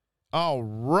All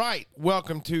right.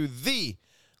 Welcome to the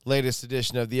latest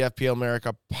edition of the FPL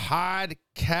America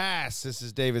podcast. This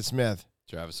is David Smith.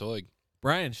 Travis Hoig.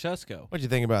 Brian Shusko. What'd you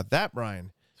think about that,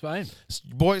 Brian? It's fine.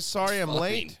 Boys, sorry I'm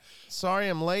late. Sorry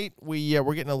I'm late.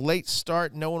 We're getting a late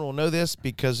start. No one will know this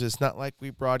because it's not like we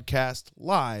broadcast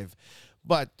live.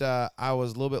 But I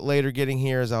was a little bit later getting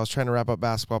here as I was trying to wrap up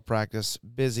basketball practice.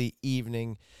 Busy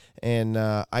evening. And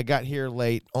I got here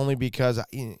late only because,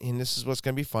 and this is what's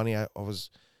going to be funny, I was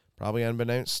probably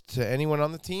unbeknownst to anyone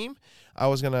on the team, I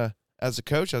was going to, as a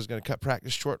coach, I was going to cut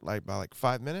practice short by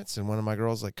 5 minutes. And one of my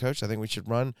girls like, Coach, I think we should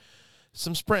run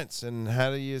some sprints. And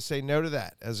how do you say no to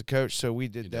that as a coach? So we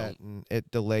did that, and it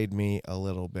delayed me a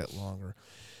little bit longer.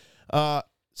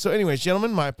 So anyways,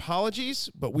 gentlemen, my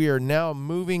apologies, but we are now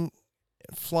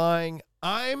flying.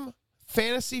 I'm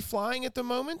fantasy flying at the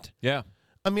moment. Yeah.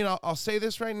 I mean, I'll say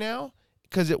this right now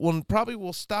because it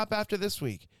will stop after this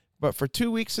week. But for 2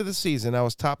 weeks of the season, I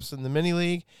was tops in the mini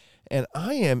league, and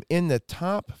I am in the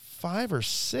top 5 or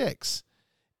 6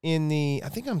 I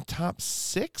think I'm top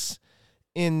 6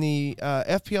 in the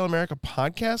FPL America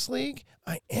podcast league.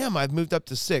 I am. I've moved up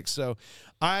to 6. So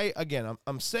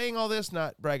I'm saying all this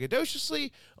not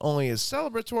braggadociously, only as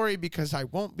celebratory because I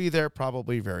won't be there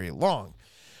probably very long.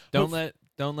 Don't let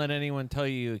anyone tell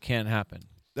you it can't happen.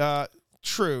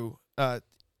 True.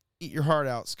 Eat your heart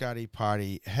out, Scotty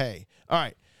Potty. Hey. All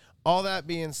right. All that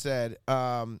being said,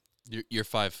 you're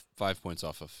five points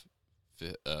off of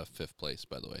fifth place,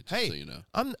 by the way. Just so you know,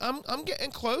 I'm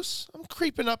getting close. I'm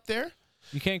creeping up there.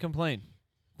 You can't complain.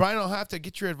 Brian, I'll have to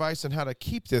get your advice on how to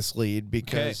keep this lead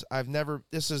because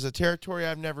this is a territory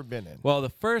I've never been in. Well, the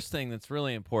first thing that's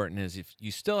really important is if you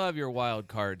still have your wild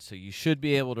card, so you should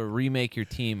be able to remake your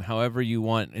team however you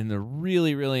want in the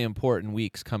really, really important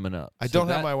weeks coming up. I don't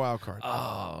have my wild card.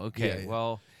 Oh, okay. Yeah.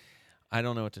 Well, I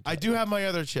don't know what to tell I do have my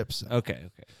other chips. Okay.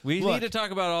 We need to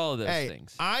talk about all of those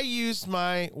things. I used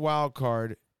my wild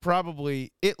card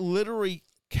it literally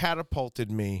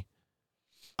catapulted me.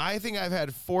 I think I've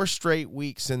had 4 straight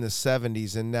weeks in the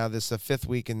 70s, and now this is the 5th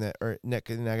week and I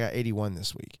got 81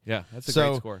 this week. Yeah, that's a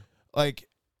great score.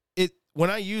 When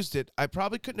I used it, I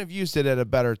probably couldn't have used it at a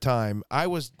better time. I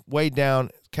was way down,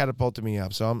 catapulted me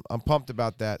up, so I'm pumped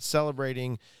about that,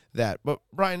 celebrating that. But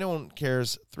Brian, no one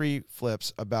cares 3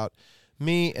 flips about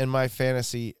me and my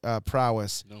fantasy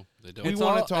prowess. No, they don't. We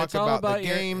want to talk about the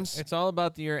games. It's all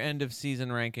about your end of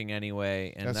season ranking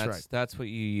anyway, and that's what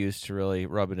you use to really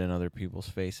rub it in other people's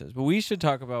faces. But we should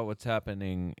talk about what's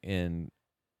happening in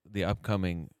the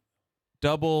upcoming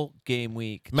double game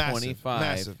week 25.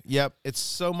 Massive. Yep, it's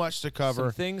so much to cover.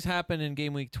 Some things happen in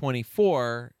game week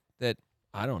 24 that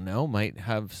I don't know might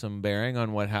have some bearing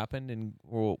on what happened and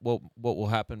what will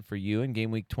happen for you in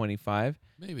game week 25.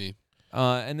 Maybe.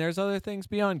 And there's other things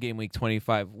beyond game week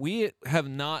 25. We have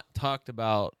not talked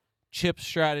about chip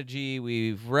strategy.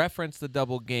 We've referenced the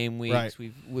double game weeks.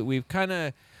 Right.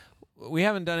 We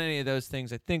haven't done any of those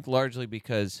things. I think largely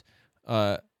because,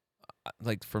 for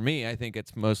me, I think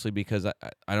it's mostly because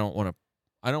I don't want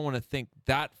to think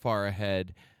that far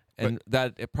ahead, and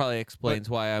that it probably explains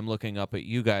why I'm looking up at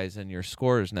you guys and your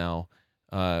scores now.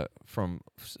 From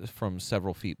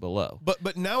several feet below.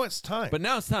 But now it's time.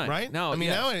 Right? Now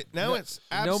it's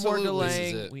absolutely. No more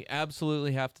delaying. We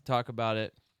absolutely have to talk about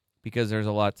it because there's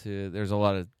a lot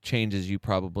of changes you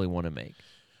probably want to make.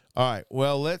 All right.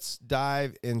 Well, let's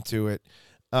dive into it.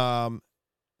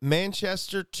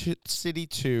 Manchester City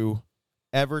 2,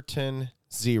 Everton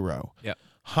 0. Yeah.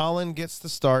 Haaland gets the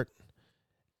start,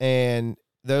 and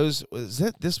was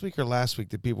that this week or last week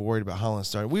that people worried about Haaland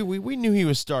starting? We knew he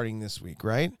was starting this week,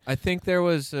 right? I think there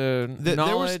was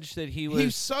knowledge that he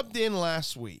subbed in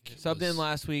last week.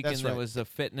 There was the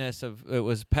fitness of it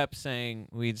was Pep saying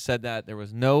we'd said that there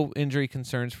was no injury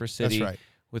concerns for City. That's right.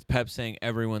 With Pep saying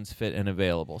everyone's fit and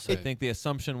available. So I think the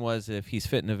assumption was if he's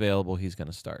fit and available, he's going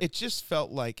to start. It just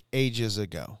felt like ages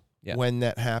ago when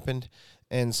that happened.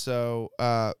 And so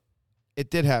it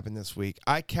did happen this week.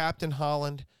 I captained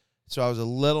Haaland. So I was a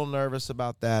little nervous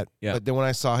about that, but then when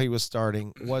I saw he was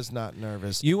starting, was not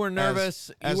nervous. You were nervous.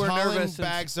 Haaland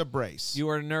bags a brace. You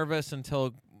were nervous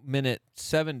until minute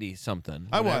 70 something.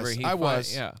 I was.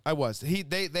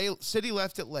 City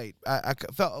left it late. I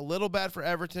felt a little bad for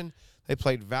Everton. They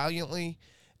played valiantly.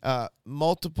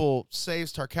 Multiple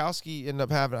saves. Tarkowski ended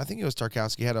up having. I think it was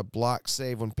Tarkowski had a block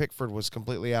save when Pickford was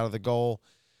completely out of the goal,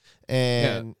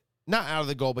 and. Yeah. Not out of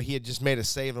the goal, but he had just made a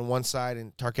save on one side,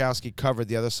 and Tarkowski covered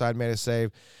the other side, made a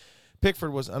save.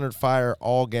 Pickford was under fire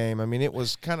all game. I mean, it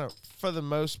was kind of, for the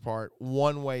most part,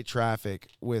 one-way traffic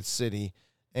with City.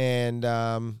 And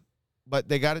but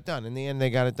they got it done. In the end, they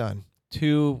got it done.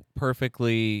 2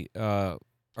 perfectly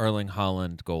Erling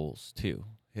Haaland goals, too.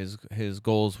 His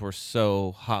goals were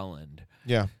so Haaland.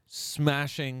 Yeah.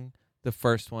 Smashing the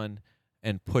first one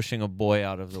and pushing a boy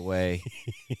out of the way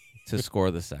to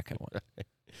score the second one.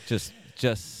 Just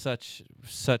such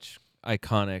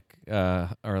iconic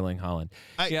Erling Haaland.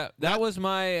 That was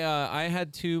my I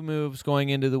had two moves going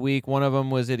into the week. One of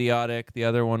them was idiotic. The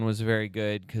other one was very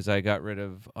good because I got rid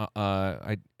of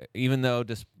even though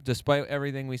despite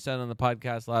everything we said on the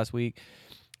podcast last week,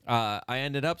 I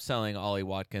ended up selling Ollie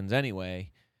Watkins anyway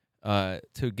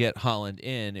to get Haaland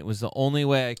in. It was the only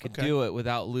way I could do it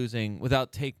without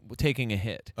taking a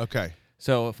hit. Okay.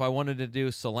 So if I wanted to do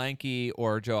Solanke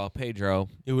or Joao Pedro,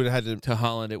 it would have had to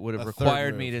Haaland, it would have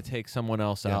required me to take someone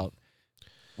else out.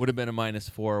 Would have been a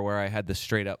 -4 where I had the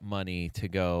straight up money to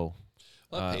go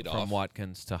from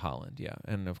Watkins to Haaland. Yeah,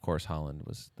 and of course Haaland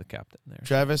was the captain there.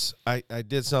 Travis, I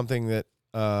did something that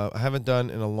I haven't done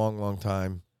in a long, long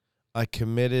time. I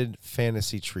committed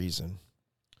fantasy treason.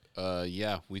 We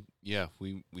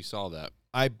saw that.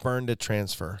 I burned a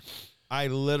transfer. I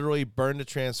literally burned a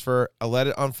transfer. I let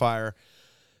it on fire.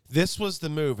 This was the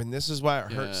move, and this is why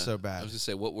it hurts so bad. I was going to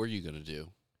say, what were you going to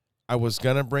do? I was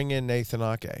going to bring in Nathan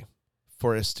Ake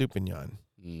for Estupinian.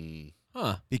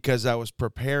 Because I was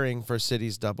preparing for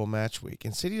City's double match week.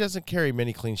 And City doesn't carry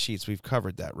many clean sheets. We've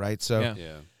covered that, right? So,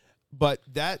 yeah. But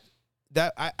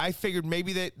I figured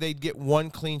maybe they'd get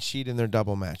one clean sheet in their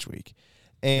double match week.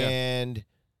 And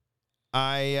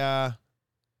I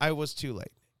was too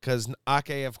late. Because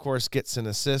Ake, of course, gets an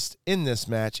assist in this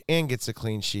match and gets a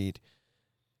clean sheet.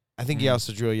 I think he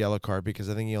also drew a yellow card because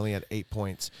I think he only had 8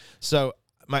 points. So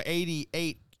my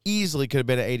 88 easily could have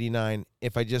been an 89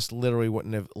 if I just literally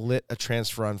wouldn't have lit a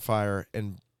transfer on fire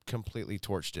and completely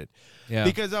torched it. Yeah.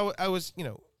 Because I was,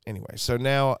 anyway. So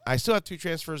now I still have 2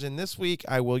 transfers in this week.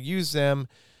 I will use them,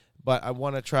 but I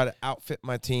want to try to outfit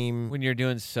my team. When you're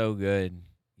doing so good,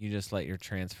 you just let your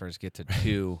transfers get to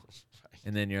 2,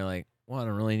 and then you're like, well, I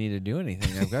don't really need to do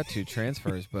anything. I've got 2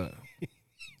 transfers, but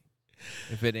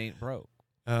if it ain't broke.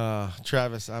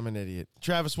 Travis, I'm an idiot.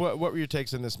 Travis, what were your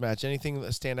takes on this match? Anything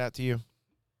that stand out to you?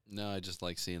 No, I just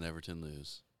like seeing Everton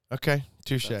lose. Okay,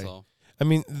 touche. That's all. I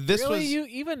mean, this really,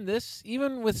 was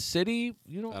even with City,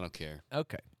 you don't. I don't care.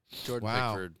 Okay, Jordan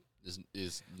Pickford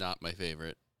is not my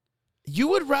favorite. You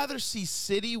would rather see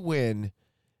City win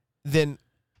than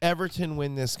Everton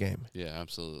win this game. Yeah,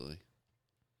 absolutely.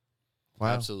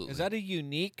 Wow. Absolutely. Is that a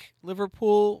unique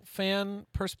Liverpool fan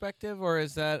perspective, or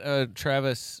is that a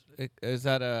Travis? Is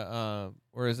that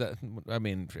or is that? I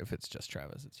mean, if it's just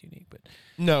Travis, it's unique. But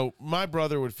no, my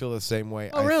brother would feel the same way.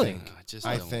 Oh, really?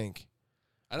 I think.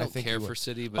 I don't care for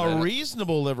City, but a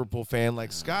reasonable Liverpool fan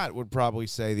like Scott would probably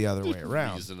say the other way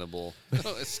around. Reasonable.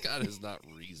 No, Scott is not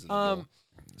reasonable.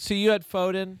 So you had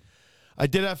Foden. I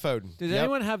did have Foden. Did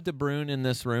anyone have De Bruyne in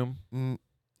this room?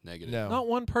 Negative. No. Not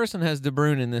one person has De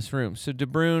Bruyne in this room. So De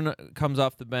Bruyne comes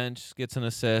off the bench, gets an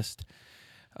assist.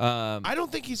 I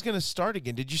don't think he's going to start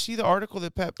again. Did you see the article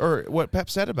that what Pep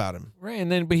said about him? Right,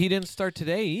 but he didn't start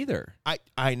today either.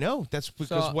 I know. That's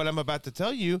because what I'm about to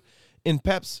tell you in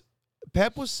Pep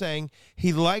was saying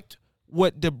he liked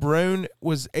what De Bruyne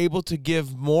was able to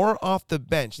give more off the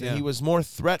bench, that he was more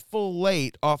threatful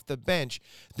late off the bench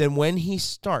than when he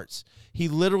starts. He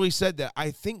literally said that.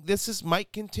 I think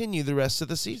might continue the rest of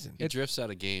the season. He drifts out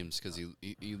of games because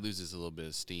he loses a little bit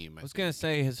of steam. I was going to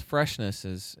say his freshness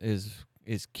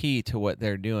is key to what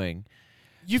they're doing.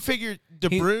 You figure De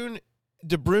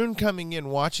Bruyne coming in,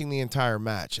 watching the entire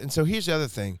match. And so here's the other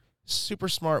thing. Super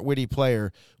smart, witty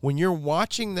player. When you're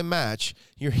watching the match,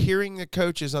 you're hearing the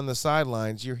coaches on the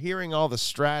sidelines, you're hearing all the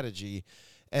strategy,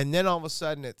 and then all of a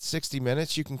sudden at 60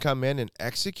 minutes you can come in and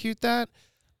execute that.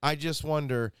 I just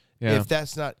wonder if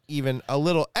that's not even a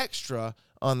little extra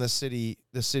on the city.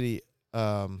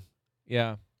 Well,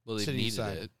 they needed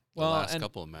side. it the last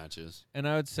couple of matches. And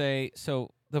I would say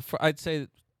I'd say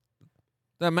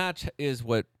that match is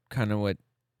what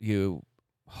you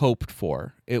hoped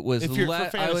for. It was for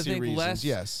fantasy I would think reasons, less.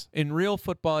 Yes. In real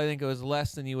football, I think it was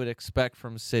less than you would expect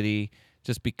from City,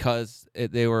 just because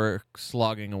they were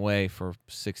slogging away for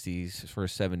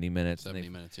 70 minutes. 70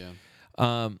 minutes, yeah.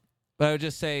 But I would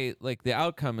just say, the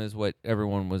outcome is what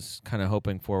everyone was kind of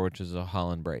hoping for, which is a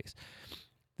Haaland brace.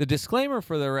 The disclaimer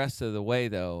for the rest of the way,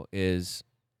 though, is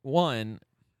one,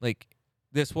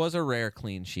 this was a rare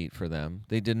clean sheet for them.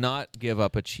 They did not give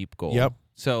up a cheap goal. Yep.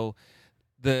 So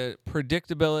the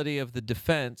predictability of the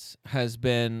defense has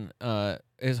been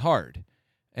is hard,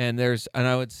 and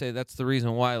I would say that's the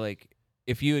reason why.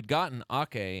 If you had gotten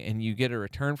Ake and you get a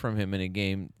return from him in a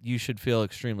game, you should feel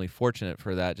extremely fortunate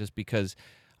for that. Just because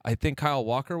I think Kyle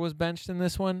Walker was benched in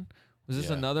this one. Was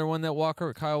this another one that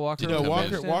Kyle Walker?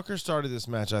 Walker started this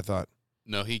match, I thought.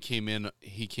 No, he came in.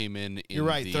 You're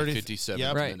right. The 57th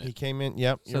minute. Right. He came in.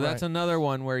 Yep. So that's another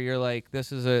one where you're like,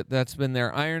 that's been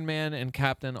their Iron Man and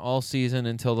captain all season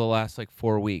until the last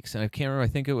 4 weeks. And I can't remember. I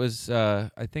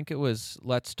think it was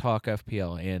Let's Talk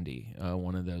FPL. Andy,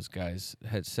 one of those guys,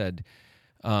 had said,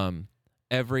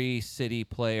 every City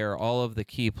player, all of the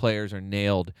key players are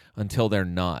nailed until they're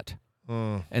not,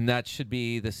 and that should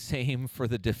be the same for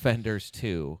the defenders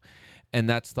too. And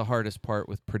that's the hardest part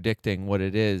with predicting what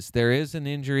it is. There is an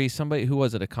injury. Somebody, who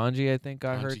was it? Akanji, I think,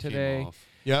 got hurt today.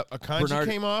 Yep, Akanji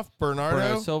came off.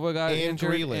 Bernardo Silva got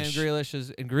injured.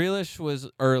 Grealish. And Grealish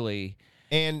was early.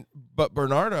 But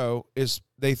Bernardo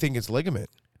they think it's ligament.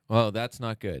 Oh, that's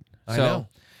not good. I know.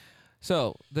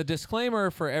 So the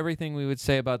disclaimer for everything we would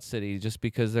say about City, just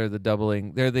because I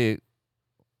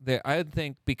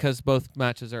think because both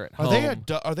matches are at home.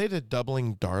 Are they the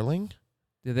doubling darling?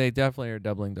 They definitely are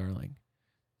doubling darling.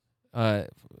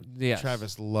 Yes.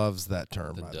 Travis loves that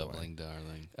term. The by doubling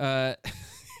darling.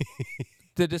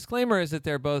 The disclaimer is that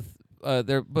they're both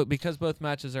but because both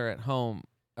matches are at home,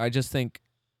 I just think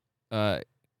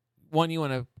one, you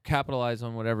want to capitalize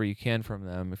on whatever you can from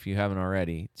them if you haven't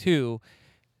already. Two,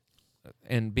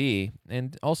 and B,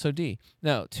 and also D.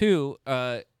 No, two.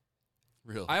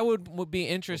 Really? I would be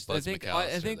interested. I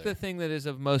think the thing that is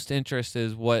of most interest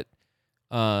is what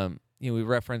we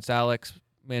referenced Alex,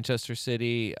 Manchester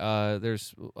City.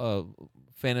 There's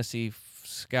Fantasy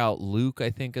Scout Luke, I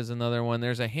think, is another one.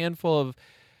 There's a handful of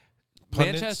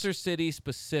Manchester City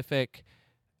specific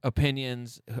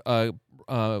opinions,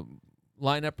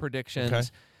 lineup predictions. Okay.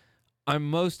 I'm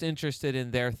most interested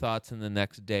in their thoughts in the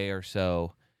next day or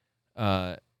so.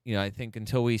 I think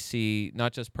until we see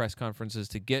not just press conferences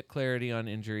to get clarity on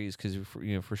injuries, because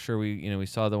for sure we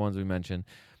saw the ones we mentioned,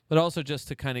 but also just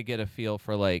to kind of get a feel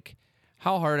for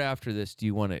how hard after this do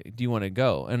you want to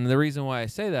go? And the reason why I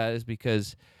say that is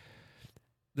because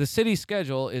the City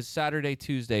schedule is Saturday,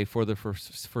 Tuesday for the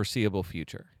foreseeable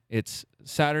future. It's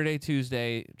Saturday,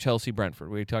 Tuesday, Chelsea, Brentford.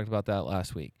 We talked about that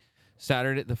last week.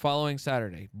 The following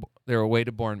Saturday, they're away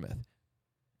to Bournemouth.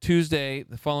 The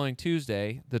following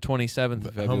Tuesday, the 27th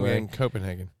of February, in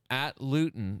Copenhagen, at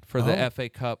Luton for the FA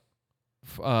Cup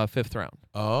fifth round.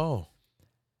 Oh.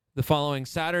 The following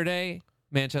Saturday,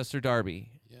 Manchester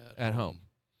Derby at home.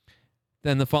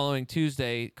 Then the following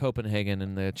Tuesday, Copenhagen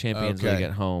in the Champions League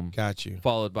at home. Got you.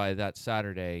 Followed by that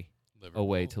Saturday,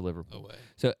 away to Liverpool.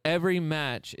 So every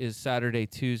match is Saturday,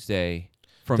 Tuesday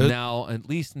from now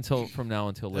until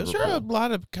Liverpool. Those are a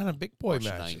lot of kind of big boy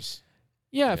matches. Nice.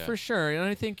 Yeah, for sure. And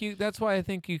I think that's why I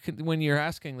think you can, when you're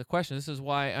asking the question, this is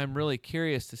why I'm really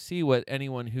curious to see what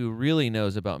anyone who really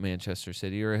knows about Manchester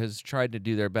City or has tried to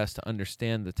do their best to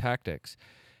understand the tactics,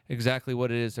 exactly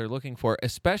what it is they're looking for,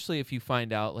 especially if you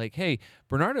find out, hey,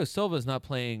 Bernardo Silva is not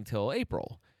playing till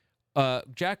April.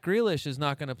 Jack Grealish is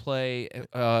not going to play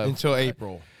until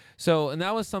April. So, and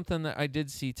that was something that I did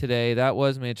see today. That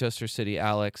was Manchester City,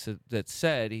 Alex, that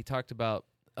said, he talked about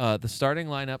the starting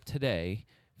lineup today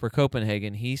for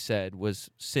Copenhagen, he said, was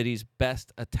City's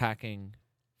best attacking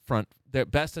front, their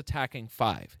best attacking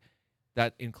five.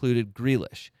 That included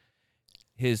Grealish.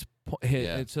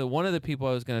 So one of the people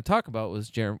I was going to talk about was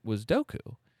Doku,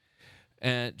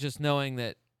 and just knowing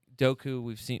that Doku,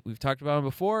 we've talked about him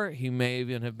before. He may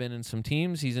even have been in some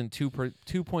teams. He's in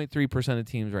 2.3% of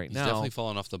teams right now. He's definitely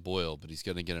fallen off the boil, but he's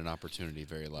going to get an opportunity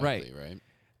very likely, right?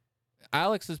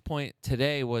 Alex's point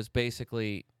today was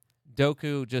basically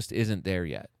Doku just isn't there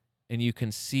yet, and you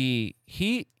can see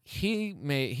he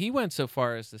went so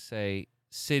far as to say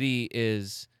City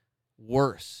is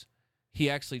worse. He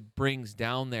actually brings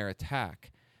down their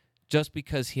attack just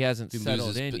because he hasn't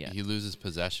settled in yet. He loses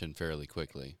possession fairly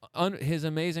quickly. His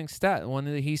amazing stat, one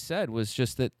that he said, was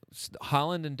just that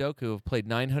Haaland and Doku have played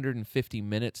 950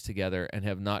 minutes together and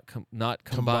have not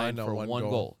combined for one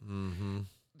goal. Mm-hmm.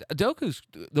 Doku's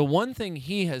the one thing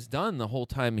he has done the whole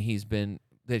time he's been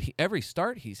every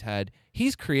start he's had,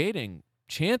 he's creating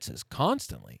chances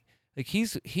constantly.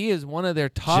 He is one of their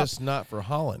top. Just not for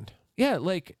Haaland. Yeah,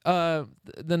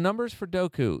 the numbers for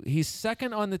Doku, he's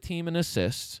second on the team in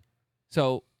assists.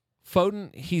 So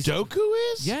Foden,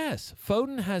 Doku is? Yes,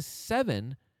 Foden has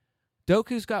 7.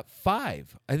 Doku's got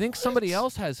 5. I think somebody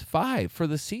else has 5 for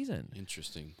the season.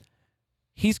 Interesting.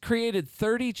 He's created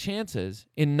 30 chances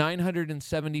in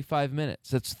 975 minutes.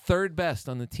 That's third best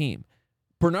on the team.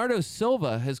 Bernardo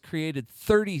Silva has created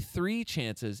 33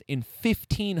 chances in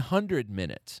 1,500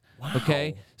 minutes. Wow.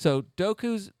 Okay? So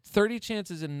Doku's 30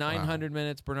 chances in 900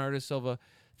 minutes. Bernardo Silva,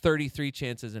 33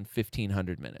 chances in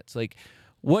 1,500 minutes.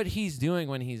 What he's doing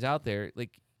when he's out there,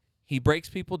 he breaks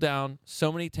people down,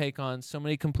 so many take-ons, so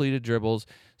many completed dribbles,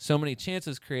 so many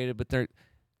chances created, but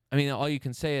all you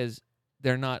can say is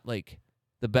they're not like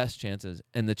the best chances,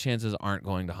 and the chances aren't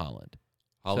going to Haaland.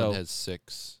 Haaland has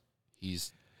 6.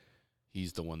 He's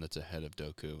the one that's ahead of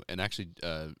Doku. And actually,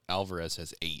 Alvarez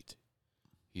has 8.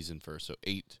 He's in first. So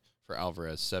 8 for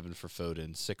Alvarez, 7 for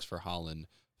Foden, 6 for Haaland,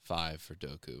 5 for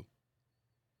Doku.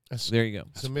 There you go.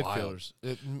 So midfielders.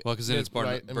 Well, because then it's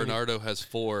Bernardo has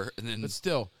 4, and then but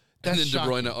still, and that's then De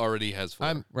Bruyne shocking. already has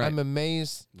 4. I'm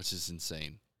amazed. Which is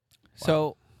insane.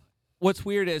 So what's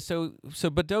weird is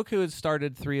but Doku has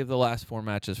started 3 of the last 4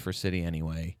 matches for City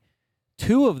anyway.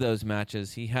 2 of those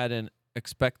matches he had an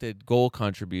expected goal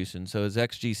contribution, so his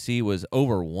XGC was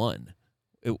over 1.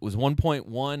 It was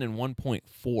 1.1 and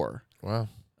 1.4. Wow.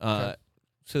 Okay.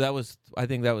 So I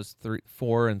think that was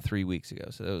 4 and 3 weeks ago.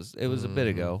 So it was a bit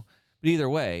ago. But either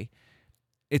way,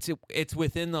 it's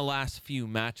within the last few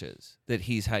matches that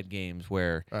he's had games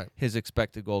where his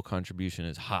expected goal contribution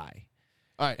is high.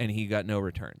 All right. And he got no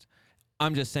returns.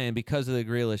 I'm just saying because of the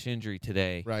Grealish injury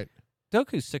today, right.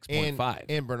 Doku's 6.5.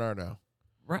 And Bernardo.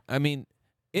 Right. I mean,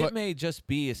 it may just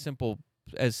be as simple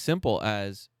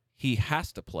as he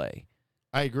has to play.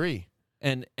 I agree.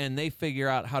 And they figure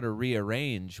out how to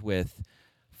rearrange with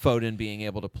Foden being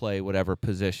able to play whatever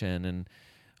position, and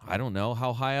I don't know,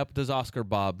 how high up does Oscar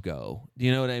Bob go? Do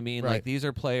you know what I mean? Right. Like these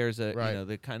are players that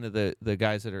the kind of the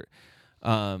guys that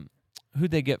are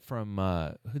who'd they get from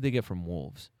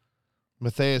Wolves?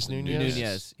 Matheus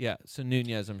Nunes. Yeah. So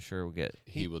Nunes, I'm sure will get.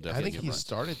 He will definitely. I think he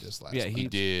started this last. Yeah, week. He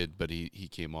did, but he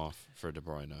came off for De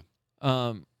Bruyne.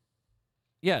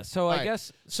 Yeah. So I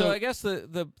guess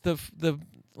the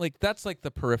like that's like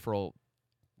the peripheral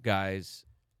guys.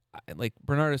 Like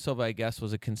Bernardo Silva, I guess,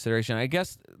 was a consideration. I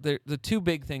guess the 2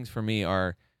 big things for me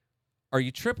are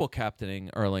you triple captaining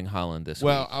Erling Haaland this week?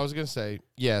 Well, I was going to say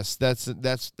yes. That's an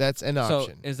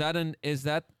option. So is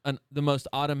that the most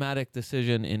automatic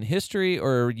decision in history,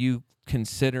 or are you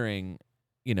considering,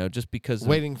 just because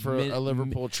waiting for a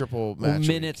Liverpool triple match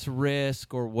minutes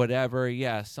risk or whatever?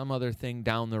 Yeah, some other thing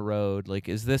down the road. Like,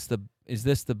 is this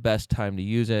the best time to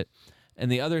use it? And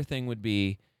the other thing would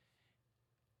be,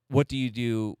 what do you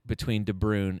do between De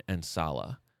Bruyne and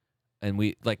Salah? And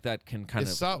we like that can kind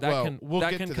of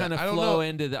flow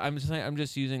into the. I'm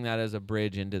just using that as a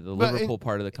bridge into the Liverpool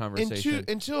part of the conversation.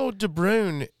 Until De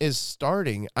Bruyne is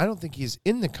starting, I don't think he's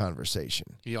in the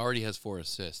conversation. He already has 4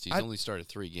 assists. He's only started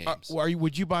 3 games.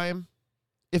 Would you buy him?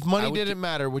 If money didn't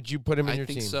matter, would you put him in your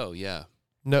team? I think so. Yeah.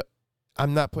 No,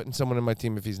 I'm not putting someone in my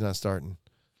team if he's not starting.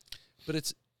 But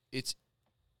it's.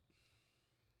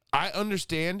 I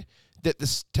understand that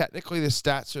technically the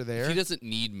stats are there. If he doesn't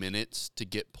need minutes to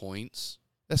get points.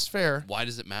 That's fair. Why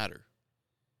does it matter?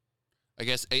 I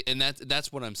guess, and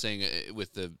that's what I'm saying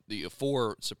with the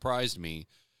 4 surprised me.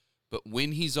 But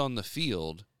when he's on the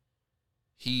field,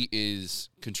 he is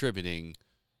contributing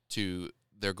to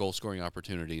their goal-scoring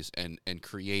opportunities and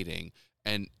creating.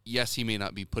 And, yes, he may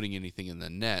not be putting anything in the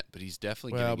net, but he's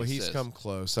definitely getting assists. He's come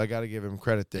close. I got to give him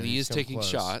credit there. And he is taking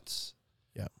shots.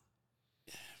 Yeah.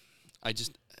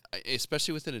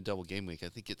 Especially within a double game week, I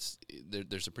think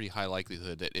there's a pretty high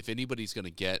likelihood that if anybody's going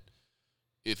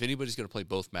to play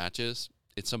both matches,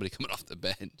 it's somebody coming off the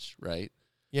bench, right?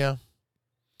 Yeah.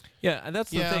 Yeah, and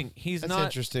that's the thing. He's that's not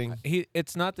interesting.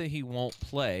 It's not that he won't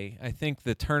play. I think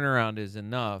the turnaround is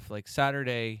enough. Like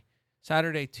Saturday,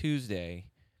 Tuesday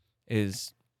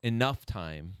is enough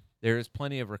time. There is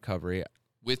plenty of recovery.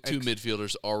 With 2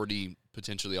 midfielders already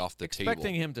potentially off the table.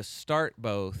 Expecting him to start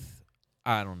both,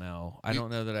 I don't know. I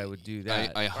don't know that I would do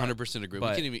that. I 100% agree.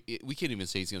 We can't even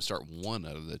say he's going to start 1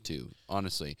 out of the 2,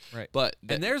 honestly. Right. But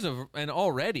and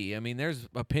already, I mean, there's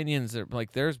opinions that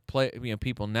like there's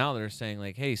people now that are saying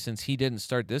like, hey, since he didn't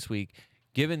start this week,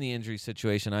 given the injury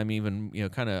situation, I'm even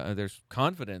kind of there's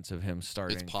confidence of him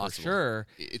starting. It's possible. For sure.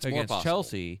 It's against more possible.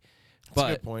 Chelsea. That's but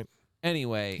a good point.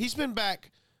 Anyway, he's been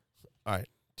back. All right.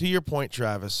 To your point,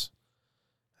 Travis,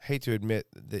 I hate to admit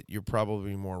that you're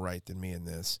probably more right than me in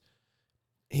this.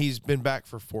 He's been back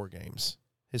for 4 games.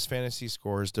 His fantasy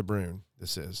score is De Bruyne.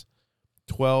 This is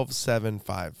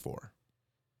 12-7-5-4.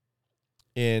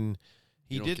 And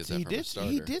he did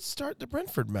start the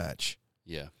Brentford match.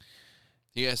 Yeah.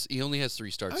 He only has 3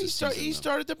 starts this season. He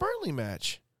started the Burnley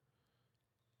match.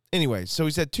 Anyway, so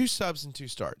he's had 2 subs and 2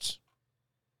 starts.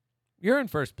 You're in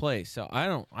first place, so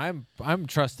I'm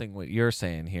trusting what you're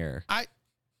saying here.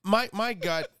 My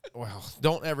gut. Well,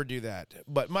 don't ever do that.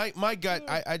 But my gut.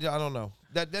 I don't know.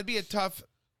 That'd be a tough.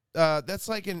 That's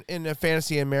like in a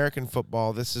fantasy American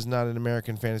football. This is not an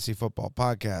American fantasy football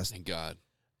podcast. Thank God.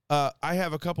 I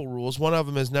have a couple rules. One of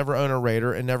them is never own a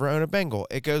Raider and never own a Bengal.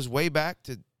 It goes way back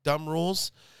to dumb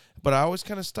rules, but I always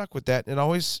kind of stuck with that, and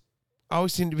always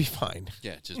seemed to be fine.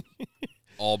 Yeah, just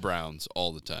all Browns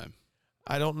all the time.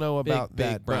 I don't know about big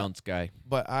that. Browns guy.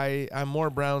 But I'm more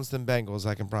Browns than Bengals.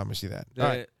 I can promise you that. All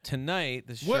right. Tonight,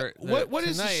 the shirt. What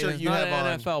is the shirt you have on? Not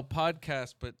an NFL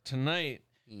podcast, but tonight.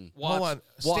 Hold on.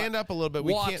 Stand up a little bit.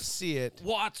 We can't see it.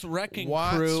 Watts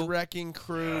Wrecking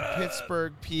Crew,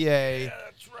 Pittsburgh, PA. Yeah,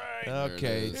 that's right.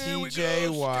 Okay, TJ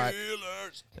Watt.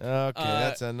 Okay,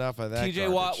 that's enough of that.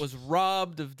 TJ Watt was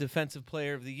robbed of Defensive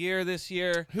Player of the Year this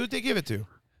year. Who'd they give it to?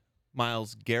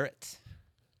 Myles Garrett.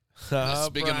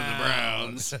 Speaking of the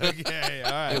Browns. Okay,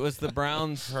 all right. It was the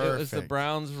Browns. It was the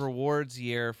Browns rewards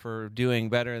year for doing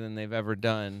better than they've ever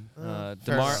done.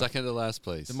 Second to last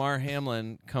place. Damar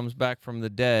Hamlin comes back from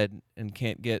the dead and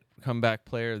can't get comeback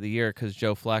player of the year because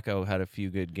Joe Flacco had a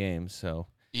few good games. So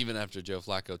even after Joe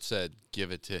Flacco said,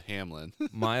 "Give it to Hamlin,"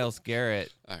 Myles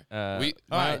Garrett. All right. We've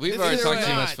Either already talked way.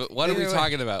 too much. What are we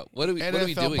talking about? What are we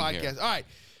NFL doing podcast. here? All right.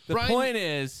 The Brian, point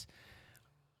is,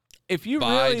 if you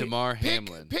Buy really Damar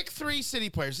Hamlin. pick 3 City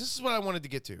players. This is what I wanted to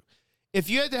get to. If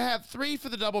you had to have 3 for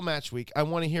the double match week, I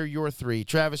want to hear your 3.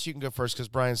 Travis, you can go first because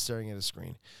Brian's staring at a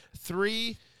screen.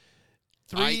 Three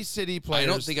City players. I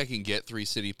don't think I can get 3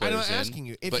 City players. I'm not asking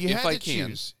you. But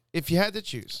If you had to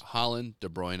choose, Haaland, De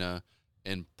Bruyne,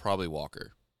 and probably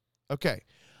Walker. okay,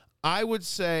 I would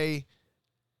say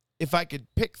if I could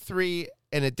pick 3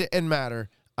 and it didn't matter,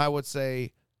 I would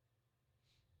say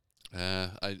I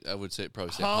would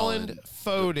probably say Haaland,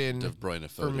 Foden, De Bruyne, Foden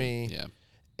for me. Yeah.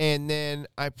 And then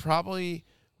I probably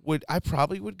would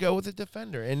go with a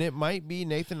defender, and it might be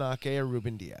Nathan Ake or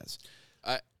Ruben Diaz.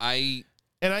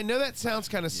 And I know that sounds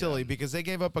kind of silly because they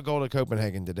gave up a goal to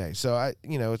Copenhagen today. So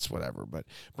it's whatever. But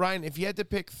Brian, if you had to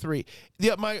pick 3,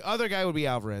 my other guy would be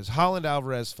Alvarez, Haaland,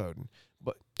 Alvarez, Foden.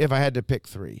 But if I had to pick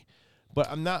 3, but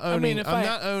I'm not owning. I'm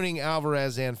not owning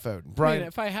Alvarez and Foden. Brian,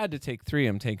 if I had to take 3,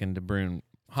 I'm taking De Bruyne,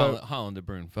 Haaland, De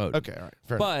Bruyne, Foden. Okay, all right,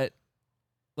 fair but. enough.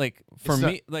 Like for It's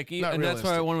me, not and that's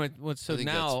what I wanted. So I think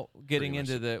now getting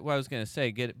into what I was going to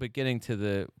say, getting to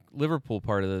the Liverpool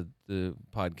part of the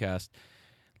podcast,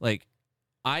 like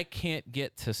I can't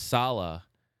get to Salah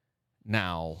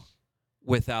now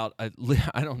without a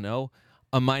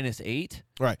 -8,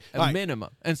 right, a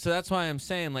minimum. And so that's why I'm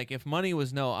saying, like, if money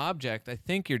was no object, I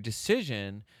think your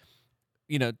decision,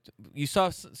 you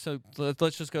saw. So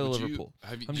let's just go to Liverpool.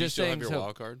 Do you still have your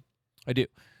wild card? I do.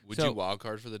 Would you wild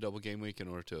card for the double game week in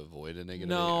order to avoid a negative?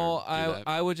 No,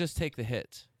 I would just take the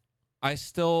hit. I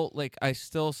still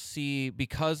see,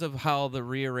 because of how the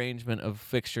rearrangement of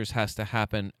fixtures has to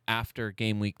happen after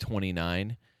game week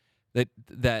 29, that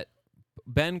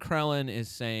Ben Krellen is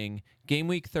saying game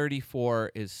week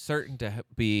 34 is certain to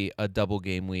be a double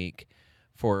game week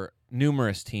for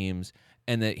numerous teams,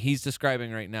 and that he's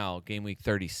describing right now game week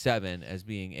 37 as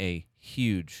being a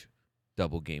huge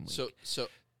double game week. So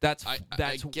That's I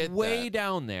get way that.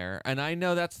 down there, and I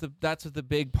know that's the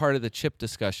big part of the chip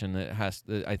discussion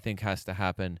that I think has to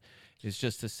happen, is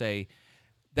just to say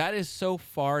that is so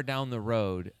far down the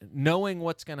road. Knowing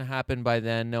what's going to happen by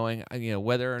then, knowing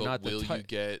whether or not will you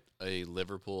get a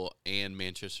Liverpool and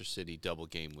Manchester City double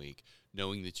game week,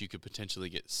 knowing that you could potentially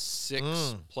get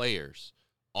 6 players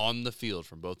on the field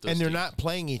from both those and they're teams. not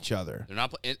playing each other. They're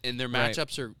not, and their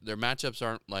matchups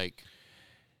aren't like.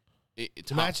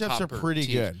 Matchups are pretty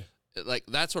teams. good. Like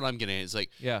that's what I'm getting at. Is like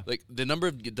the number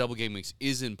of double game weeks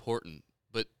is important,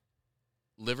 but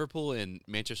Liverpool and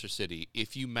Manchester City,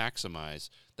 if you maximize,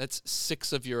 that's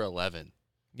 6 of your 11.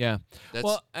 Yeah.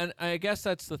 Well, and I guess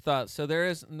that's the thought. So there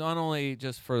is, not only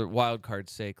just for wild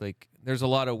card's sake, like there's a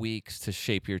lot of weeks to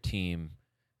shape your team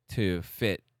to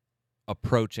fit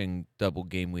approaching double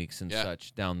game weeks and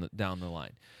such down the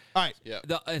line. All right. Yeah.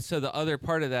 And so the other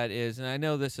part of that is, and I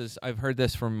know I've heard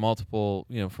this from multiple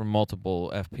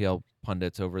FPL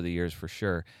pundits over the years for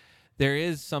sure. There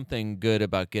is something good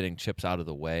about getting chips out of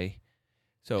the way.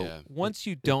 So once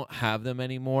you don't have them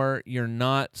anymore, you're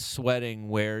not sweating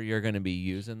where you're going to be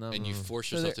using them, and you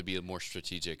force yourself to be more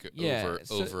strategic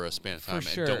over a span of time,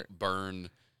 sure. and don't burn.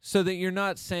 So that you're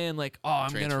not saying like, oh,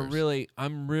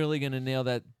 I'm really gonna nail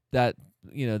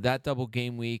that double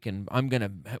game week, and I'm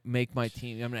gonna make my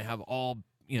team. I'm gonna have all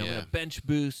I'm gonna bench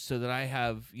boost so that I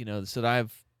have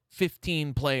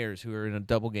 15 players who are in a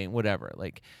double game, whatever.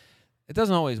 Like, it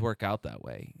doesn't always work out that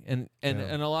way, and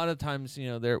a lot of times,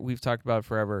 we've talked about it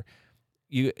forever.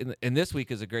 And this week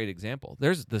is a great example.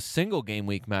 There's the single game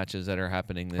week matches that are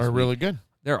happening this week. Are really good.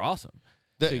 They're awesome.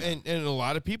 And a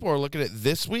lot of people are looking at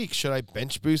this week. Should I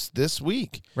bench boost this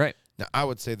week? Right. Now, I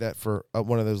would say that for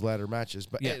one of those ladder matches.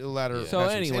 But So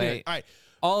anyway, all right.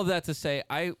 All of that to say,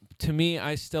 I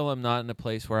still am not in a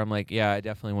place where I'm like, yeah, I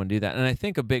definitely want to do that. And I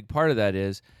think a big part of that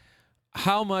is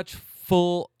how much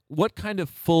full what kind of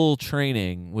full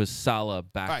training was Salah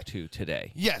back All right. to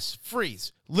today? Yes,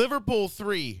 freeze. Liverpool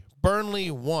 3, Burnley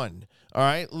 1. All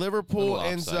right, Liverpool Little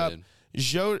ends up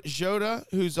lopsided. Jota,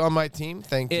 who's on my team.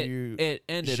 Thank you. It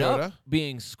ended Jota. up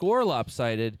being score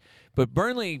lopsided, but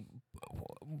Burnley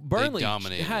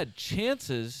dominated. had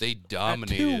chances. They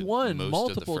dominated 2-1, most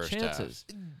multiple of the first chances.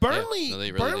 Burnley, no,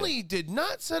 they really Burnley did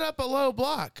not set up a low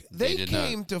block. They did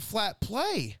came not. to flat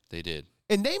play, They did.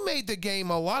 and they made the game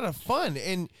a lot of fun.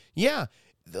 And yeah,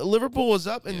 Liverpool was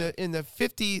up in the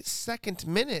 52nd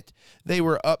minute. They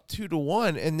were up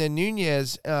 2-1, and then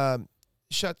Nunez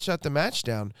shut the match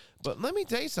down. But let me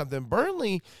tell you something.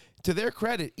 Burnley, to their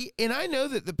credit, and I know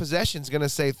that the possession's going to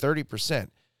say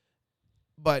 30%,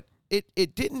 but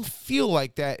it didn't feel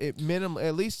like that at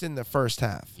least in the first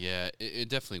half. Yeah, it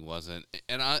definitely wasn't.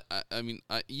 And I mean,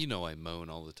 I moan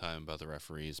all the time about the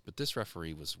referees, but this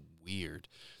referee was weird.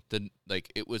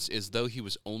 It was as though he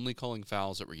was only calling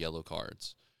fouls that were yellow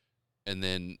cards, and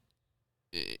then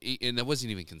and that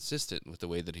wasn't even consistent with the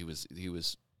way that he was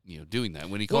doing that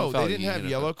when he called a foul. They didn't have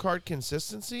yellow card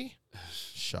consistency.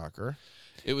 Shocker.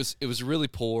 It was really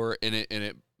poor, and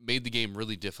it made the game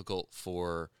really difficult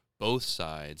for both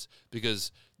sides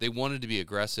because they wanted to be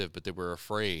aggressive, but they were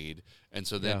afraid, and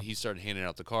so then he started handing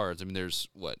out the cards. I mean, there's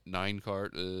 7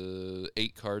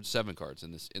 cards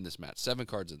in this match, 7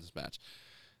 cards in this match.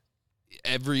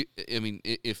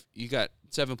 If you got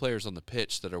 7 players on the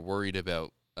pitch that are worried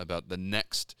about the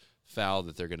next foul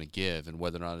that they're going to give and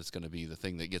whether or not it's going to be the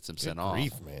thing that gets them sent off.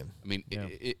 Grief, man. I mean,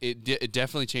 it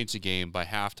definitely changed the game by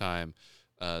halftime.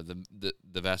 The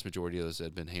vast majority of those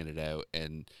had been handed out,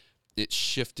 and it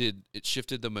shifted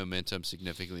the momentum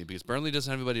significantly because Burnley doesn't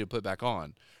have anybody to put back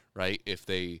on, right? If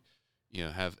they,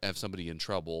 have somebody in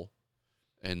trouble,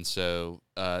 and so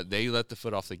they let the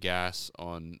foot off the gas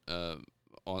on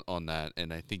that,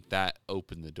 and I think that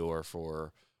opened the door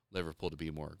for Liverpool to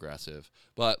be more aggressive.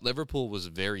 But Liverpool was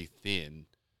very thin,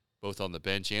 both on the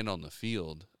bench and on the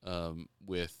field,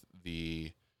 with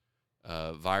the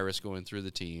virus going through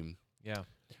the team. Yeah,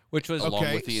 which was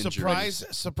along with the injuries.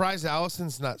 Surprise!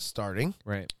 Allison's not starting.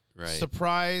 Right.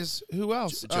 Surprise! Who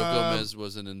else? Joe Gomez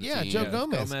wasn't in the team. Joe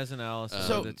Gomez. Gomez and Allison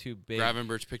So- were the two big.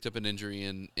 Gravenberch picked up an injury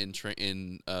in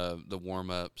the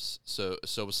warm-ups, so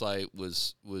Soboslai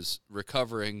was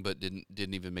recovering but didn't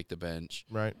even make the bench.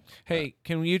 Right. Hey,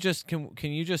 can you just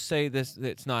say this?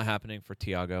 It's not happening for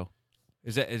Thiago.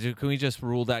 Can we just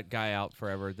rule that guy out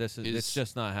forever? It's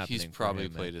just not happening. He's probably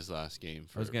for him, played his last game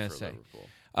for, I was gonna for say.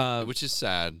 Liverpool, which which is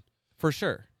sad. for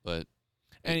sure. But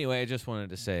Anyway, I just wanted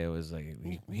to say it was like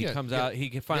he Yeah, comes yeah. out,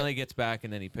 he finally gets back,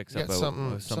 and then he picks up got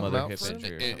some something other out hip for him?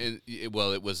 injury. Or something.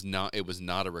 It was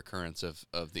not a recurrence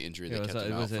of the injury that kept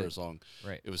him out for as long.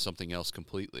 Right. It was something else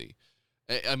completely.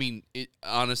 I mean,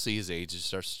 honestly, his age is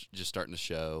just starting to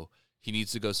show. He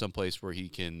needs to go someplace where he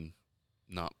can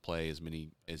not play as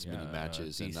many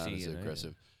matches and not as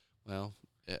aggressive. Well,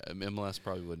 MLS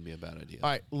probably wouldn't be a bad idea. All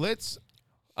right. Let's.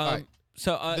 All right.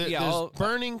 So There's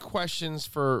burning questions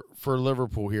for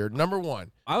Liverpool here. Number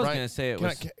one. I was right? going to say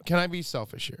Can I be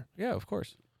selfish here? Yeah, of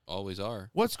course. Always are.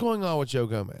 What's going on with Joe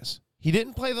Gomez? He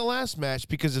didn't play the last match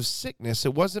because of sickness.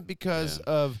 It wasn't because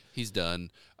of he's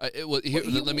done. Let me what do you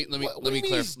mean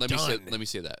he's clarify. done? Let me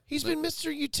say that he's been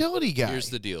Mr. Utility guy. Here's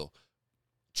the deal: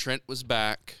 Trent was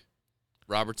back,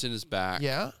 Robertson is back,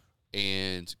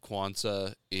 and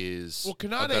Kwanzaa is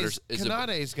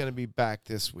Kanate is going to be back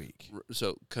this week.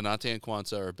 So Kanate and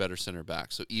Kwanzaa are better center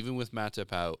back. So even with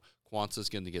Matip out, Kwanzaa's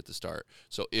going to get the start.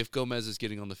 So if Gomez is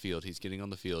getting on the field, he's getting on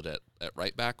the field at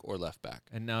right back or left back.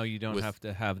 And now you don't have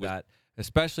to have that,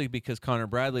 especially because Connor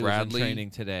Bradley was in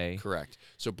training today. Correct.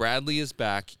 So Bradley is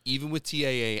back, even with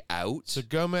TAA out. So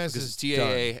Gomez because is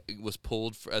TAA was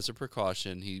pulled as a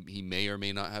precaution. He may or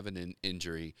may not have an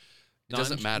injury. It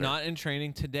doesn't matter. Not in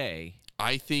training today.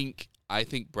 I think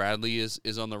Bradley is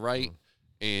on the right,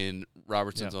 and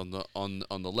Robertson's on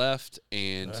the left,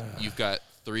 and you've got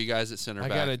three guys at center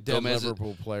back. I got a dead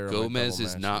Liverpool player. Gomez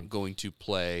is not going to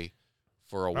play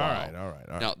for a while. All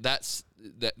right. Now that's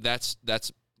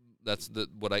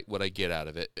what I get out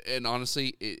of it. And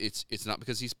honestly, it's not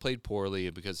because he's played poorly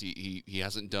and because he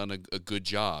hasn't done a good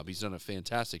job. He's done a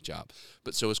fantastic job.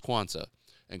 But so is Kwanzaa.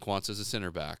 And Kwanzaa's a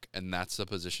center back, and that's the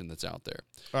position that's out there.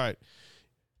 All right.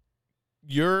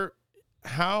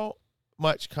 How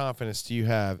much confidence do you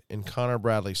have in Connor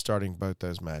Bradley starting both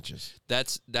those matches?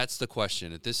 That's the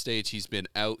question. At this stage, he's been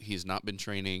out. He's not been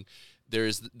training. There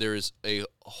is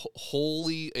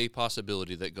wholly a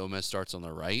possibility that Gomez starts on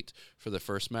the right for the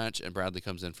first match and Bradley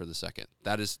comes in for the second.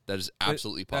 That is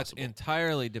absolutely possible. That's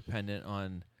entirely dependent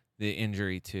on the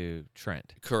injury to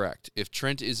Trent. Correct. If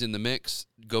Trent is in the mix,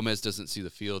 Gomez doesn't see the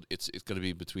field. It's going to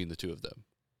be between the two of them.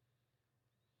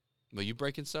 Are you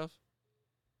breaking stuff?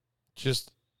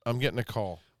 I'm getting a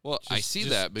call. Well, I see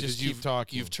that because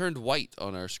you've turned white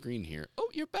on our screen here. Oh,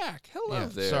 you're back. Hello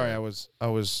there. Sorry, I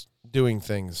was doing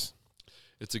things.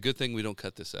 It's a good thing we don't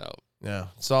cut this out. Yeah,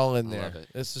 it's all in there. Love it.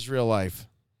 This is real life.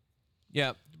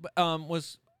 Yeah.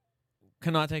 Was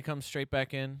Konate come straight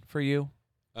back in for you?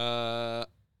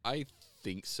 I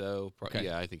think so. Okay.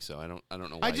 Yeah, I think so. I don't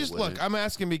know why. I'm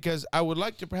asking because I would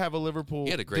like to have a Liverpool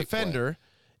He had a great defender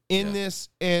in this,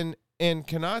 and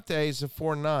Konate is a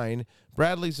 4.9.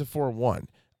 Bradley's a 4.1.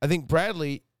 I think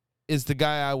Bradley is the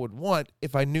guy I would want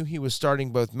if I knew he was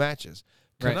starting both matches.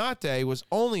 Right. Konate was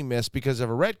only missed because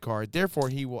of a red card. Therefore,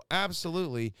 he will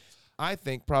absolutely, I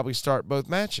think, probably start both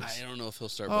matches. I don't know if he'll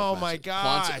start both Oh, matches. my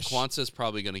gosh. Kwanzaa's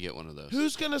probably going to get one of those.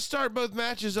 Who's going to start both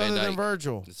matches Van other than Dijk.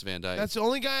 Virgil? It's Van Dijk. That's the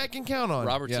only guy I can count on.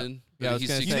 Robertson. Yeah, I was he's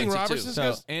gonna say- 6'2". You think Robertson's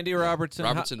So Andy Robertson,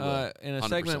 Robertson will, in a 100%.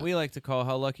 segment we like to call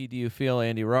 "How Lucky Do You Feel?"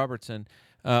 Andy Robertson,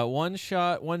 one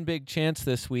shot, one big chance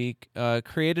this week,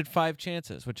 created 5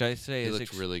 chances, which I say He is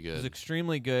looked really good. is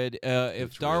extremely good. If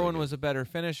looked Darwin really good. was a better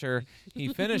finisher, he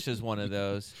finishes one of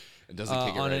those It doesn't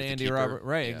kick it on right an at the Andy keeper. Robert.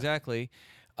 Right, Yeah. exactly.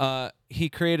 He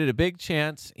created a big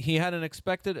chance. He had an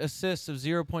expected assist of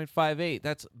 0.58.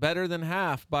 That's better than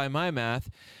half by my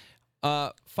math.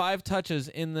 5 touches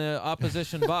in the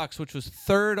opposition box, which was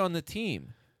 3rd on the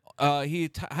team.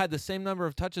 He had the same number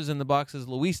of touches in the box as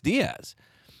Luis Diaz.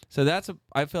 So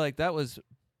I feel like that was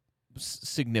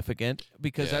significant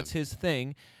because Yeah. that's his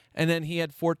thing. And then he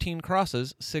had 14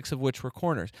 crosses, 6 of which were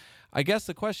corners. I guess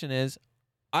the question is,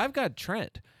 I've got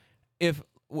Trent.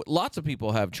 Lots of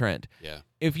people have Trent. Yeah.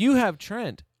 If you have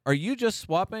Trent, are you just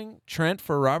swapping Trent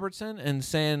for Robertson and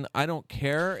saying I don't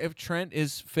care if Trent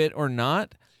is fit or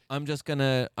not? I'm just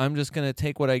gonna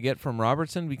take what I get from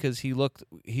Robertson because he looked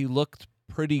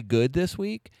pretty good this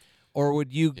week, or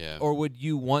would you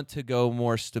want to go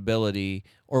more stability,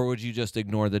 or would you just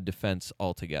ignore the defense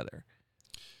altogether?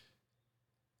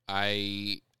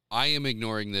 I am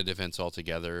ignoring the defense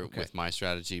altogether Okay. with my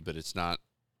strategy, but it's not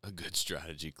a good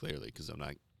strategy clearly because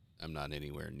I'm not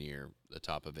anywhere near the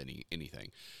top of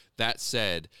anything. That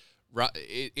said,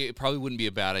 it probably wouldn't be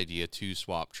a bad idea to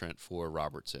swap Trent for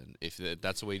Robertson if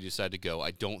that's the way you decide to go.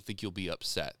 I don't think you'll be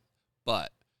upset,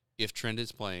 but if Trent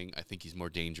is playing, I think he's more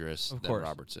dangerous than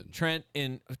Robertson. Trent,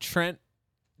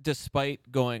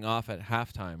 despite going off at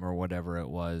halftime or whatever it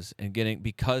was, and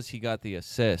because he got the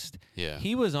assist, Yeah.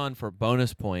 he was on for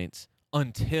bonus points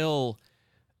until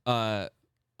the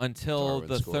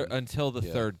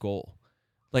third goal.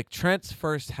 Like Trent's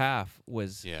first half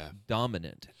was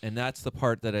dominant, and that's the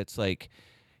part that it's like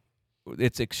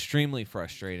it's extremely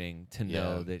frustrating to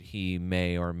know that he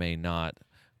may or may not.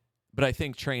 But I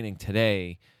think training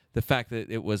today, the fact that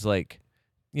it was like,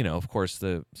 of course,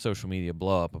 the social media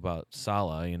blow up about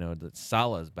Salah, that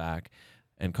Salah's back,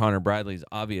 and Connor Bradley's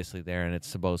obviously there, and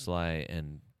it's Szoboszlai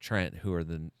and Trent who are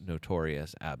the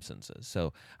notorious absences.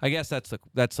 So I guess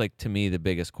that's like to me the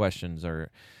biggest questions are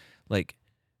like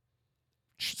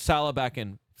Salah back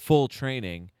in full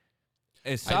training.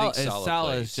 Is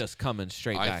Salah is just coming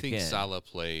straight back in? I think Salah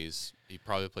plays. He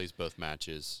probably plays both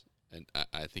matches, and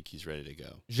I think he's ready to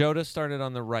go. Jota started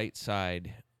on the right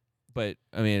side, but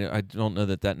I mean, I don't know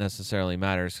that necessarily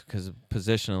matters because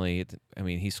positionally,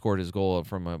 he scored his goal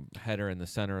from a header in the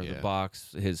center of the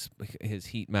box. His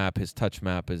heat map, his touch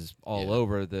map is all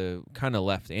over the kind of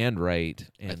left and right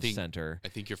and center. I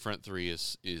think your front three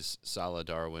is Salah,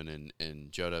 Darwin,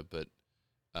 and Jota, but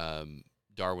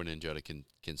Darwin and Jota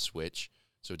can switch,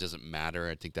 so it doesn't matter.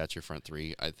 I think that's your front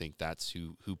three. I think that's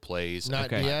who plays. Not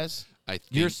Diaz?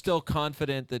 You're still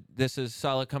confident that this is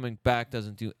Salah coming back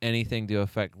doesn't do anything to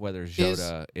affect whether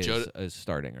Jota is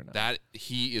starting or not. That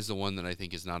he is the one that I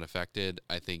think is not affected.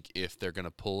 I think if they're going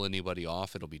to pull anybody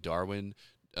off, it'll be Darwin.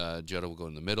 Jota will go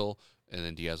in the middle, and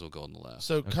then Diaz will go on the left.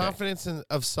 So confidence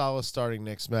of Salah starting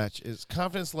next match is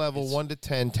confidence level 1 to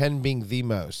 10, 10 being the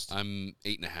most. I'm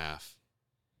 8.5.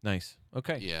 Nice.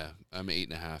 Okay. Yeah, I'm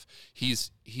 8.5.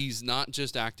 He's not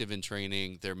just active in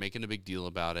training. They're making a big deal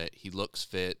about it. He looks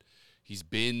fit. He's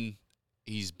been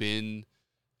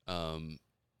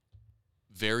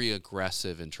very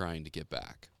aggressive in trying to get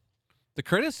back. The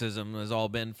criticism has all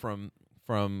been from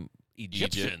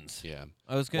Egyptians. Yeah.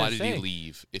 I was going to say. Why did he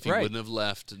leave? If he wouldn't have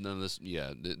left, none of this.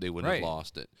 Yeah, they wouldn't have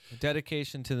lost it.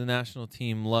 Dedication to the national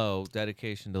team low.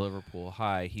 Dedication to Liverpool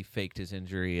high. He faked his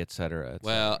injury, etc.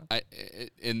 Well,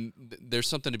 and there's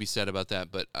something to be said about that,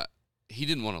 but he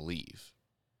didn't want to leave.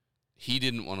 He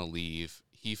didn't want to leave.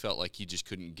 he felt like he just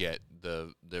couldn't get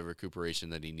the recuperation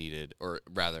that he needed, or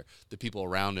rather, the people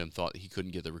around him thought he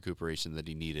couldn't get the recuperation that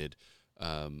he needed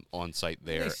on site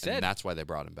there, and that's why they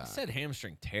brought him back. They said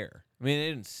hamstring tear. I mean, they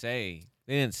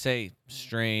didn't say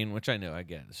strain, which I know. I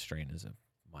get a strain is a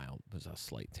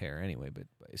slight tear anyway, but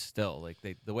still, like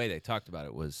the way they talked about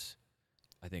it was,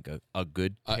 I think, a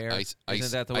good tear.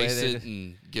 Isn't that the way they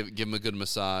and give him a good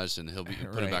massage, and he'll be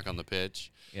put him back on the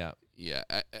pitch. Yeah. Yeah,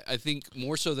 I think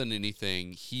more so than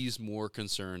anything, he's more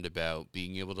concerned about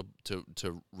being able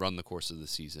to run the course of the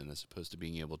season as opposed to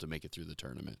being able to make it through the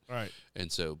tournament. Right.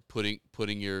 And so putting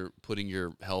your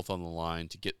health on the line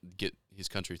to get his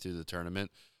country through the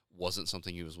tournament wasn't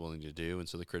something he was willing to do, and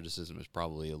so the criticism is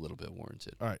probably a little bit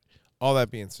warranted. All right. All that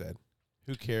being said,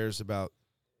 who cares about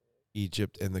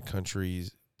Egypt and the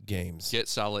country's games? Get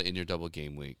Salah in your double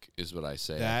game week is what I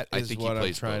say. That I is think what he I'm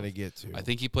plays trying both. to get to. I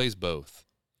think he plays both.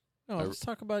 No, let's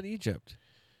talk about Egypt.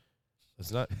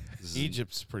 It's not.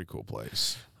 Egypt's a pretty cool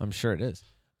place. I'm sure it is.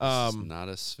 This is not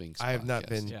a Sphinx. I have not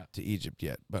podcast. been to Egypt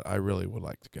yet, but I really would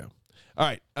like to go. All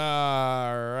right.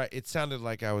 It sounded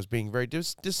like I was being very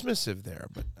dismissive there,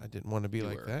 but I didn't want to be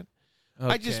like that.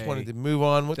 Okay. I just wanted to move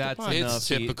on with That's the podcast. It's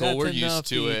typical. We're used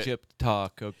to it. Egypt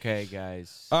talk, okay,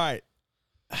 guys. All right.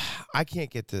 I can't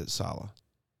get to Salah.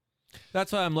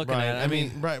 That's what I'm looking Brian, at. I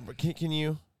mean, Brian, can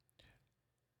you?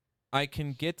 I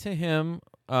can get to him.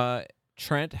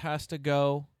 Trent has to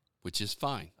go. Which is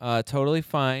fine. Totally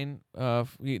fine.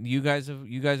 You guys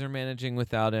are managing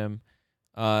without him.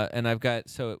 And I've got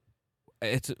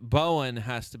it's Bowen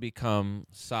has to become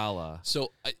Salah.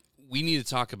 So we need to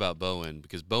talk about Bowen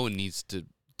because Bowen needs to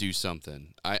do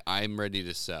something. I'm ready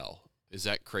to sell. Is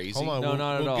that crazy? Hold on, No, we'll,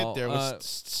 not at we'll all. get there.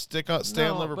 Let's stay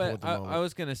on Liverpool but at the moment. I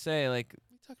was gonna say, like,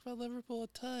 We talk about Liverpool a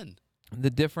ton. the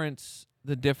difference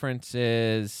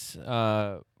is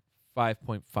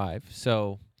 5.5.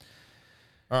 So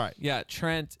All right. yeah,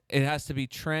 Trent. It has to be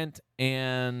Trent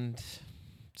and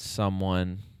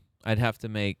someone. I'd have to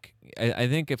make. I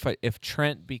think if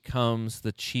Trent becomes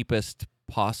the cheapest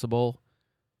possible,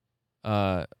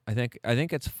 I think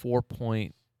it's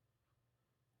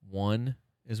 4.1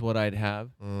 is what I'd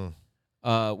have.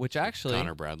 Which actually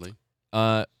Connor Bradley.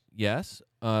 Yes.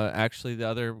 Actually, the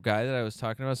other guy that I was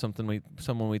talking about,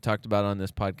 someone we talked about on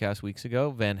this podcast weeks ago,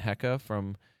 Van Hecke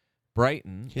from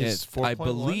Brighton. His I 4.1?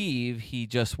 believe he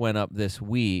just went up this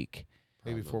week.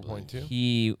 Maybe 4.2.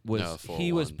 He was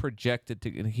 4.1. projected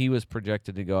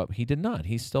to go up. He did not.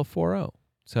 He's still 4.0.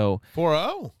 So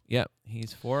 4.0. yeah,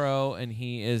 he's 4.0, and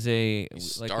he is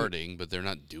He's starting, but they're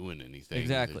not doing anything.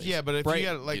 Exactly. Yeah, but if Brighton you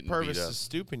got like getting Purvis beat to up.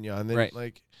 Stupinian, then Right.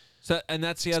 like so, and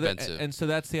that's the Expensive. other, and so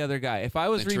that's the other guy. If I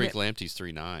was And Tariq Lamptey's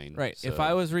 3.9. right, So. if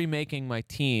I was remaking my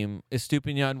team,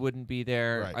 Estupinian wouldn't be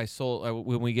there. Right. I sold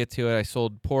when we get to it. I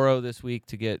sold Poro this week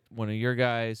to get one of your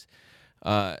guys.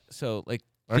 So like,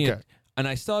 Okay. and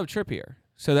I still have Trippier.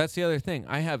 So that's the other thing.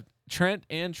 I have Trent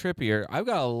and Trippier. I've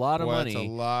got a lot of money. That's a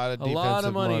lot of A defensive lot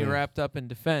of money money. wrapped up in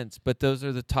defense, but those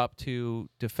are the top two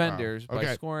defenders by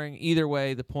okay. scoring. Either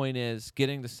way, the point is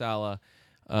getting to Salah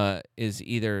is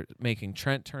either making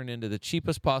Trent turn into the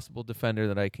cheapest possible defender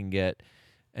that I can get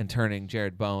and turning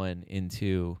Jared Bowen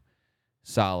into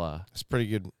Salah. It's pretty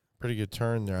good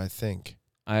turn there, I think.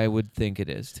 I would think it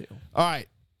is too. All right.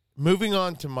 Moving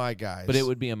on to my guys. But it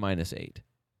would be a -8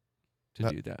 to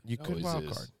do that. You could Always wild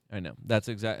is. card. I know. That's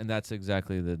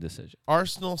exactly the decision.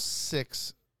 Arsenal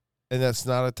 6, and that's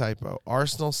not a typo.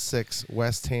 Arsenal 6,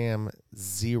 West Ham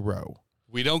 0.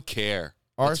 We don't care.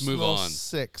 Let's Arsenal move on.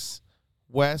 6,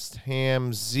 West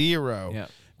Ham 0. Yeah.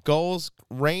 Goals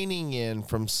raining in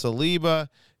from Saliba,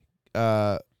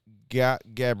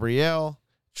 Gabriel,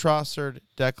 Trossard,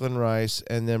 Declan Rice,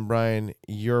 and then Brian,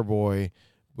 your boy,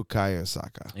 Bukayo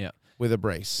Saka. Yeah. With a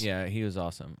brace. Yeah, he was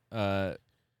awesome.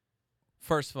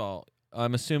 First of all,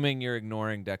 I'm assuming you're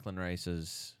ignoring Declan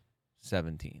Rice's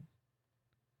 17.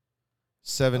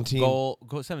 17. Goal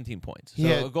 17 points. So He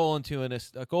had- a goal and two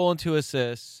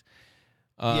assists.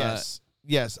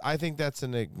 Yes, I think that's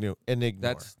an ignore.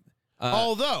 That's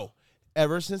Although,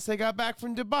 ever since they got back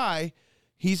from Dubai,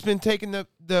 he's been taking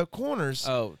the corners,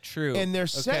 true. and their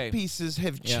Okay. set pieces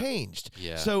have Yeah. changed.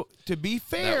 Yeah. So, to be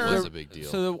fair, That was a big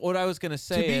deal. So what I was going to to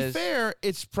say be is fair,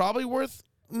 it's probably worth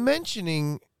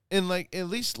mentioning and like at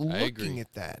least I looking agree.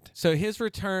 at that. so his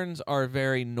returns are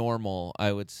very normal,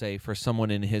 I would say, for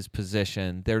someone in his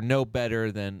position. They're no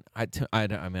better than I don't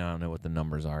know what the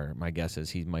numbers are. My guess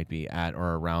is he might be at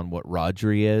or around what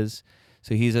Rodri is.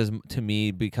 So he's to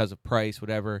me, because of price,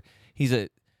 whatever. He's a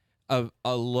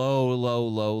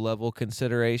low level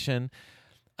consideration.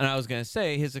 And I was going to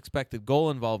say his expected goal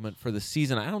involvement for the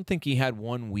season, I don't think he had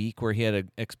 1 week where he had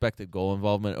an expected goal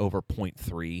involvement over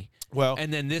 0.3. Well,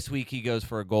 and then this week he goes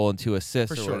for a goal and 2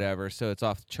 assists or whatever, so it's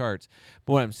off the charts.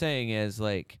 But what I'm saying is,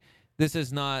 like, this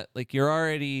is not like you're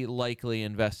already likely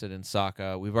invested in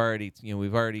Saka. We've already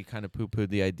kind of poo-pooed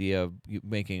the idea of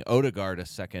making Odegaard a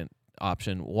second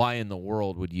option. Why in the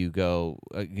world would you go,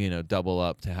 double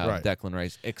up to have Declan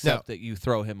Rice, except that you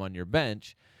throw him on your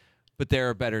bench? But there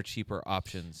are better, cheaper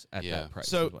options at that price.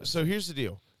 So here's the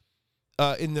deal.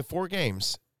 In the 4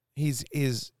 games,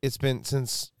 it's been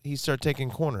since he started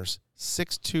taking corners,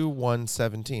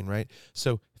 6-2-1-17, right?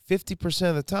 So 50%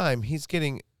 of the time he's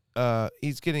getting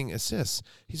assists.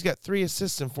 He's got 3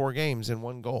 assists in 4 games and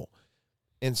 1 goal.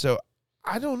 And so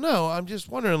I don't know. I'm just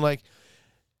wondering, like,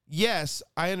 yes,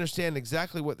 I understand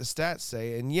exactly what the stats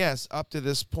say. And yes, up to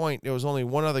this point, there was only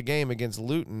one other game against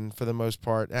Luton for the most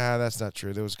part. That's not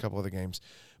true. There was a couple other games.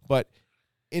 But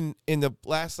in the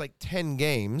last, 10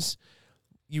 games,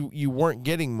 you weren't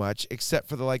getting much except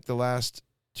for the last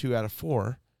 2 out of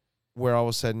 4, where all of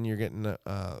a sudden you're getting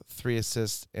 3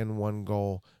 assists and 1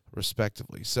 goal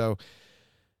respectively. So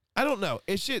I don't know.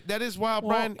 That is wild,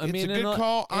 Brian. It's a good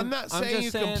call. I'm not saying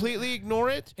you completely ignore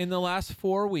it. In the last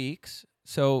 4 weeks,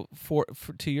 so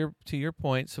to your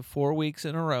point, so 4 weeks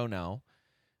in a row now,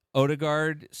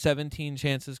 Odegaard 17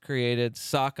 chances created,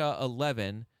 Saka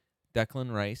 11,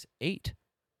 Declan Rice 8.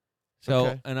 So,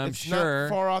 okay. And I'm it's sure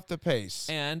not far off the pace.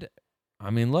 And I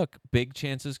mean, look, big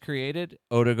chances created,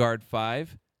 Odegaard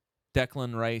 5,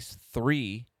 Declan Rice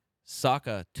 3,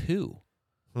 Saka 2.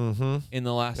 Mm-hmm. In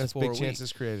the last 4 weeks. That's big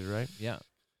chances created, right? Yeah.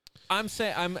 I'm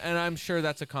sure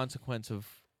that's a consequence of.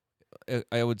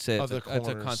 I would say it's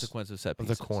a consequence of set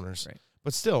pieces. Of the corners, right?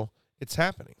 But still, it's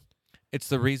happening. It's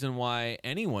the reason why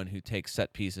anyone who takes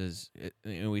set pieces,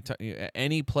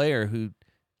 any player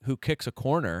who kicks a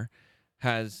corner,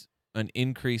 has an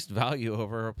increased value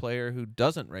over a player who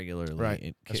doesn't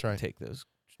regularly take those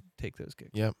kicks.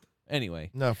 Yep. Anyway.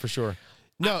 No, for sure.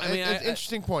 No, it's an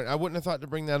interesting point. I wouldn't have thought to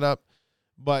bring that up.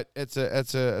 But it's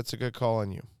a good call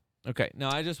on you. Okay. No,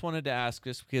 I just wanted to ask,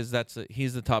 just because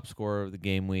he's the top scorer of the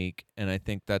game week, and I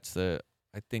think of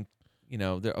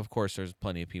course there's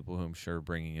plenty of people who I'm sure are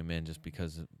bringing him in just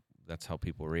because that's how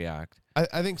people react.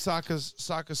 I think Saka's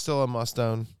still a must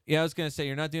own. Yeah, I was gonna say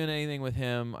you're not doing anything with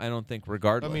him. I don't think,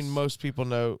 regardless. I mean, most people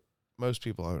own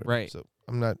it. Right. So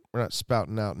we're not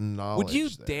spouting out knowledge. Would you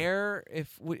dare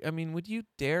would you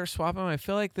dare swap him? I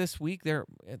feel like this week they're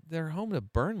home to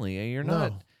Burnley. You're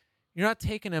not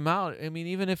taking him out. I mean,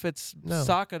 even if it's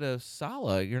Saka to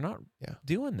Salah, you're not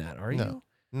doing that, are you?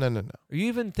 No. Are you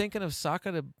even thinking of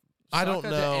Saka to I don't know.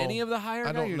 To any of the higher?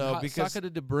 I don't know because Saka to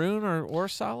De Bruyne or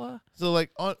Salah. So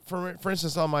for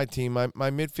instance, on my team, my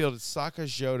midfield is Saka,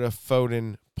 Jota,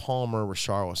 Foden, Palmer,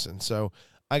 Richarlison. So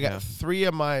I got 4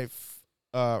 of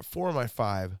my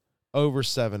 5 over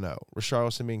 7-0.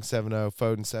 Richarlison being 7-0,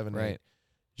 Foden 7-8,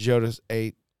 Jota's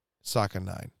 8, Saka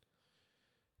 9,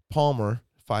 Palmer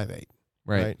 5-8.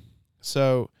 Right.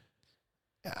 So,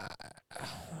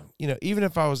 even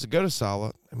if I was to go to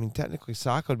Salah, I mean, technically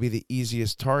Saka would be the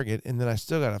easiest target, and then I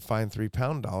still got to find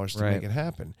 £3 to make it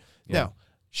happen. Yeah. Now,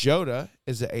 Jota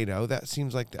is at 8-0. That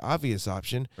seems like the obvious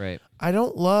option. Right. I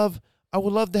would love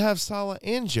to have Salah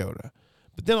and Jota,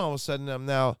 but then all of a sudden I'm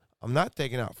not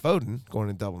taking out Foden going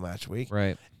to double match week.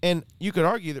 Right. And you could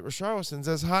argue that Richarlison's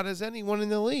as hot as anyone in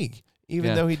the league,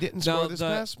 even though he didn't score this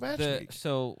past match week.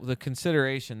 So the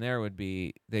consideration there would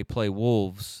be they play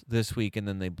Wolves this week and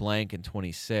then they blank in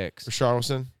 26.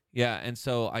 Richarlison? Yeah, and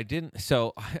so I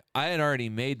had already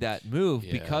made that move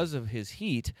because of his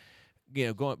heat,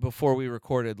 going before we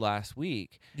recorded last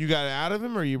week. You got out of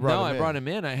him or you brought him in? No, I brought him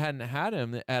in. I hadn't had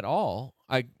him at all.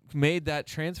 I made that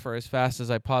transfer as fast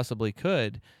as I possibly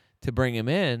could to bring him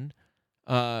in.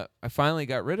 I finally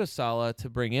got rid of Salah to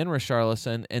bring in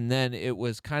Richarlison, and then it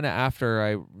was kind of after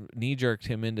I knee-jerked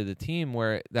him into the team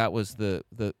where that was the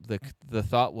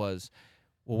thought was,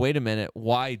 well, wait a minute,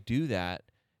 why do that?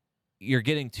 You're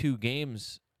getting 2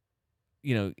 games,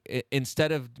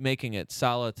 instead of making it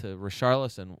Salah to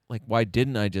Richarlison, like, why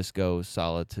didn't I just go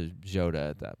Salah to Jota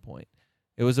at that point?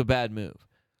 It was a bad move.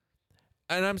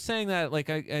 And I'm saying that,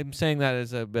 I'm saying that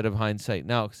as a bit of hindsight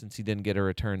now, since he didn't get a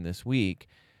return this week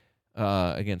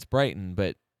against Brighton,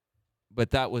 but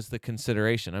that was the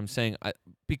consideration. I'm saying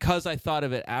because I thought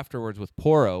of it afterwards with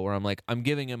Porro, where I'm like, I'm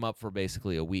giving him up for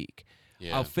basically a week.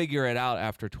 Yeah. I'll figure it out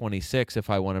after 26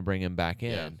 if I want to bring him back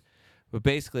in. Yeah. But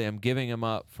basically, I'm giving him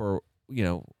up for,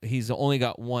 he's only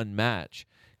got 1 match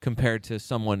compared to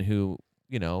someone who,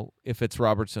 if it's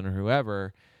Robertson or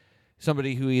whoever,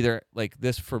 somebody who either, like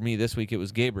this, for me this week, it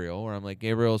was Gabriel, where I'm like,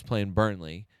 Gabriel's playing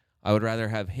Burnley. I would rather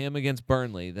have him against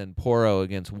Burnley than Porro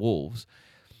against Wolves.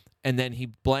 And then he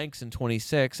blanks in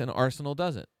 26 and Arsenal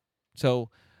doesn't. So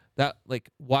that, like,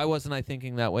 why wasn't I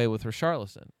thinking that way with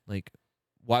Richarlison? Like,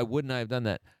 why wouldn't I have done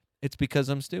that? It's because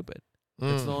I'm stupid.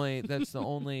 That's the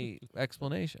only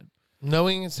explanation.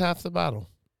 Knowing it's half the battle.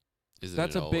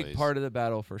 That's a big part of the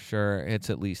battle for sure.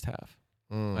 It's at least half.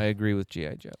 I agree with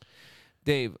G.I. Joe.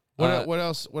 Dave, what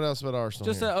else about Arsenal?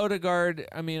 Just that Odegaard.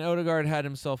 I mean, Odegaard had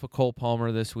himself a Cole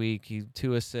Palmer this week. He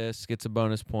 2 assists, gets a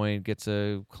bonus point, gets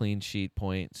a clean sheet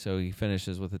point, so he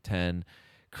finishes with a 10.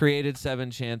 Created 7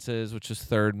 chances, which is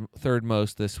third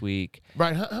most this week.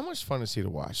 Right. How much fun is he to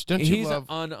watch? Don't you love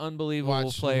an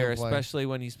unbelievable player, especially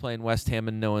when he's playing West Ham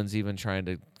and no one's even trying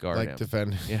to guard him.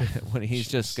 Defend. Yeah, when he's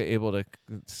just able to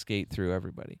skate through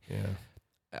everybody. Yeah.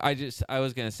 I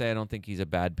was gonna say I don't think he's a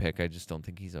bad pick. I just don't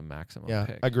think he's a maximum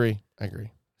pick. I agree.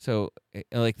 So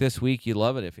like this week, you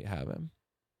love it if you have him.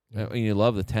 Yeah. You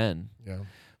love the 10. Yeah.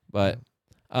 But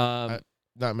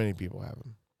not many people have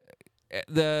him.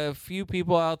 The few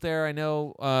people out there I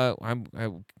know, I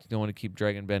don't want to keep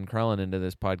dragging Ben Crellin into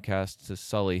this podcast to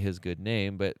sully his good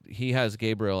name, but he has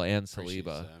Gabriel and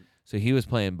Saliba. So he was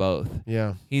playing both.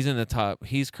 Yeah. He's in the top.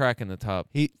 He's cracking the top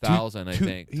 1,000, I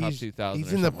think. Top 2,000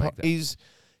 he's in the like that.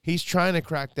 He's trying to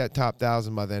crack that top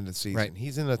 1,000 by the end of the season. Right.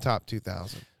 He's in the top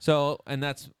 2,000. So, and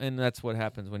that's what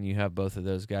happens when you have both of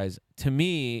those guys. To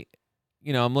me,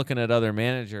 I'm looking at other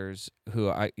managers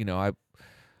who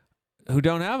who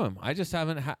don't have him. I just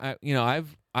haven't.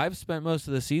 I've spent most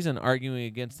of the season arguing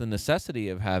against the necessity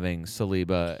of having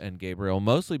Saliba and Gabriel,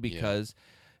 mostly because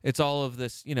it's all of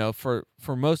this. For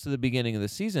most of the beginning of the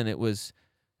season, it was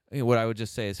what I would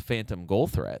just say is phantom goal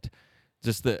threat.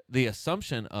 Just the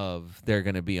assumption of they're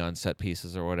going to be on set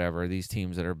pieces or whatever, these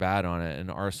teams that are bad on it.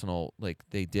 And Arsenal, like,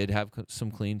 they did have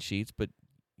some clean sheets, but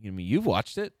you've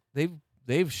watched it.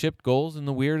 They've shipped goals in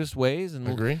the weirdest ways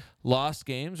and lost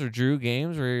games or drew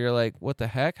games where you're like, what the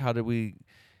heck? How did we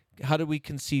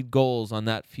concede goals on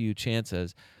that few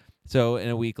chances? So in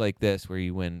a week like this where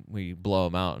you win, where you blow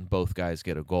them out and both guys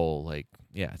get a goal, like,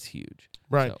 yeah, it's huge.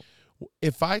 Right. So,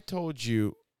 if I told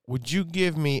you, would you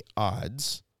give me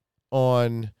odds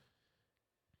on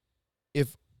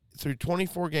if through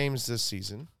 24 games this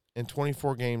season and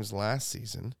 24 games last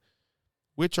season,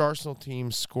 which Arsenal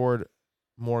team scored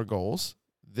more goals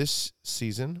this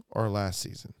season or last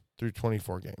season through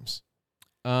 24 games?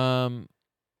 I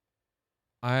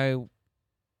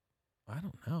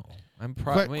don't know.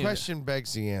 Question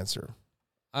begs the answer.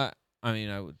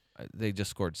 They just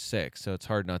scored 6, so it's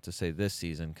hard not to say this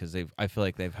season because I feel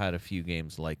like they've had a few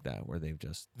games like that where they've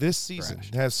just this season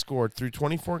crashed. has scored through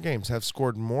 24 games have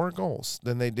scored more goals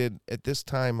than they did at this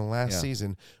time last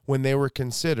season when they were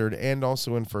considered and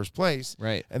also in first place.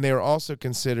 Right. And they were also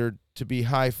considered to be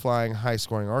high-flying,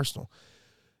 high-scoring Arsenal.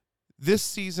 This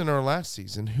season or last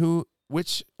season,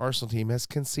 which Arsenal team has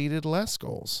conceded less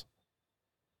goals?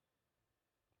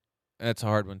 That's a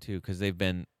hard one too because they've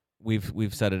been.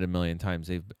 We've said it a million times.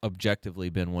 They've objectively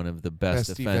been one of the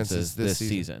best defenses this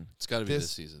season. It's got to be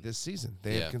this season. This season.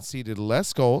 They have conceded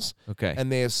less goals. Okay.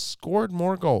 And they have scored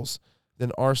more goals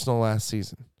than Arsenal last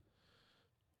season.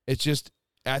 It's just,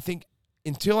 I think,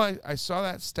 until I saw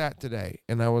that stat today,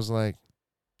 and I was like,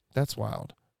 that's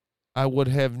wild. I would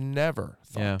have never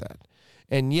thought that.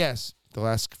 And yes, the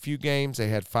last few games, they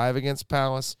had 5 against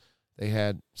Palace. They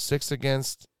had 6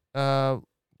 against West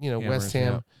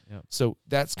Ham. Yeah. So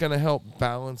that's going to help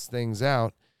balance things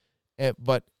out.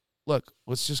 But look,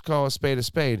 let's just call a spade a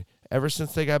spade. Ever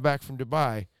since they got back from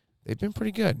Dubai, they've been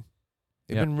pretty good.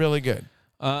 They've been really good.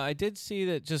 I did see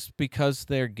that just because of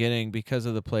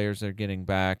the players they're getting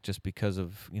back, just because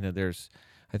of, I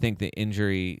think the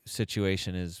injury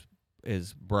situation is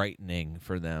brightening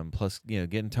for them. Plus,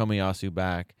 getting Tomiyasu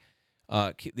back.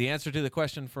 The answer to the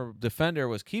question for defender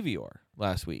was Kivior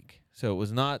last week. So it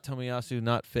was not Tomiyasu,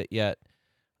 not fit yet,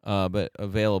 but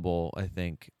available, I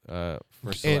think, for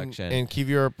selection. And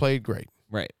Kivior played great.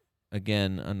 Right.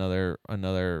 Again,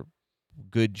 another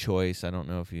good choice. I don't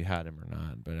know if you had him or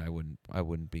not, but I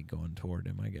wouldn't be going toward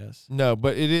him, I guess. No,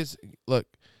 but it is. Look,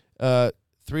 3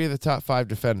 of the top 5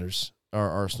 defenders are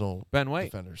Arsenal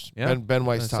defenders. Yeah. Ben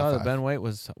White's top 5. I saw that Ben White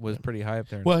was pretty high up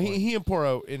there. Well, he and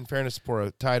Porro, in fairness to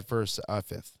Porro, tied for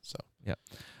 5th. So yeah.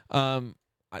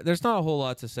 There's not a whole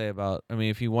lot to say about. I mean,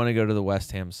 if you want to go to the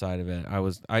West Ham side of it,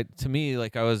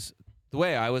 the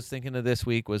way I was thinking of this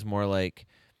week was more like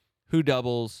who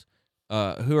doubles,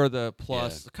 who are the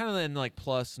plus, kind of in like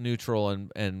plus, neutral,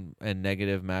 and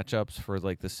negative matchups for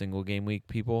like the single game week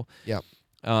people. Yeah.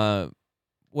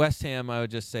 West Ham, I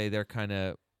would just say they're kind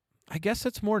of. I guess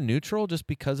it's more neutral just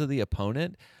because of the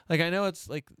opponent. Like I know it's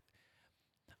like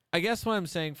I guess what I'm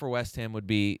saying for West Ham would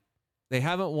be they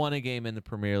haven't won a game in the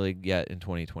Premier League yet in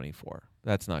 2024.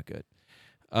 That's not good.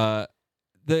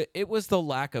 It was the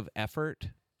lack of effort,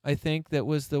 I think, that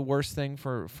was the worst thing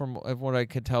from what I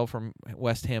could tell from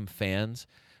West Ham fans.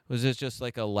 Was it just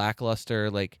like a lackluster,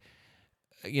 like,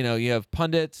 you have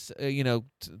pundits,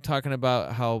 talking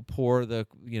about how poor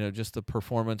just the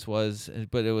performance was,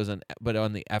 but but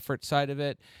on the effort side of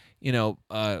it,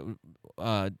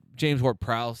 James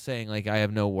Ward-Prowse saying like, I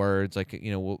have no words, like,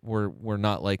 we're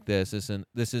not like this.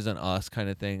 This isn't us kind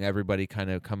of thing. Everybody kind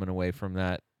of coming away from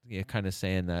that, kind of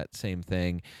saying that same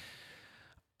thing.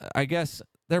 I guess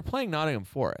they're playing Nottingham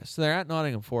Forest. So they're at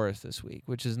Nottingham Forest this week,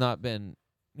 which has not been,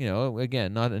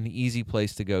 again, not an easy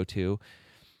place to go to.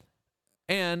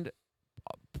 And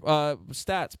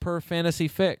stats per Fantasy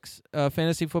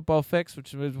Football Fix,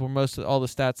 which is where most of all the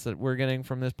stats that we're getting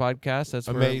from this podcast. That's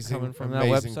amazing, coming from that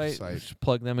website.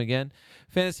 Plug them again.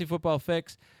 Fantasy Football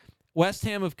Fix. West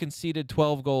Ham have conceded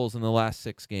 12 goals in the last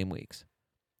 6 game weeks.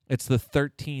 It's the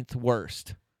 13th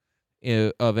worst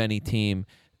of any team.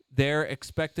 Their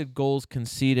expected goals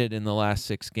conceded in the last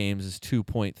 6 games is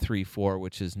 2.34,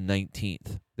 which is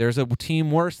 19th. There's a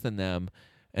team worse than them.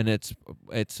 And it's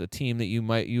a team that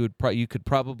you could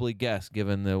probably guess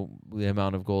given the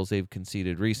amount of goals they've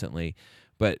conceded recently,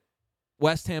 but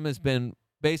West Ham has been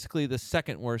basically the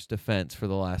second worst defense for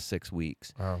the last 6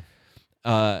 weeks.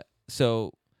 Wow.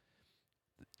 So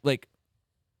like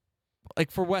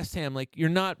for West Ham, like you're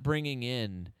not bringing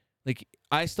in, like,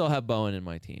 I still have Bowen in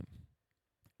my team.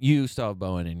 You still have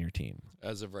Bowen in your team.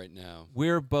 As of right now,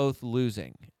 We're both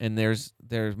losing, and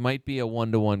there might be a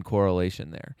 1-to-1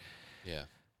 correlation there. Yeah.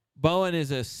 Bowen is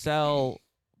a sell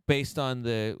based on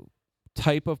the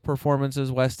type of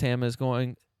performances West Ham is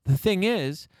going. The thing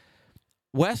is,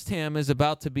 West Ham is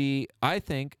about to be, I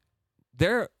think,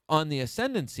 they're on the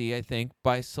ascendancy, I think,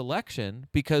 by selection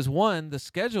because, one, the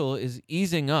schedule is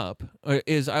easing up, or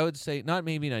I would say,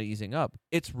 maybe not easing up.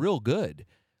 It's real good.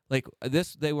 Like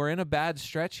this, they were in a bad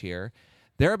stretch here.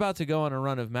 They're about to go on a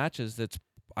run of matches that's,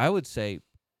 I would say,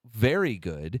 very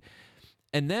good.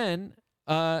 And then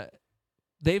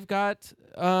they've got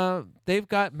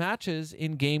matches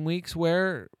in game weeks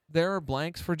where there are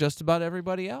blanks for just about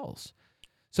everybody else.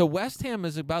 So West Ham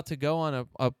is about to go on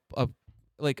a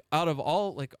like, out of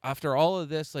all, like, after all of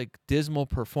this, like, dismal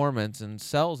performance and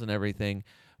sells and everything,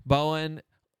 Bowen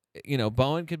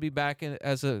could be back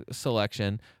as a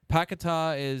selection.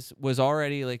 Paquetá was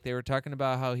already, like, they were talking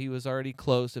about how he was already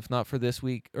close, if not for this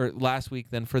week or last week,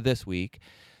 then for this week.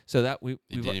 So that we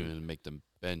didn't even make them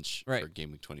bench for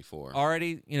game week 24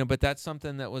 already, but that's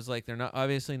something that was like, they're not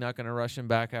obviously not going to rush him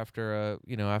back after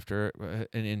an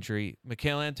injury.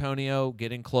 Michail Antonio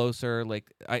getting closer.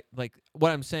 Like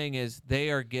what I'm saying is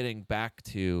they are getting back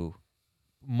to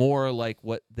more like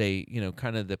what they,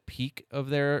 kind of the peak of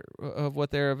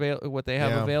what they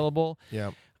have available.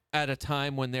 Yeah. At a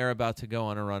time when they're about to go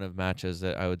on a run of matches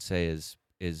that I would say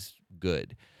is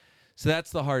good. So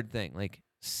that's the hard thing. Like,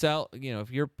 sell,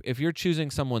 if you're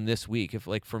choosing someone this week, if,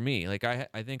 like, for me, like, I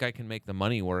think I can make the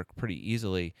money work pretty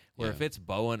easily, where if it's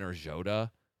Bowen or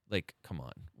Jota, like, come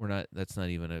on, that's not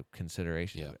even a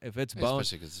consideration. Yeah. If it's Bowen,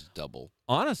 especially because it's double,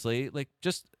 honestly, like,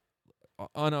 just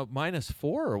on a -4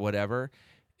 or whatever,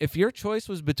 if your choice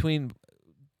was between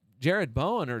Jared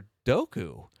Bowen or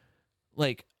Doku,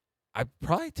 like, I'd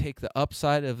probably take the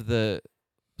upside of the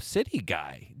City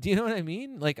guy. Do you know what I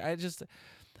mean? Like, I just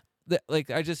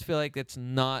feel like it's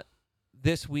not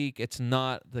this week. It's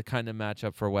not the kind of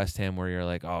matchup for West Ham where you're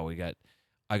like, oh, I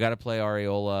got to play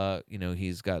Areola.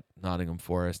 He's got Nottingham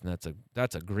Forest, and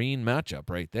that's a green matchup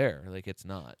right there. Like, it's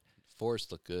not.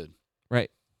 Forest looked good.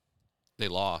 Right. They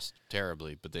lost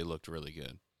terribly, but they looked really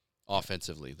good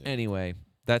offensively. Anyway,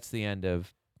 that's the end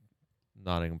of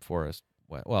Nottingham Forest.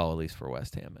 Well, at least for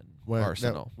West Ham and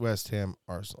Arsenal. West Ham,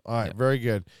 Arsenal. All right, very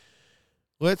good.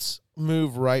 Let's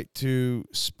move right to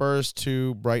Spurs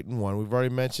 2, Brighton 1. We've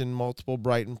already mentioned multiple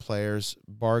Brighton players,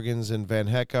 Bargains and Van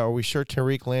Hecke. Are we sure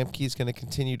Tariq Lampkey is going to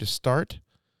continue to start?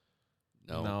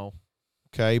 No.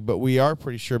 Okay, but we are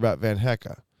pretty sure about Van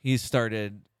Hecke. He's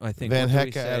started, I think. Van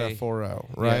Hecke at a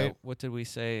 4-0, right? Yeah, what did we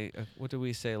say? What did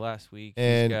we say last week?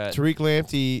 And Tariq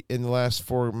Lamptey in the last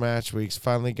 4 match weeks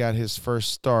finally got his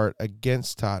first start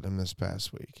against Tottenham this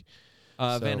past week.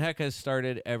 Van Hecke has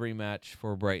started every match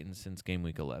for Brighton since game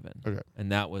week 11. Okay,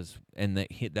 and that was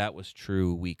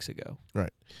true weeks ago.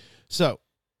 Right. So,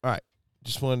 all right,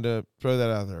 just wanted to throw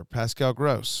that out there. Pascal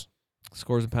Gross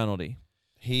scores a penalty.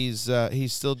 He's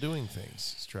still doing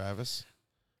things, Travis.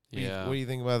 Yeah. What do you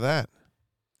think about that?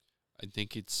 I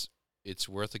think it's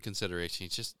worth a consideration.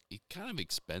 It's kind of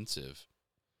expensive.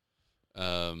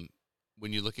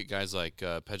 when you look at guys like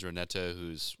Pedro Neto,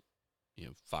 who's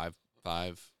 5'5".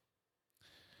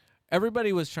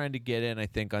 Everybody was trying to get in, I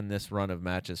think, on this run of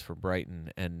matches for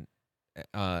Brighton, and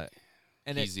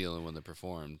he's the only one that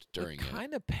performed during it.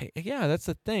 Kind of, yeah, that's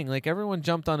the thing. Like everyone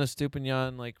jumped on a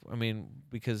Stupinian,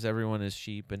 because everyone is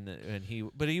sheep,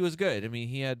 but he was good. I mean,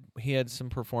 he had some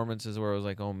performances where I was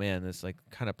like, oh man, this like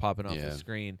kind of popping off the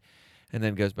screen, and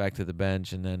then goes back to the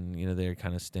bench, and then they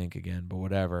kind of stink again. But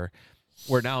whatever.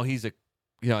 Where now he's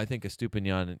I think a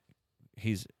Stupinian,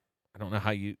 I don't know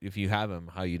if you have him,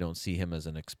 how you don't see him as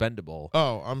an expendable.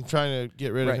 Oh, I'm trying to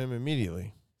get rid of him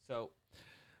immediately. So,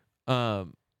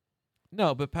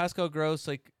 no, but Pascal Gross,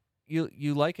 like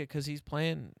you like it because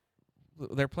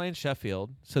they're playing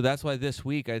Sheffield, so that's why this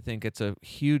week I think it's a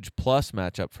huge plus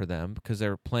matchup for them because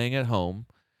they're playing at home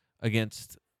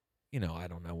against, I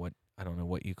don't know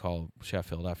what you call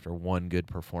Sheffield after one good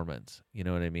performance. You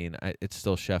know what I mean? It's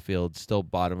still Sheffield, still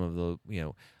bottom of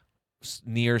the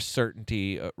near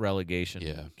certainty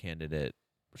relegation candidate,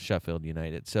 Sheffield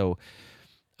United. So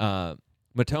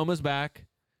Matoma's back,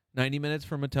 90 minutes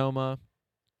for Matoma.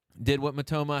 Did what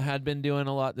Matoma had been doing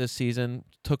a lot this season,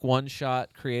 took one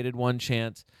shot, created one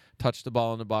chance, touched the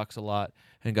ball in the box a lot,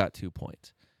 and got 2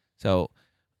 points. So,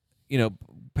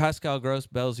 Pascal Gross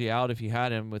bails you out if you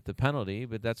had him with the penalty,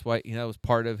 but that's why, that was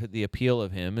part of the appeal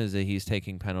of him is that he's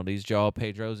taking penalties. Joao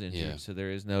Pedro's injured, so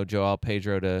there is no Joao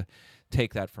Pedro to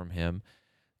take that from him.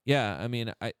 Yeah, I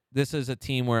mean, this is a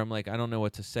team where I'm like, I don't know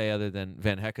what to say other than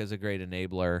Van Hecke is a great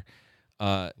enabler.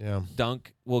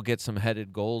 Dunk will get some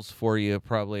headed goals for you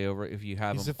probably over if you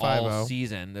have him all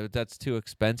season. That's too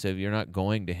expensive. You're not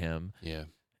going to him. Yeah.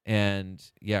 And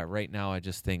right now I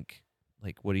just think,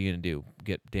 like, what are you going to do?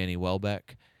 Get Danny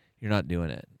Welbeck? You're not doing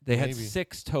it. They had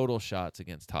 6 total shots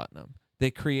against Tottenham.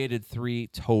 They created 3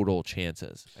 total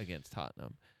chances against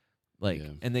Tottenham.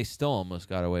 And they still almost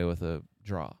got away with a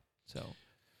draw. So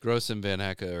Gross and Van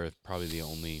Hecke are probably the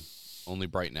only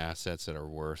Brighton assets that are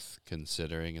worth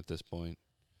considering at this point.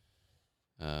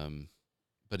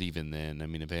 But even then, I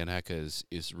mean, Van Hecke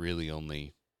is really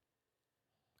only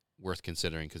worth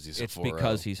considering because he's a 4-0. It's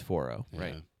because he's 4-0,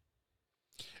 right?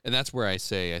 And that's where I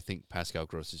say I think Pascal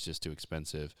Gross is just too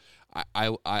expensive.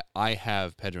 I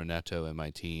have Pedro Neto in my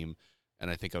team,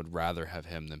 and I think I would rather have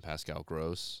him than Pascal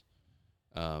Gross.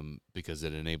 Because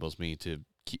it enables me to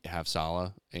have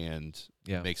Salah and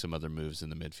make some other moves in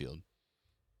the midfield.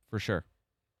 For sure.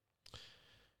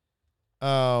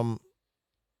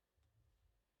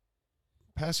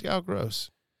 Pascal Gross,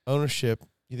 ownership,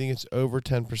 you think it's over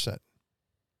 10%?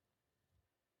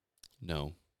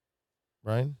 No.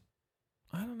 Ryan?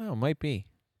 I don't know. Might be.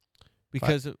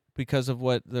 Because of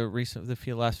what the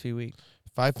last few weeks.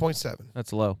 5.7.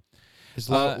 That's low. It's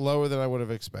lower than I would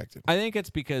have expected. I think it's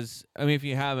because, if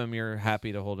you have him, you're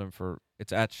happy to hold him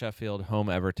it's at Sheffield, home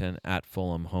Everton, at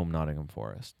Fulham, home Nottingham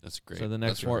Forest. That's great. So the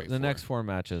next four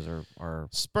matches are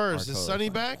Spurs. Is totally Sonny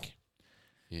fine. back?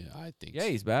 Yeah, I think Yeah,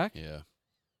 he's back. Yeah.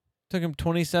 Took him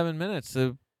 27 minutes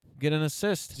to get an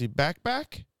assist. Is he back?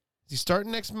 Is he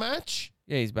starting next match?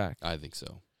 Yeah, he's back. I think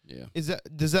so. Yeah.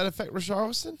 Does that affect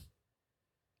Richarlison?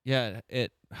 Yeah,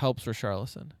 it helps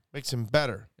Richarlison. Makes him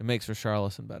better. It makes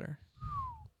Richarlison better.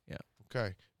 Yeah.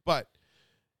 Okay. But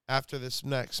after this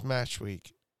next match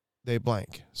week, they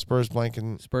blank. Spurs blank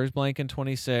in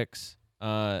 26.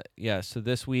 So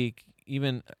this week,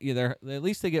 at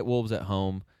least they get Wolves at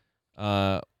home.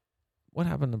 What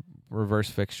happened to reverse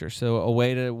fixture? So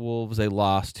away to Wolves, they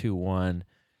lost 2-1.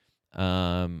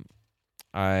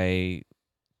 I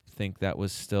think that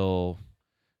was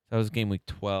game week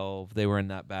 12. They were in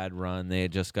that bad run. They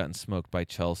had just gotten smoked by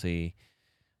Chelsea.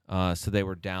 So they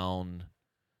were down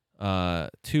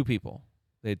 2 people.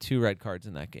 They had 2 red cards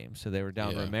in that game. So they were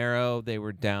down Romero. They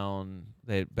were down.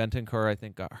 Bentancur, I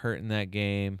think, got hurt in that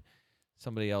game.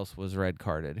 Somebody else was red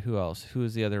carded. Who else? Who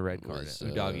was the other red card?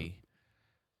 Udogie.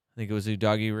 I think it was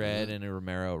Udogie red and a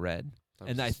Romero red.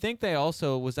 And I think they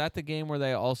also was that the game where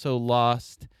they also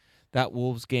lost that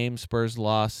Wolves game. Spurs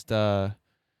lost Van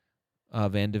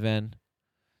de Ven.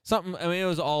 Something. I mean, it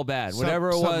was all bad. Whatever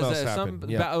it was,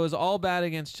 it was all bad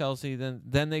against Chelsea.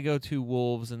 Then they go to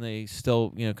Wolves and they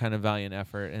still, kind of valiant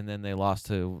effort, and then they lost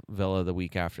to Villa the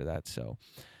week after that. So,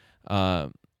 no,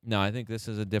 I think this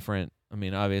is a different. I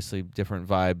mean, obviously different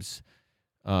vibes.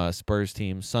 Spurs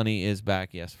team. Sonny is back.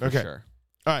 Yes, for sure.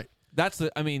 All right. That's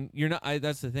the. I mean, you're not.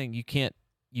 That's the thing. You can't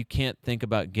think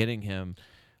about getting him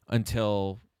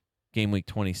until game week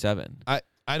 27.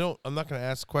 I'm not going to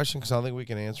ask the question because I don't think we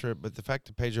can answer it. But the fact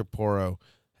that Pedro Porro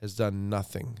has done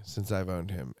nothing since I've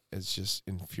owned him is just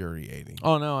infuriating.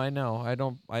 Oh no, I know.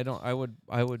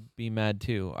 I would be mad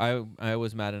too. I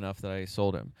was mad enough that I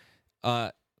sold him.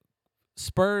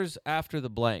 Spurs after the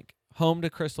blank, home to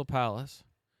Crystal Palace,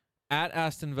 at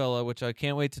Aston Villa, which I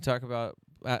can't wait to talk about.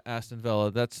 At Aston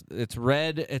Villa, it's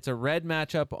red. It's a red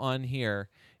matchup on here.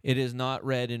 It is not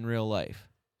red in real life.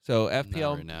 So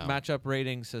FPL right now. matchup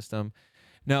rating system,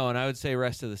 no, and I would say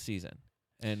rest of the season,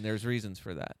 and there's reasons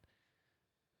for that.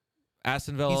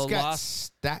 Aston Villa He's got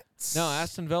lost. stats. No,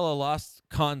 Aston Villa lost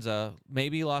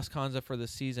maybe lost Konza for the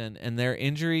season, and their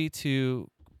injury to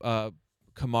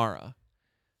Kamara,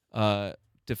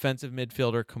 defensive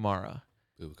midfielder Kamara,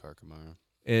 Boubacar Kamara.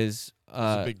 is It's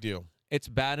a big deal. it's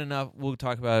bad enough. We'll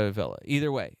talk about it at Villa.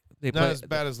 Either way, they Not play, as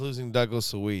bad as losing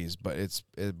Douglas Luiz, but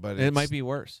it might be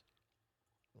worse.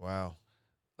 Wow.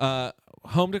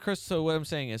 Home to Crystal. So what I'm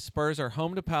saying is Spurs are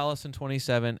home to Palace in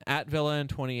 27, at Villa in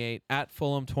 28, at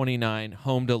Fulham 29,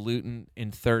 home to Luton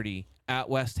in 30, at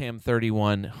West Ham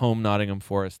 31, home Nottingham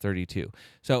Forest 32.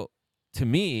 So to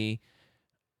me,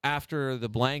 after the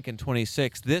blank in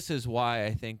 26, this is why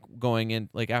I think going in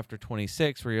like after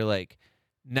 26, where you're like,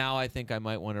 now I think I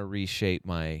might want to reshape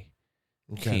my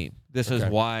team. This is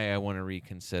why I want to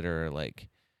reconsider, like,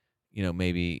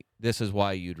 maybe this is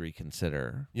why you'd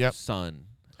reconsider Son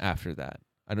after that.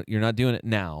 You're not doing it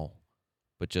now,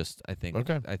 but just I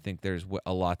think there's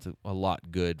a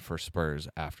lot good for Spurs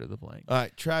after the blank. All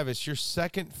right, Travis, your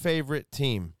second favorite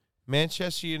team,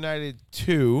 Manchester United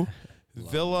 2,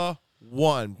 Villa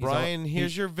 1. Brian,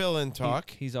 here's your villain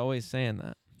talk. He's always saying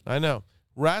that. I know.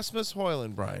 Rasmus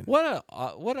Højlund, Brian. What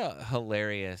a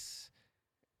hilarious,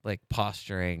 like,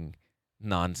 posturing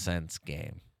nonsense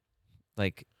game.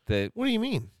 Like What do you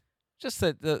mean? Just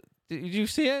that did you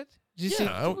see it? Did you see?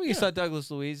 You saw Douglas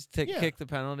Luiz kick the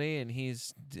penalty, and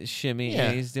he's shimmy,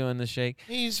 and he's doing the shake.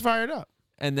 He's fired up.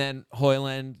 And then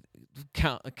Højlund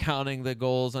counting the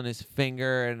goals on his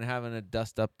finger and having a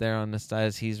dust up there on the side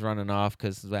as he's running off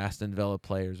because the Aston Villa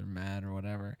players are mad or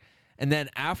whatever. And then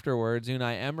afterwards,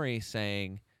 Unai Emery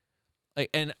saying, like,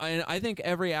 and I think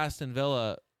every Aston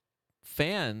Villa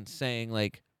fan saying,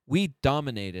 like, we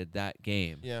dominated that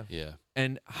game. Yeah. Yeah.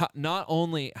 And not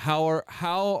only how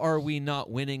are we not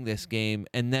winning this game,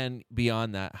 and then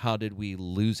beyond that, how did we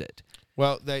lose it?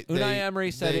 Well, Unai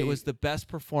Emery said it was the best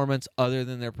performance other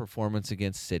than their performance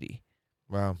against City.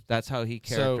 Wow. That's how he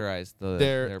characterized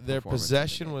their performance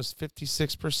possession was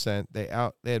 56%. They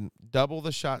had double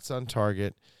the shots on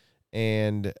target,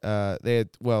 and they had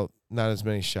not as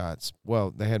many shots.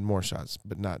 Well, they had more shots,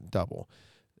 but not double.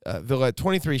 Villa had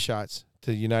 23 shots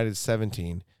to United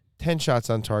 17. 10 shots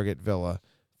on target, Villa.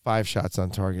 5 shots on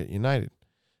target, United.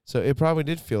 So it probably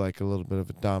did feel like a little bit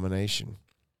of a domination.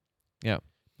 Yeah.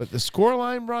 But the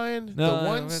scoreline, Brian, the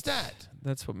one stat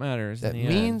that's what matters. that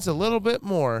means a little bit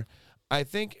more. I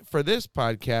think for this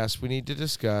podcast, we need to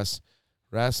discuss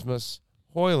Rasmus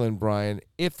Højlund, Brian,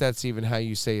 if that's even how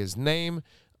you say his name.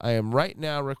 I am right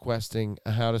now requesting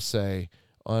a how to say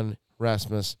on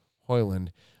Rasmus Højlund.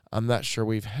 I'm not sure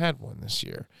we've had one this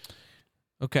year.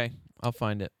 Okay, I'll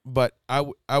find it. But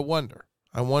I wonder.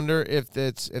 I wonder if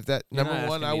that You're number not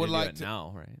one. asking I me would do like it to.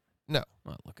 now, right? No,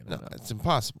 I'm not looking no, it up. it's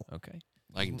impossible. Okay.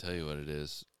 I can tell you what it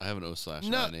is. I have an O/ in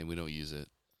No. my name. We don't use it.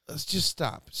 Let's just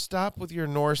stop. Stop with your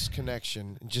Norse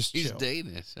connection. And just He's chill.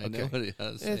 Danish. I know Okay. what he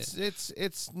has.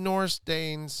 It's Norse,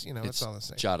 Danes. It's all the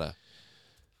same. Chata.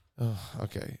 Oh,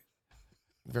 okay.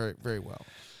 Very, very well.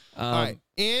 Um, All right.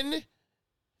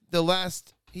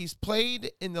 He's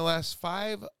played in the last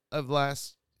 5 of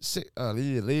last 6.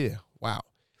 Wow.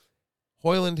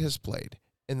 Højlund has played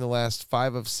in the last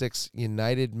 5 of 6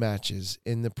 United matches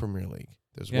in the Premier League.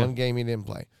 There's one game he didn't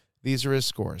play. These are his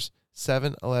scores: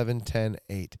 7, 11, 10,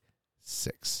 8,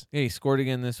 6. Yeah, he scored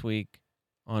again this week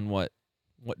on what?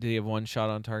 What did he have? 1 shot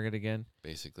on target again?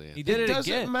 Basically. He did it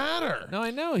doesn't again. matter. No,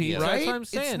 I know. That's right? what I'm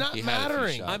saying. It's not He had a few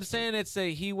mattering. shots. I'm saying it's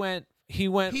he went. He's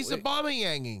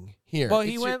Aubameyanging here. Well,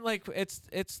 he It's went like it's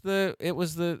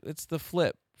the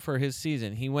flip for his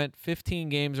season. He went 15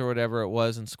 games or whatever it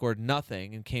was and scored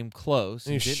nothing and came close.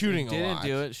 And he's shooting a didn't lot.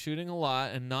 do it, shooting a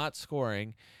lot and not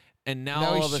scoring. And now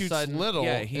Now he all of a shoots sudden, little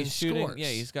he's and shooting. scores. Yeah,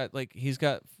 he's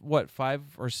got what 5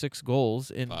 or 6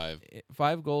 goals in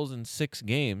 5 goals in 6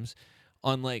 games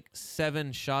on like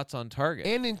 7 shots on target.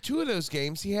 And in 2 of those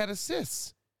games, he had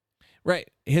assists. Right.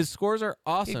 His scores are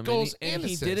awesome. goals and and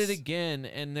he did it assists. again,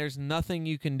 and there's nothing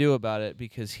you can do about it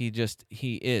because he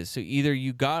is. So either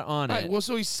you got on All it. right, well,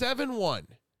 so he's 7-1.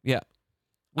 Yeah.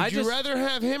 Would you rather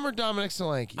have him or Dominic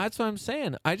Solanke? That's what I'm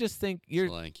saying. I just think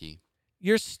Solanke.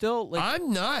 you're still like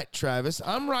I'm not, Travis.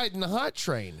 I'm riding the hot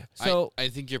train. so I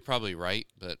think you're probably right,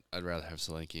 but I'd rather have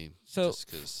Solanke just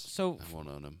because I won't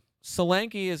own him.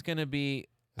 Solanke is going to be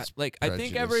That's I think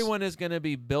prejudice. everyone is going to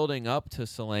be building up to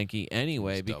Solanke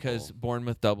anyway He's because double.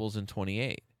 Bournemouth doubles in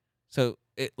 28. So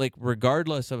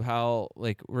regardless of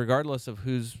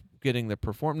who's getting the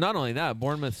perform. Not only that,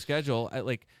 Bournemouth's schedule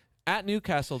at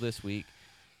Newcastle this week.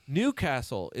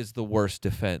 Newcastle is the worst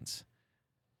defense.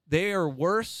 They are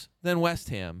worse than West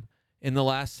Ham in the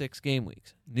last 6 game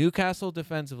weeks. Newcastle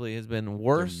defensively has been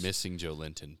worse. They're missing Joe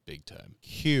Linton big time.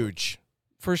 Huge.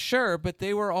 For sure, but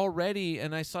they were already,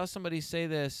 and I saw somebody say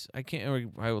this.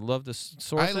 I would love to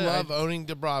source it. I love owning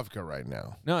Dubravka right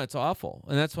now. No, it's awful,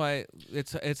 and that's why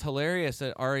it's hilarious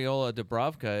that Areola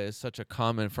Dubravka is such a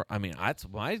common.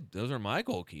 Those are my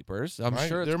goalkeepers. I'm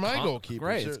sure they're my goalkeepers.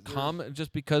 Great, it's common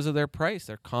just because of their price.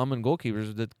 They're common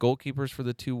goalkeepers. The goalkeepers for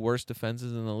the 2 worst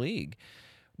defenses in the league.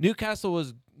 Newcastle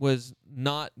was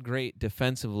not great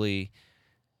defensively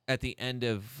at the end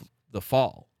of the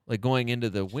fall. Like going into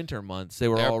the winter months, they're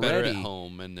already better at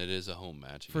home, and it is a home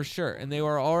match for sure. And they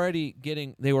were already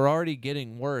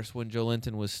getting worse when Joe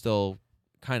Linton was still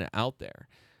kind of out there.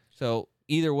 So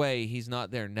either way, he's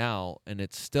not there now, and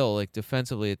it's still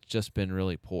defensively, it's just been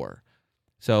really poor.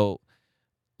 So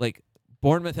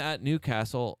Bournemouth at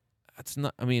Newcastle, that's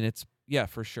not. I mean, it's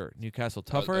for sure. Newcastle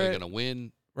tougher. Are they gonna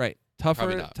win? Right, tougher.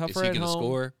 Probably not. Tougher Is he at gonna home.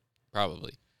 score?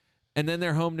 Probably. And then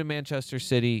they're home to Manchester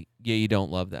City. Yeah, you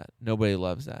don't love that. Nobody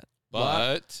loves that.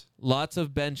 But lots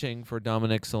of benching for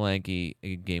Dominic Solanke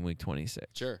in game week 26.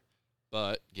 Sure.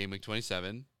 But game week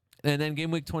 27. And then game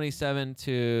week 27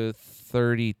 to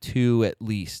 32 at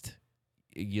least.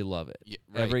 You love it. Yeah,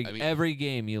 right. Every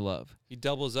game you love. He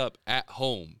doubles up at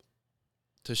home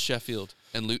to Sheffield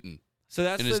and Luton. So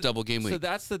that's in his double game week. So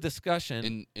that's the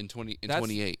discussion in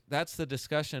 28. That's the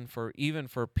discussion for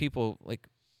people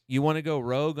you want to go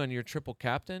rogue on your triple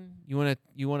captain? You want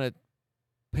to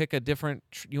pick a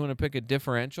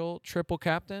differential triple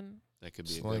captain? That could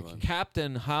be a good one.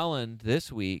 Captain Haaland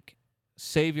this week.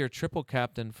 Save your triple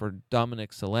captain for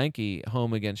Dominic Solanke,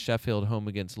 home against Sheffield, home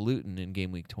against Luton in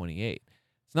game week 28.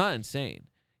 It's not insane.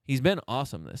 He's been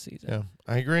awesome this season. Yeah,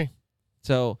 I agree.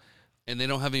 So, and they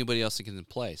don't have anybody else that can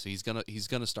play, so he's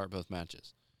gonna start both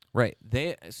matches. Right.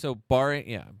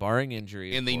 Barring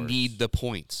injury, and they need the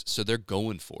points, so they're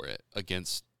going for it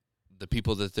against the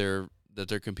people that they're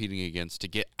competing against to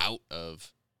get out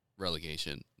of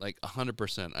relegation.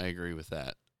 100%, I agree with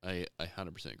that. I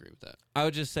 100% agree with that. I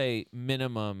would just say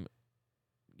minimum.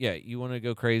 Yeah, you want to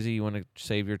go crazy. You want to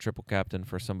save your triple captain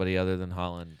for somebody other than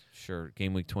Haaland. Sure,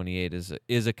 game week 28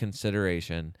 is a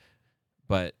consideration,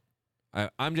 but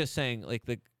I'm just saying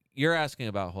you're asking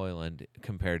about Haaland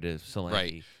compared to Solanke.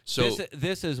 Right. So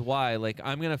this is why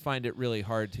I'm going to find it really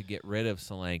hard to get rid of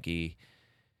Solanke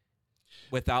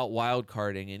without wild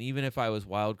carding. And even if I was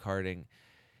wild carding,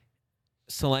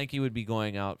 Solanke would be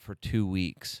going out for 2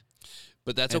 weeks.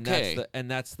 But that's okay.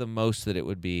 That's the most that it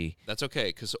would be. That's okay,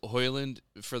 because Haaland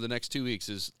for the next 2 weeks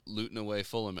is Luton away,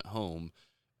 Fulham at home,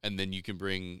 and then you could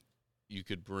bring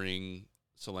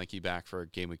Solanke back for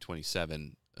game week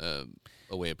 27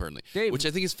 away at Burnley, Dave, which I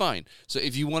think is fine. So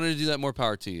if you wanted to do that, more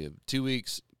power to you. 2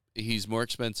 weeks, he's more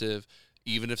expensive.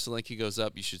 Even if Solanke goes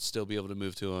up, you should still be able to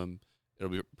move to him.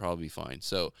 It'll probably be fine.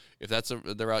 So if that's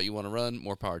the route you want to run,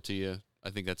 more power to you. I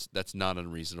think that's not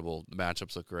unreasonable. The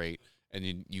matchups look great.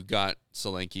 And you got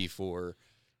Solanke for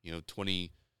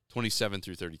 27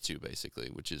 through 32, basically,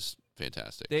 which is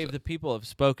fantastic. Dave, the people have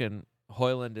spoken.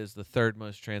 Haaland is the 3rd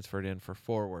most transferred in for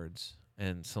forwards,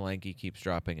 and Solanke keeps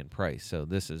dropping in price. So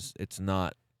it's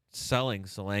not selling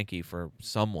Solanke for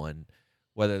someone,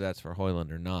 whether that's for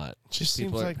Haaland or not.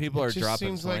 People are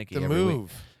dropping Solanke the every move.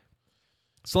 week.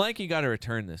 Solanke got a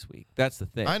return this week. That's the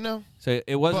thing. I know. So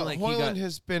it wasn't but Haaland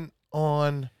has been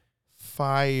on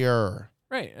fire.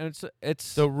 Right, and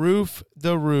it's the roof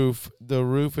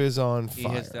is on fire. He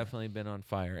has definitely been on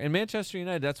fire. And Manchester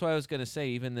United, that's why I was going to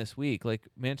say even this week,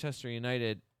 Manchester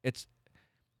United,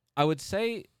 I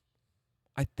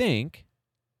think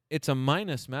it's a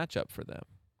minus matchup for them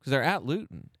because they're at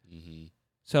Luton. Mm-hmm.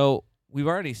 So we've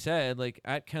already said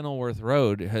at Kenilworth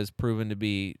Road has proven to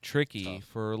be tricky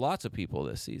for lots of people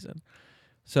this season.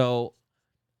 So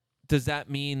does that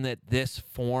mean that this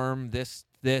form, this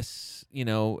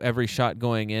every shot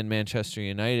going in Manchester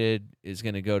United is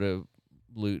going to go to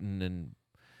Luton and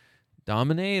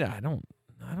dominate? I don't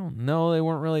know. They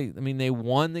weren't really. I mean, they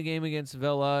won the game against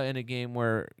Villa in a game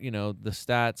where the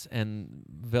stats and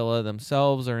Villa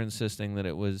themselves are insisting that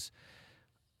it was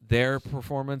their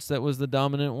performance that was the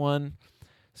dominant one.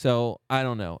 So I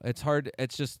don't know. It's hard.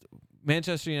 It's just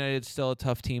Manchester United's still a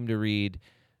tough team to read,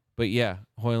 but yeah,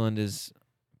 Haaland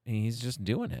he's just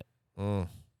doing it. Mm.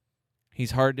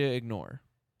 He's hard to ignore.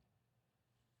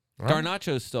 All right.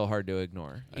 Garnacho's still hard to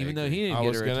ignore, I even though agree. he didn't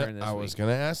get a return this I week. was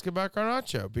gonna ask about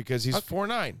Garnacho because he's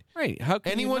 4-9. Right? How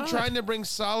can Anyone you not? trying to bring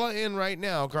Salah in right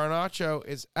now, Garnacho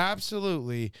is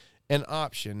absolutely an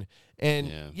option.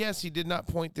 And yes, he did not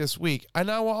point this week. And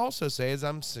I will also say, as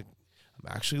I'm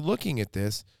actually looking at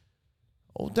this,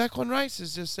 old Declan Rice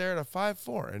is just there at a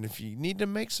 5-4. And if you need to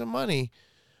make some money,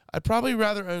 I'd probably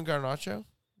rather own Garnacho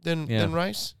than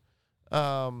Rice.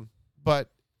 But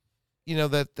you know,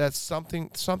 that's something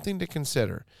to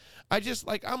consider.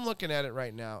 I'm looking at it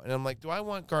right now, and I'm like, do I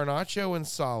want Garnacho and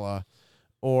Salah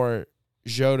or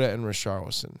Jota and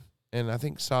Richarlison? And I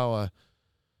think Salah's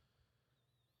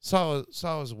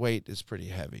weight is pretty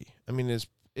heavy. I mean,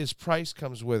 his price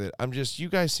comes with it. You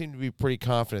guys seem to be pretty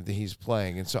confident that he's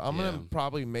playing, and so I'm going to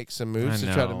probably make some moves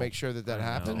to try to make sure that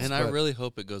happens. And I really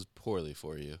hope it goes poorly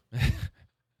for you.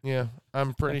 Yeah,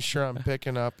 I'm pretty sure I'm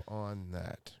picking up on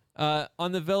that.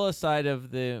 On the Villa side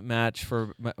of the match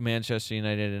for Manchester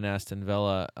United and Aston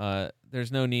Villa,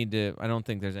 there's no need to. I don't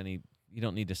think there's any. You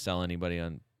don't need to sell anybody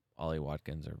on Ollie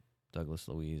Watkins or Douglas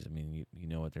Luiz. I mean, you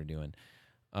know what they're doing.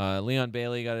 Leon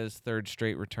Bailey got his third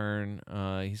straight return.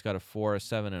 He's got a 4, a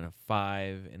 7, and a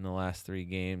 5 in the last 3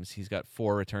 games. He's got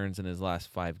 4 returns in his last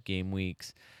 5 game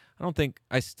weeks.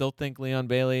 I still think Leon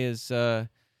Bailey is.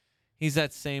 He's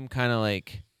that same kind of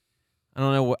like.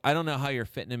 I don't know how you're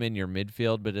fitting him in your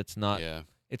midfield, but it's not. Yeah.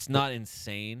 It's not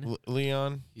insane.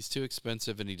 Leon, he's too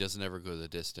expensive, and he doesn't ever go the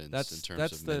distance in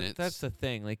terms of minutes. That's the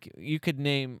thing. Like you could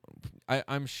name.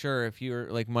 I'm sure if you were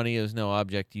like money is no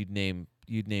object, you'd name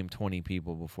 20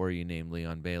 people before you name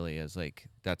Leon Bailey as like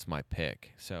that's my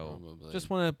pick. So just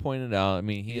want to point it out. I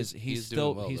mean he's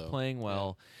still well, he's though. playing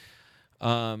well.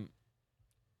 Yeah.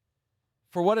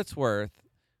 For what it's worth.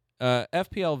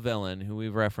 FPL Villain, who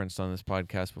we've referenced on this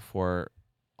podcast before,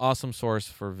 awesome source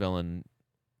for villain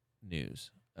news.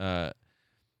 A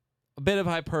bit of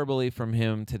hyperbole from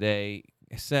him today.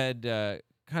 Said,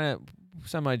 kind of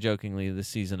semi-jokingly, the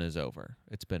season is over.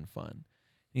 It's been fun.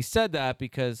 He said that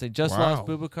because they just lost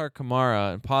Boubacar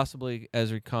Kamara and possibly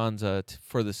Ezri Konsa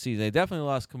for the season. They definitely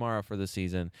lost Kamara for the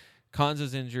season.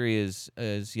 Konsa's injury is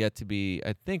yet to be,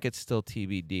 I think it's still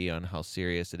TBD on how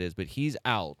serious it is, but he's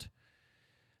out.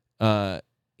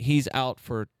 He's out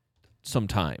for some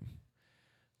time.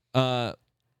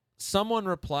 Someone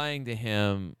replying to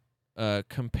him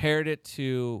compared it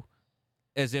to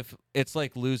as if it's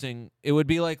like losing. It would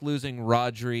be like losing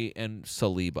Rodri and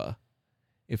Saliba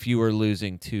if you were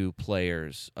losing 2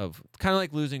 players of kind of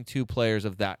like losing 2 players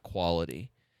of that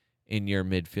quality in your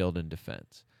midfield and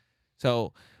defense.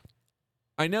 So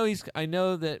I know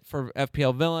that for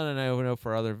FPL Villain, and I know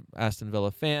for other Aston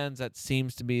Villa fans, that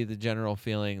seems to be the general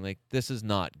feeling. Like this is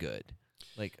not good.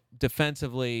 Like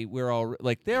defensively,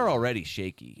 they're already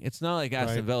shaky. It's not like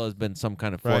Aston Villa has been some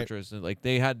kind of fortress. Like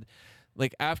they had,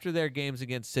 like after their games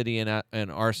against City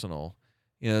and Arsenal,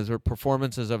 those were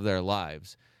performances of their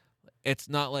lives. It's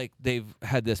not like they've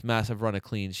had this massive run of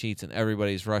clean sheets and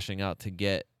everybody's rushing out to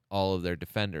get all of their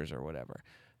defenders or whatever.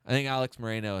 I think Alex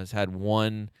Moreno has had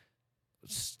one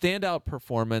standout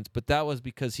performance, but that was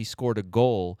because he scored a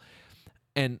goal.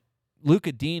 And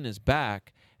Luka Dean is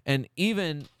back, and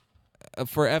even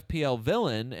for FPL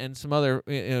Villain and some other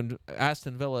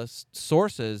Aston Villa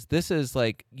sources, this is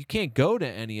like you can't go to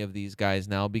any of these guys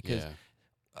now because,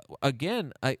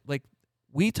 again,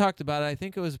 we talked about it. I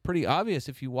think it was pretty obvious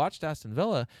if you watched Aston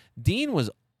Villa, Dean was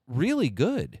really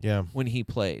good when he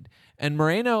played, and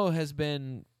Moreno has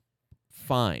been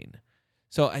fine.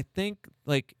 So I think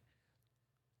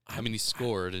he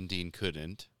scored and Dean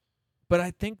couldn't. But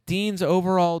I think Dean's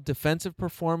overall defensive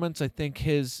performance, I think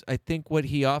what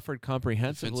he offered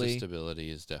comprehensively, defensive stability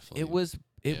is definitely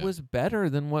it was better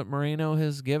than what Moreno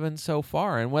has given so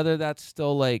far. And whether that's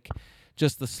still like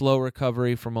just the slow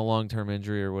recovery from a long-term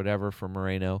injury or whatever for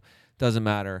Moreno, doesn't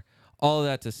matter. All of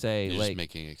that to say, you're just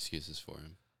making excuses for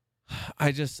him.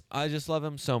 I just love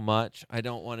him so much. I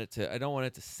don't want it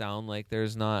to sound like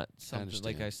there's not something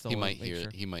like I still. He might hear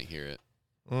it. He might hear it.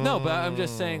 No, but I'm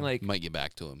just saying, like, might get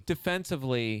back to him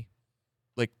defensively.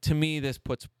 Like to me, this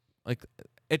puts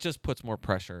it just puts more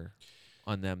pressure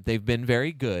on them. They've been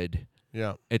very good.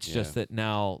 Yeah, it's just that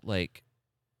now, like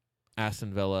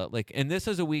Aston Villa, and this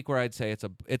is a week where I'd say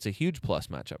it's a huge plus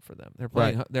matchup for them. They're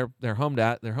playing. They're home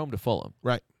to Fulham.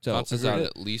 Right. So Consa's out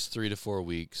at least 3 to 4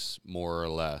 weeks, more or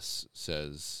less,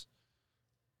 says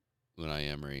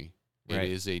Unai Emery. It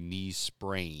is a knee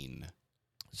sprain.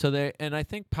 So I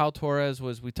think Pau Torres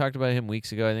we talked about him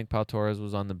weeks ago. I think Pau Torres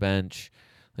was on the bench.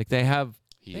 Like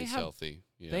he's healthy.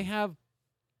 Yeah. They have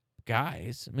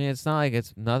guys. I mean, it's not like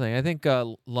it's nothing. I think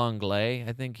Longley,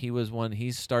 I think he was one.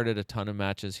 He's started a ton of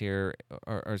matches here,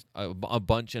 or a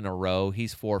bunch in a row.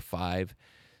 He's 4-5,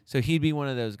 so he'd be one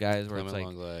of those guys where it's like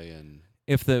Longley and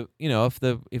if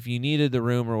you needed the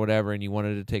room or whatever, and you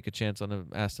wanted to take a chance on an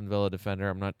Aston Villa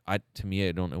defender, to me,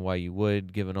 I don't know why you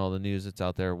would, given all the news that's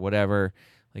out there. Whatever,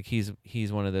 like he's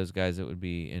one of those guys that would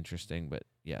be interesting. But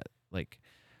yeah, like.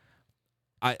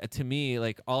 To me,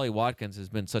 like Ollie Watkins has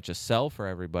been such a sell for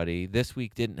everybody. This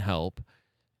week didn't help.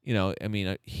 I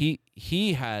mean, he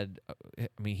had. I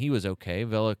mean, he was okay.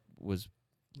 Villa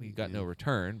he got no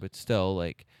return, but still,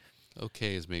 like,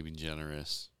 okay is maybe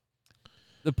generous.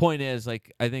 The point is,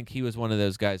 like, I think he was one of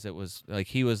those guys that was like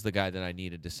he was the guy that I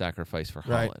needed to sacrifice for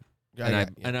Haaland,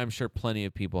 and I'm sure plenty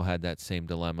of people had that same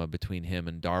dilemma between him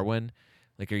and Darwin.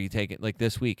 Like, are you taking like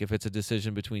this week? If it's a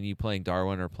decision between you playing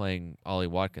Darwin or playing Ollie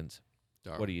Watkins.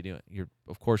 Darwin. What are you doing?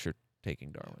 Of course you're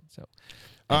taking Darwin. So,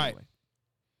 all right,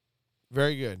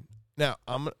 very good. Now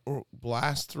I'm gonna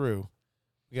blast through.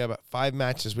 We got about 5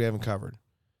 matches we haven't covered,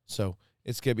 so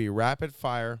it's gonna be rapid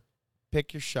fire.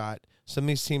 Pick your shot. Some of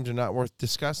these teams are not worth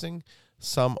discussing.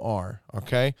 Some are.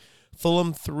 Okay,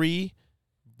 Fulham 3,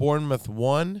 Bournemouth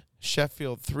 1,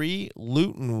 Sheffield 3,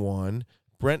 Luton 1,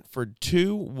 Brentford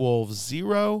 2, Wolves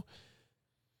 0,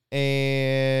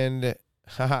 and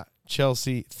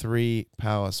Chelsea 3,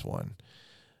 Palace 1.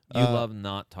 You love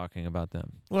not talking about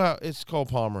them. Well, it's Cole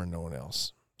Palmer and no one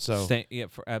else. So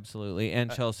absolutely.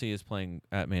 And Chelsea is playing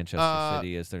at Manchester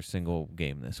City as their single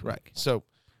game this week. Right. So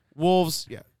Wolves,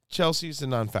 Chelsea's a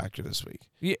non-factor this week.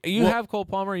 You have Cole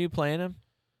Palmer. Are you playing him?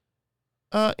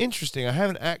 Interesting. I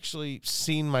haven't actually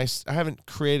I haven't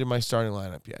created my starting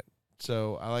lineup yet.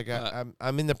 So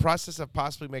I'm in the process of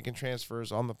possibly making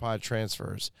transfers on the pod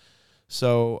transfers.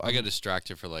 So I got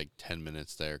distracted for like 10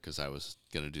 minutes there because I was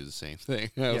gonna do the same thing.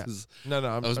 I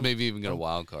was maybe even gonna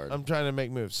wild card. I'm trying to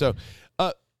make moves. So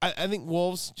I think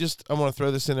Wolves. I want to throw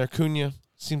this in there. Cunha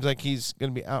seems like he's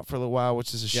gonna be out for a little while,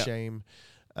 which is a shame.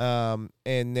 And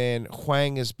then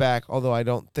Hwang is back, although I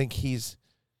don't think he's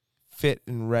fit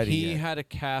and ready. He had a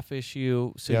calf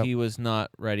issue, so he was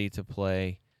not ready to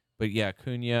play. But yeah,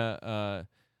 Cunha.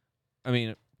 I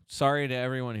mean, sorry to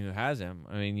everyone who has him.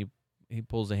 I mean, he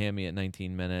pulls a hammy at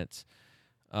 19 minutes.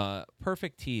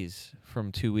 Perfect tease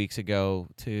from 2 weeks ago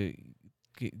to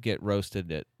get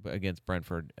roasted against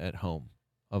Brentford at home,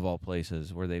 of all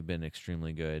places, where they've been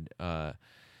extremely good.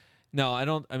 No, I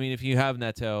don't. I mean, if you have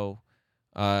Neto,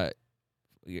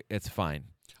 it's fine.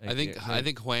 I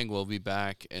think Hwang will be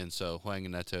back, and so Hwang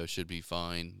and Neto should be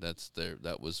fine.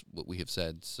 That was what we have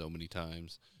said so many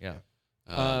times. Yeah.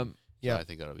 I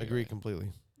think that'll be agree right. completely.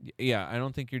 Yeah, I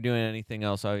don't think you're doing anything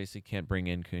else. Obviously, can't bring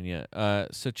in Cunha.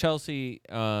 So Chelsea,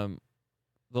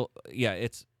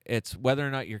 it's whether or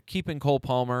not you're keeping Cole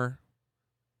Palmer.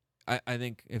 I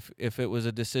think if it was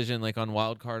a decision like on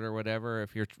wild card or whatever,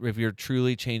 if you're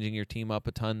truly changing your team up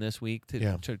a ton this week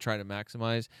to try to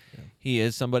maximize, he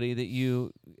is somebody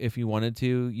that if you wanted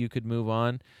to, you could move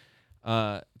on.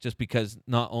 Just because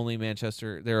not only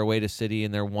Manchester, they're away to City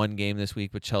in their one game this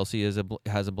week, but Chelsea has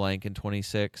a blank in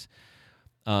 26.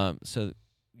 So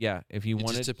yeah, if you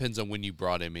wanted, it just depends on when you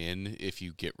brought him in. If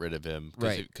you get rid of him,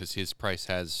 right? Because his price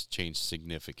has changed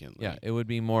significantly. Yeah, it would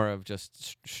be more of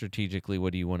just strategically.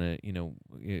 What do you want to,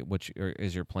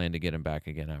 is your plan to get him back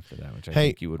again after that? Which I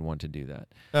think you would want to do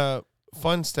that.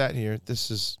 Fun stat here. This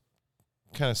is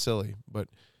kind of silly, but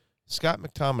Scott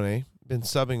McTominay been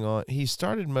subbing on. He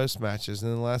started most matches,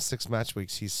 and in the last 6 match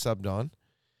weeks, he's subbed on.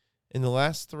 In the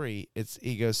last 3,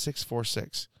 he goes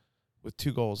 6-4-6 with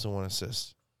 2 goals and 1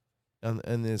 assist. And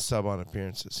then sub on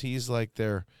appearances. He's like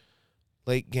their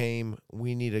late game,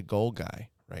 we need a goal guy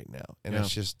right now. And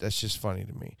that's just funny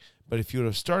to me. But if you would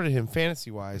have started him fantasy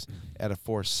wise at a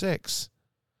 4-6,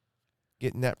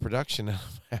 getting that production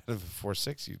out of a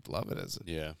 4-6, you'd love it as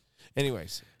a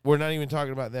Anyways, we're not even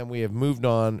talking about them. We have moved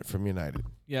on from United.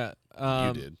 Yeah.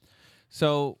 You did.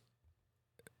 So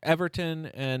Everton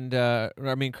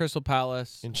and Crystal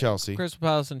Palace and Chelsea. Crystal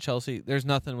Palace and Chelsea. There's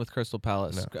nothing with Crystal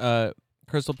Palace. No.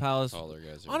 Crystal Palace. All their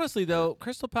guys are honestly, though,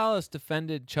 Crystal Palace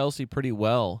defended Chelsea pretty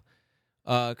well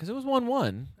because it was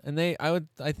 1-1, and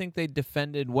I think they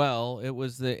defended well. It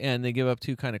was the end. They give up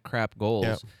 2 kind of crap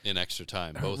goals in extra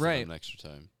time. Both of them in extra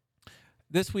time.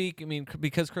 This week, I mean,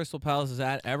 because Crystal Palace is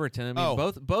at Everton, I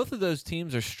mean, both of those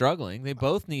teams are struggling. They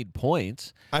both need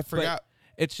points. I forgot.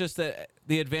 It's just that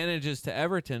the advantage is to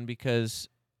Everton because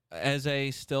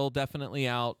Eze still definitely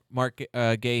out. Mark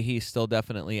Gahey still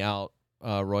definitely out.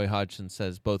 Roy Hodgson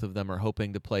says both of them are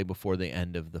hoping to play before the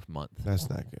end of the month. That's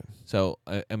not good. So,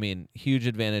 I mean, huge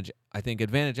advantage. I think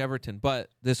advantage Everton. But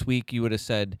this week you would have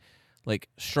said, like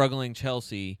struggling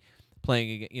Chelsea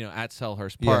playing, at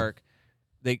Selhurst Yeah. Park.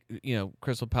 They,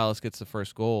 Crystal Palace gets the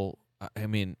first goal. I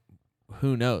mean,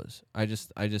 who knows? I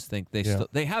just think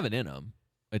they have it in them.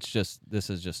 It's just this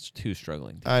is just too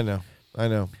struggling. I know.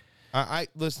 I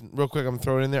listen real quick. I'm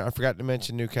throwing in there. I forgot to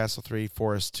mention Newcastle 3,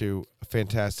 Forest 2. A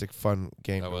fantastic, fun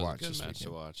game That to was watch a good this match weekend.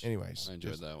 to watch. Anyways, I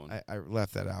enjoyed that one. I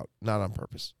left that out, not on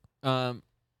purpose.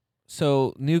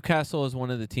 So Newcastle is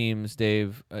one of the teams,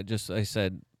 Dave. I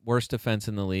said worst defense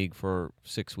in the league for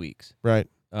 6 weeks. Right.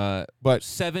 But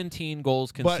 17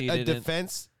 goals but conceded. a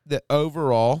defense that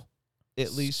overall,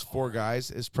 at least 4 guys,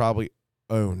 is probably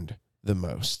owned the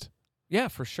most Yeah,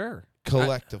 for sure.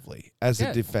 collectively as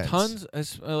a defense. Tons,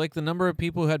 like the number of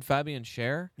people who had Fabian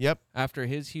Schär. Yep. After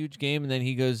his huge game, and then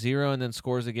he goes 0 and then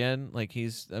scores again. Like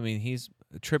he's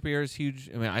Trippier's huge.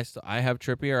 I mean, I have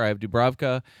Trippier. I have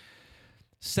Dubravka.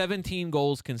 17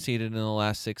 goals conceded in the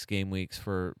last 6 game weeks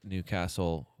for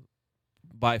Newcastle.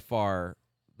 By far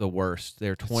the worst.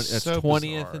 They're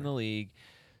 20th in the league.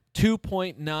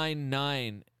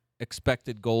 2.99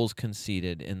 expected goals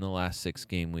conceded in the last 6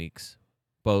 game weeks.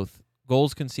 Both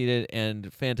goals conceded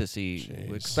and fantasy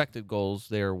expected goals,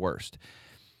 they're worst.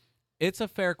 It's a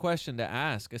fair question to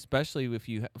ask, especially if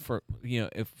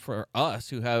for us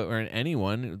who have, or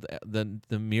anyone,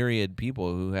 the myriad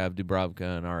people who have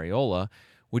Dubravka and Areola,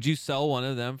 would you sell one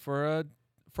of them for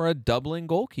a doubling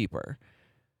goalkeeper?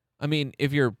 I mean,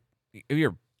 if you're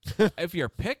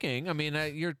picking,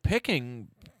 you're picking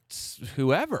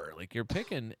whoever. Like you're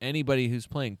picking anybody who's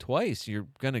playing twice. You're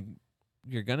gonna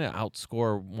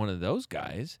outscore one of those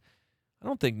guys. I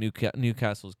don't think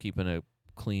Newcastle's keeping a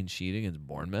clean sheet against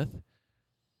Bournemouth.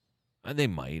 They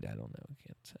might. I don't know.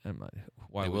 I'm not.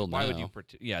 Why would you?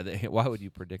 Why would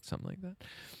you predict something like that?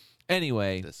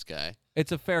 Anyway, This guy.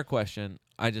 it's a fair question.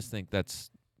 I just think that's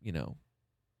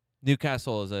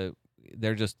Newcastle is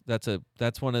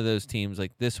that's one of those teams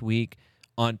like this week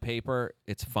on paper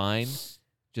it's fine.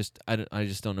 I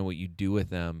just don't know what you do with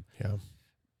them. Yeah.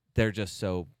 They're just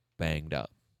so banged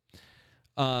up.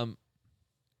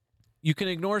 You can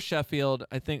ignore Sheffield.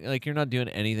 I think you're not doing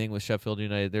anything with Sheffield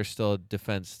United. They're still a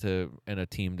defense and a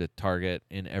team to target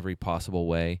in every possible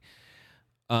way.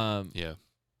 Yeah.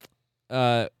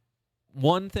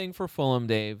 One thing for Fulham,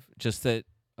 Dave, just that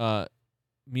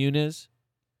Muniz,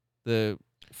 the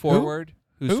forward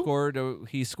who scored,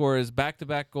 he scores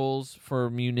back-to-back goals for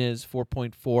Muniz,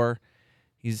 4.4.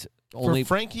 He's only for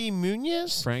Frankie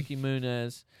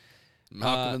Muniz.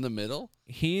 Malcolm in the middle.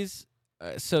 He's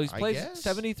played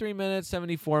 73 minutes,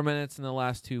 74 minutes in the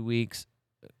last 2 weeks,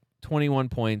 21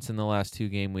 points in the last 2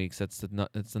 game weeks. That's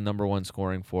the number 1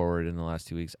 scoring forward in the last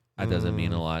 2 weeks. That doesn't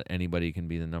mean a lot. Anybody can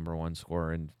be the number 1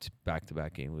 scorer in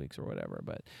back-to-back game weeks or whatever.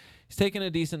 But he's taken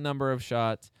a decent number of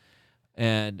shots,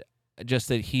 and just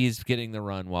that he's getting the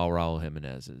run while Raul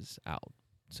Jimenez is out.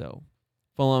 So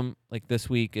Fulham, like this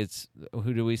week, it's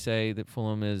who do we say that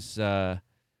Fulham is?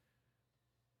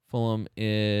 Fulham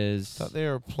is. I thought they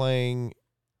were playing.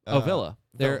 Villa.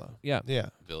 They're Yeah.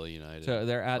 Villa United. So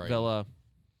they're at Right. Villa,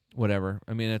 whatever.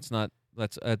 I mean, it's not.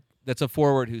 That's a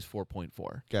forward who's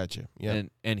 4.4. Gotcha. Yeah.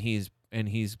 And he's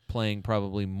playing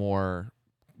probably more.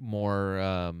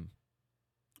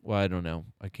 Well, I don't know.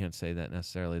 I can't say that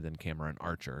necessarily than Cameron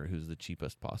Archer, who's the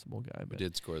cheapest possible guy. Who But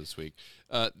did score this week.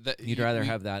 you'd rather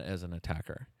have that as an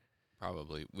attacker.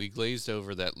 Probably. We glazed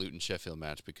over that Luton-Sheffield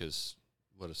match because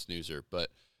what a snoozer.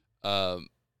 But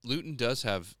Luton does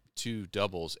have 2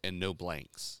 doubles and no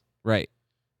blanks. Right.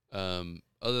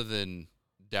 Other than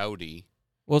Dowdy.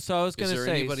 Well, so I was going to say. Is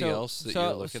there anybody else that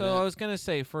you're looking at? So I was going to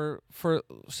say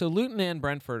so Luton and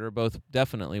Brentford are both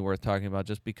definitely worth talking about,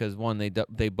 just because one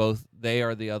they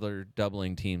are the other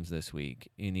doubling teams this week,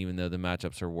 and even though the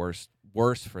matchups are worse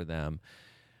for them.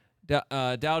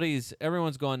 Dowdy's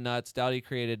everyone's going nuts. Dowdy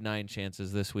created 9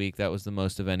 chances this week. That was the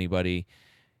most of anybody.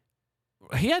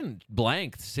 He hadn't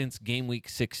blanked since game week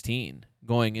 16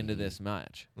 going into this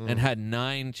match, and had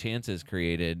 9 chances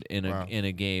created in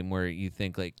a game where you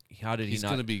think, like, how did He's he not?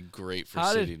 going to be great for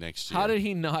City next year. How did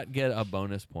he not get a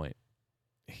bonus point?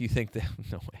 You think that?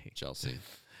 No way. Chelsea.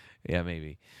 Yeah,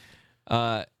 maybe.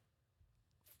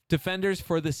 Defenders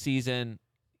for the season,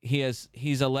 he's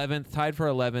 11th, tied for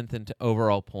 11th in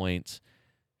overall points.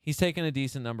 He's taken a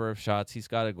decent number of shots. He's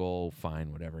got a goal.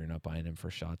 Fine, whatever. You're not buying him for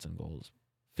shots and goals.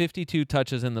 52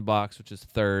 touches in the box, which is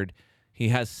 3rd. He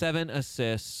has 7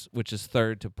 assists, which is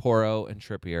 3rd to Porro and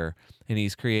Trippier, and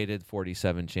he's created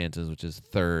 47 chances, which is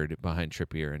 3rd behind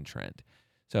Trippier and Trent.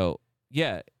 So,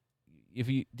 yeah,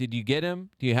 did you get him?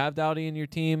 Do you have Doughty in your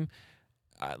team?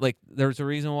 There's a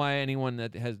reason why anyone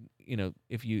that has,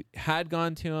 if you had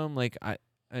gone to him,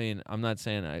 I mean, I'm not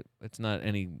saying it's not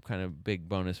any kind of big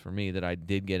bonus for me that I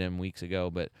did get him weeks ago,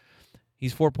 but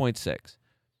he's 4.6.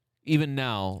 Even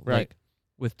now, Right. like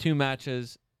with 2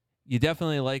 matches, you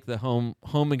definitely like the home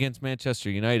against Manchester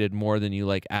United more than you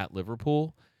like at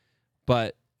Liverpool,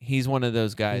 but he's one of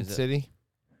those guys. City?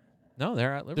 No,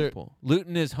 they're at Liverpool.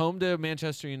 Luton is home to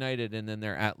Manchester United, and then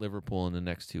they're at Liverpool in the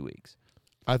next 2 weeks.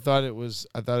 I thought it was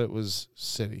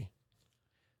City.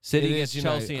 City It gets is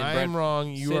Chelsea United. and I'm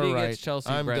wrong. You City are right. gets Chelsea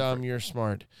I'm and dumb. You're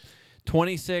smart.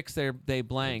 26, they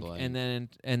blank, and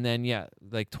then yeah,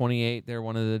 like 28, they're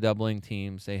one of the doubling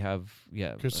teams. They have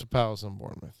Crystal Palace and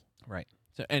Bournemouth. right.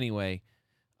 So anyway,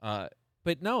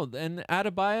 but no, and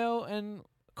Adebayo and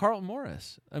Carlton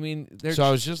Morris. I mean, So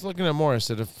I was just looking at Morris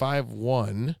at a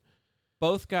 5-1.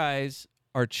 both guys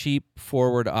are cheap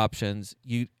forward options.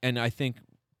 And I think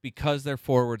because they're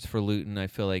forwards for Luton, I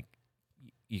feel like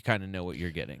you kind of know what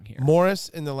you're getting here. Morris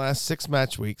in the last 6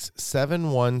 match weeks,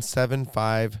 7-1,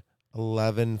 7-5,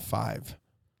 11-5.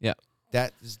 Yeah.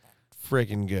 That is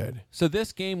freaking good. So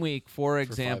this game week, for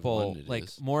example, 5-1 like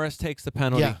is. Morris takes the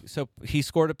penalty. Yeah. So he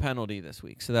scored a penalty this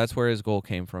week. So that's where his goal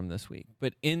came from this week.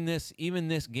 But even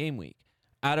this game week,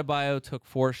 Adebayo took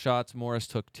 4 shots, Morris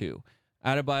took 2.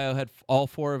 Adebayo had all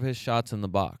 4 of his shots in the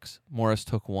box. Morris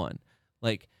took 1.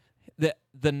 Like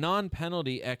the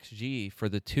non-penalty XG for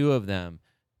the 2 of them,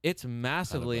 it's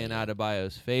massively in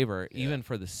Adebayo's favor, even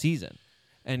for the season.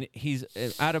 And he's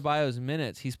Adebayo's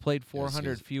minutes. He's played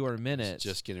 400 fewer minutes.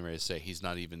 Just getting ready to say he's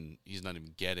not even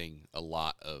getting a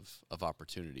lot of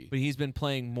opportunity. But he's been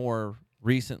playing more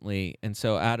recently, and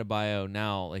so Adebayo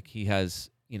now, like he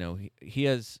has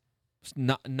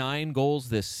 9 goals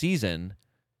this season.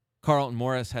 Carlton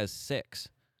Morris has 6,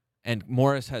 and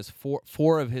Morris has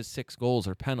 4 of his 6 goals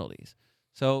are penalties.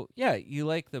 So yeah, you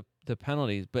like the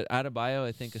penalties, but Adebayo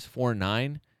I think is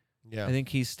 4.9. Yeah. I think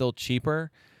he's still cheaper.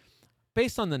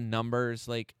 Based on the numbers,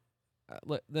 like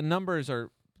the numbers are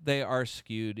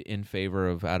skewed in favor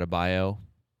of Adebayo.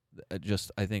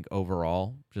 Just I think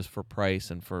overall, just for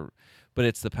price but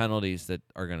it's the penalties that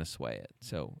are going to sway it.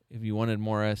 So if you wanted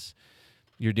Morris,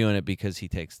 you're doing it because he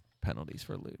takes penalties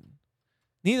for Luton.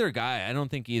 I don't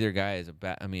think either guy is a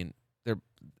bad. I mean,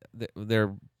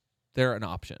 they're an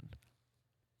option.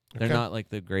 They're Okay. not like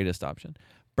the greatest option.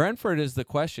 Brentford is the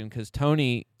question because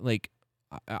Tony, like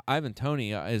Ivan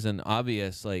Toney, is an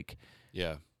obvious like.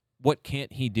 Yeah. What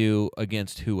can't he do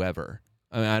against whoever?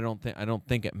 I mean, I don't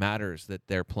think it matters that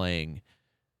they're playing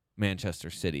Manchester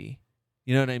City.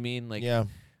 You know what I mean? Like, yeah.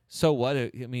 So what?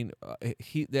 I mean,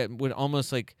 that would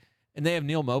almost like, and they have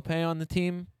Neil Maupay on the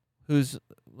team, who's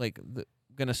like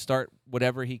going to start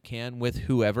whatever he can with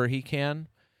whoever he can.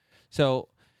 So,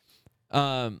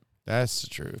 That's the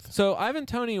truth. So Ivan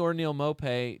Toney or Neil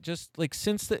Maupay, just like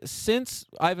since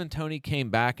Ivan Toney came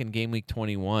back in game week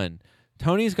 21,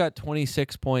 Tony's got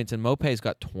 26 points and Maupay's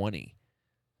got 20.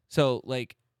 So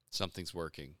like Something's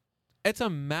working. it's a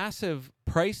massive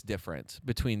price difference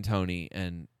between Toney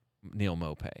and Neil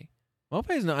Maupay.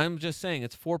 I'm just saying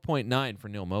it's 4.9 for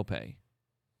Neil Maupay.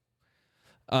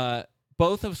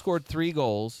 Both have scored 3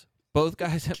 goals. Both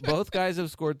guys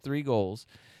have scored 3 goals.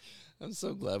 I'm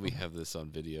so glad we have this on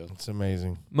video. It's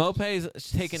amazing. Mopay's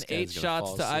taken This guy's 8 gonna shots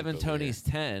fall to asleep Ivan over Toney's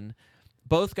 10.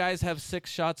 Both guys have 6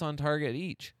 shots on target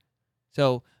each.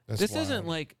 So That's this wild.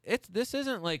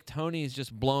 isn't like Tony's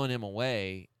just blowing him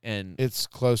away, and It's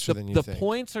closer than you the think.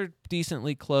 points are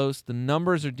decently close. The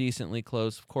numbers are decently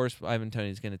close. Of course, Ivan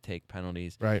Toney's going to take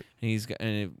penalties. Right. And he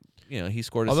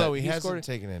scored a Although set, he hasn't scored,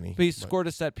 taken any. but he scored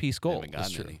a set piece goal. Haven't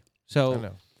gotten any. I So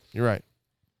know. You're right.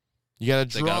 You got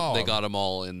to draw. They got them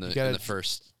all in You the gotta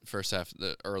first half,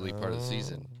 the early part of the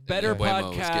season. Better And Mbeumo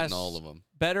was podcast. getting all of them.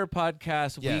 Better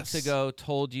Podcast Yes. weeks ago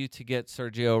told you to get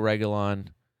Sergio Reguilon,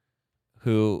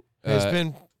 who It's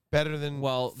been better than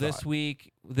this thought.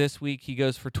 week he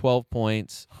goes for 12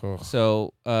 points. Ugh.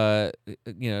 So as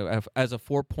a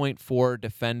 4.4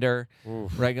 defender,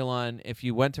 Oof. Reguilon, if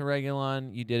you went to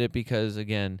Reguilon, you did it because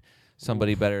again,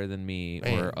 somebody better than me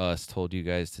Man. or us told you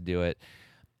guys to do it.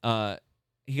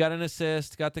 He got an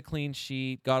assist, got the clean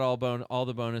sheet, got all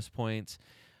the bonus points.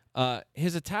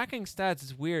 His attacking stats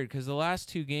is weird because the last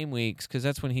 2 game weeks, because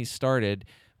that's when he started,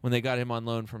 when they got him on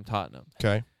loan from Tottenham.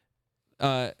 Okay.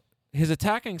 His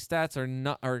attacking stats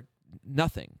are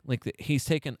nothing. Like he's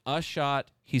taken a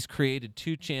shot, he's created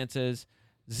 2 chances,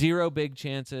 0 big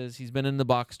chances. He's been in the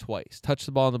box twice, touched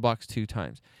the ball in the box 2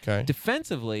 times. Okay.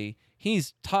 Defensively,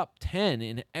 he's top 10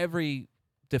 in every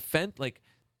defense, like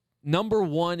number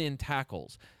 1 in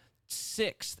tackles,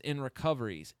 6th in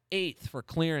recoveries, 8th for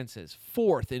clearances,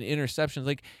 4th in interceptions.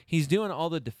 Like he's doing all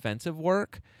the defensive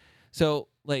work. So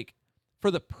like for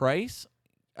the price,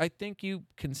 I think you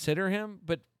consider him,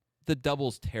 but the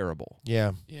double's terrible.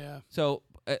 Yeah. Yeah. So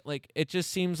it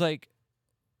just seems like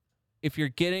if you're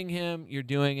getting him, you're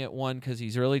doing it, one, because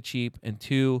he's really cheap, and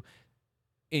two,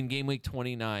 in game week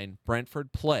 29,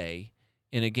 Brentford play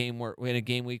in a game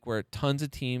week where tons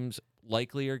of teams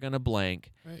likely are going to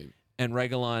blank, Right. and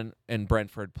Reguilon and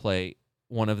Brentford play.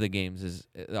 One of the games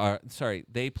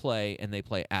they play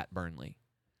at Burnley.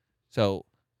 So,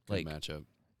 Good matchup.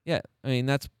 yeah, I mean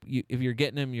if you're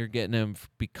getting him,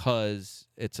 because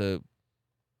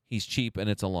he's cheap and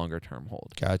it's a longer term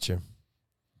hold. Gotcha.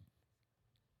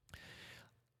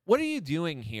 What are you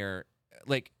doing here?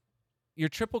 Like, you're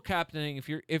triple captaining. If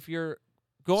you're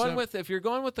going with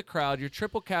the crowd, you're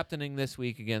triple captaining this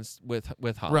week with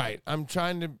Haaland. Right. I'm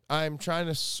trying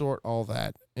to sort all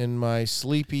that in my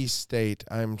sleepy state.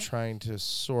 I'm trying to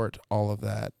sort all of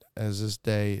that, as this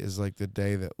day is like the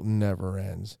day that never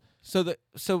ends.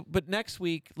 But next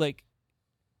week, like,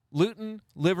 Luton,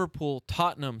 Liverpool,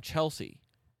 Tottenham, Chelsea,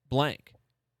 blank.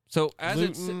 So as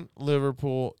Luton,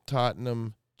 Liverpool,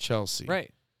 Tottenham, Chelsea.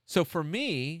 right. So for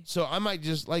me, I might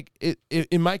just like it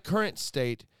in my current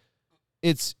state.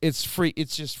 It's free.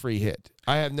 It's just free hit.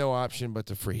 I have no option but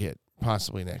to free hit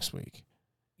possibly next week.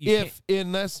 If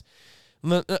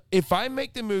I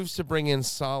make the moves to bring in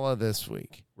Salah this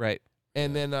week, right,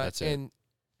 and then that's it. and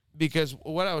because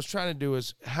what I was trying to do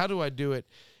is, how do I do it?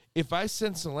 If I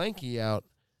send Solanke out,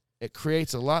 it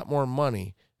creates a lot more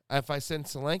money. If I send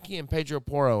Solanke and Pedro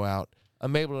Porro out,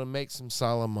 I'm able to make some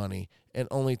Salah money and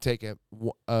only take a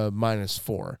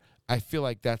 -4. I feel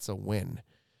like that's a win.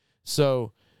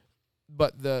 So,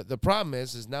 but the problem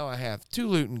is now I have 2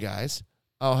 Luton guys.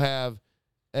 I'll have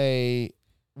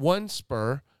one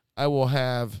Spur. I will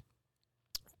have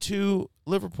 2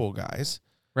 Liverpool guys.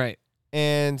 right.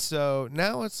 And so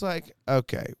now it's like,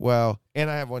 okay, well, and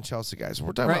I have 1 Chelsea guy. So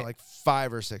we're talking about like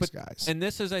 5 or 6 guys. And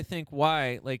this is, I think,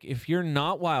 why, like, if you're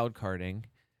not wild carding,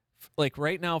 like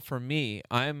right now for me,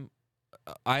 I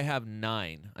have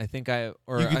 9. I think you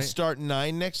could start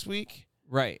 9 next week.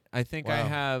 Right. I think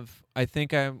Wow.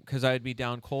 because I'd be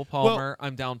down Cole Palmer.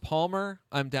 I'm down Palmer.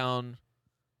 I'm down.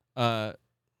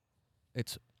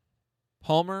 It's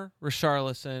Palmer,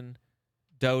 Richarlison,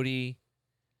 Doty,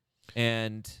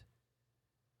 and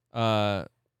Palmer,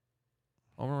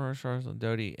 Richarlison,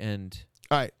 Doty, and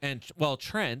All right.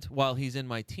 Trent, while he's in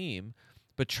my team,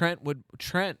 but Trent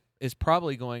is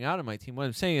probably going out of my team. What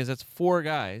I'm saying is that's 4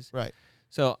 guys. Right.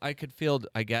 So I could field,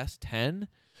 I guess, 10.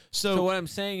 So what I'm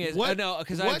saying is,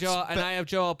 because I have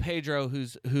Joel Pedro,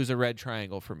 who's a red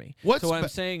triangle for me. I'm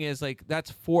saying is, like,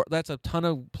 that's a ton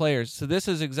of players. So this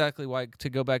is exactly why, to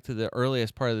go back to the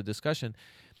earliest part of the discussion,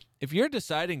 if you're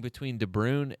deciding between De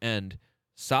Bruyne and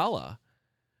Salah,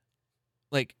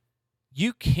 like,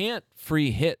 you can't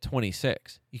free hit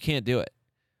 26. You can't do it.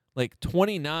 Like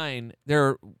 29,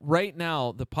 right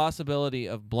now the possibility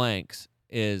of blanks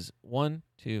is 1,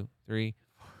 2, 3,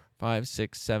 5,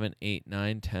 6, 7, 8,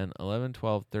 9, 10, 11,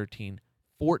 12, 13,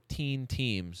 14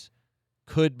 teams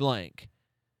could blank.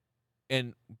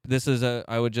 And this is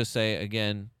I would just say,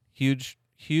 again, huge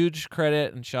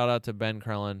credit and shout out to Ben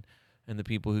Krellin and the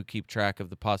people who keep track of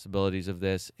the possibilities of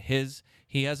this.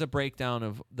 He has a breakdown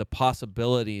of the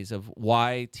possibilities of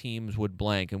why teams would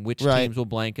blank and which teams will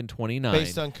blank in 29.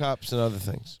 Based on cups and other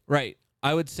things. Right.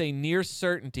 I would say near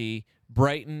certainty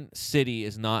Brighton City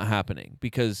is not happening,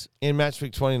 because in match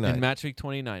week 29. In match week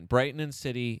 29, Brighton and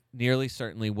City nearly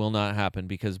certainly will not happen,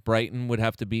 because Brighton would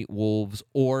have to beat Wolves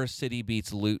or City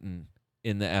beats Luton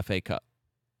in the FA Cup.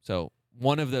 So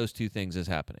one of those 2 things is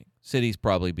happening. City's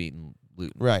probably beaten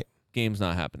Luton. Right. Game's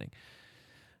not happening.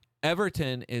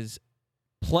 Everton is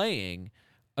playing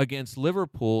against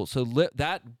Liverpool, so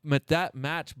that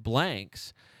match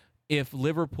blanks if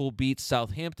Liverpool beats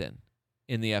Southampton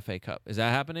in the FA Cup. Is that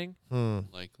happening?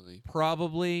 Likely.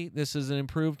 Probably. This is an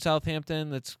improved Southampton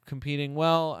that's competing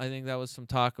well. I think that was some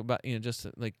talk about, just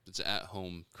like it's at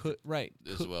home.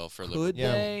 Well for could Liverpool.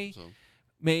 They? So.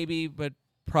 Maybe, but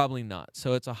probably not.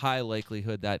 So it's a high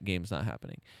likelihood that game's not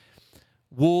happening.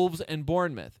 Wolves and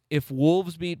Bournemouth. If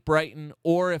Wolves beat Brighton,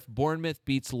 or if Bournemouth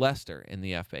beats Leicester in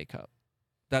the FA Cup,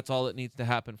 that's all that needs to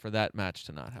happen for that match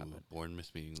to not happen.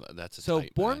 Bournemouth beating, that's a so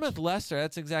tight Bournemouth match. Leicester.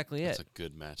 That's exactly That's it. a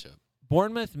good matchup.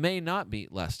 Bournemouth may not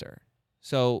beat Leicester.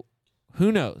 So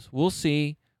who knows? We'll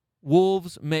see.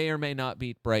 Wolves may or may not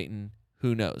beat Brighton.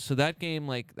 Who knows? So that game,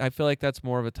 like, I feel like that's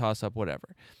more of a toss-up,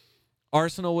 whatever.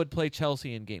 Arsenal would play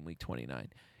Chelsea in game week 29.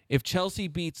 If Chelsea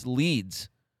beats Leeds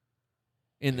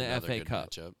in the Another FA good Cup,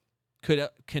 matchup.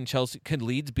 can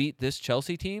Leeds beat this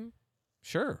Chelsea team?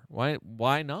 Sure.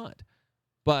 Why not?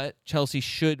 But Chelsea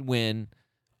should win.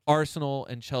 Arsenal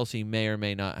and Chelsea may or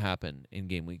may not happen in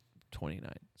game week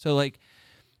 29. So like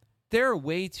there are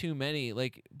way too many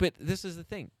but this is the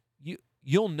thing.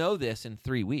 You'll know this in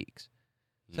 3 weeks.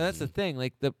 So that's the thing.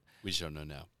 Like we just don't know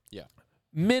now. Yeah.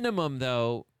 Minimum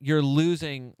though, you're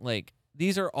losing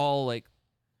these are all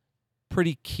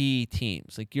pretty key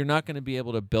teams. Like you're not going to be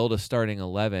able to build a starting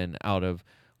 11 out of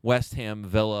West Ham,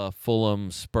 Villa, Fulham,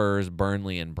 Spurs,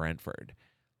 Burnley, and Brentford.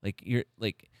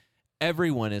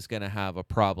 Everyone is going to have a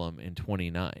problem in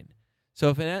 29.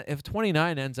 So if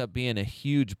 29 ends up being a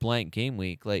huge blank game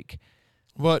week,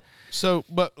 but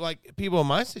people in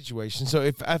my situation, so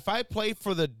if I play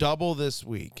for the double this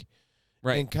week,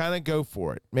 right, and kind of go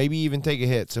for it, maybe even take a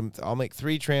hit, so I'll make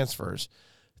 3 transfers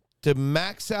to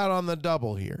max out on the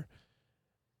double here.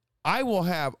 I will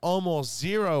have almost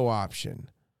zero option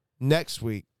next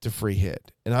week to free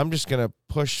hit, and I'm just going to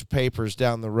push papers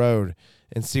down the road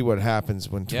and see what happens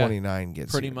when 29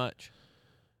 gets pretty here. much.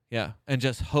 Yeah, and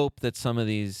just hope that some of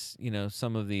these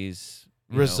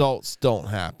results don't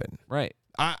happen. Right.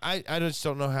 I just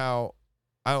don't know how.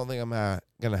 I don't think I'm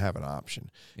going to have an option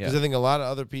because Yeah. I think a lot of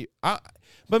other people. But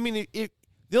I mean, the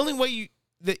only way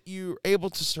that you're able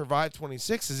to survive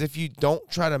 26 is if you don't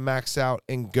try to max out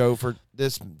and go for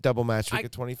this double match week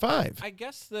at 25. I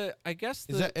guess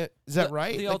is that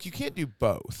right? You can't do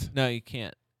both. No, you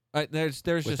can't. There's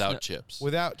without chips.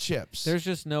 Without chips, there's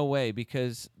just no way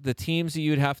because the teams that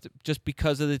you'd have to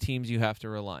because of the teams you have to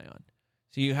rely on.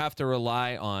 So you have to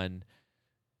rely on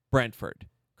Brentford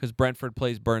because Brentford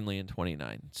plays Burnley in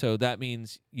 29. So that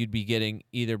means you'd be getting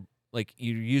either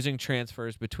you're using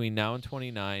transfers between now and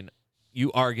 29. You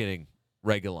are getting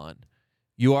Reguilon.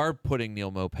 You are putting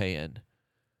Neil Maupay in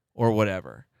or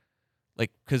whatever.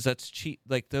 Because that's cheap.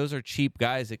 Those are cheap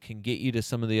guys that can get you to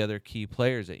some of the other key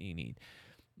players that you need.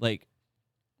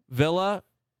 Villa,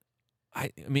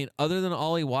 I mean, other than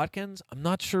Ollie Watkins, I'm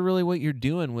not sure really what you're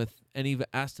doing with any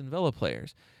Aston Villa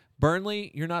players.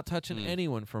 Burnley, you're not touching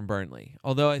anyone from Burnley.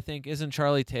 Although I think, isn't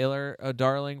Charlie Taylor a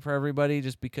darling for everybody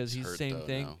just because he's the same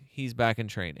thing? Now. He's back in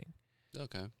training.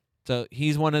 Okay. So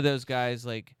he's one of those guys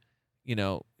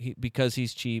because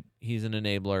he's cheap, he's an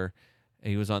enabler.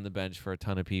 He was on the bench for a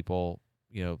ton of people,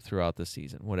 throughout the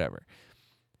season, whatever.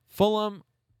 Fulham,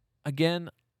 again,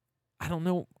 I don't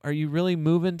know. Are you really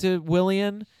moving to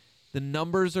Willian? The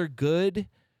numbers are good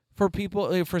for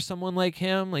people, for someone like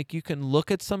him. You can look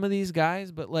at some of these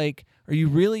guys, but are you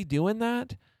really doing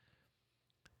that?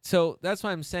 So that's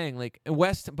why I'm saying,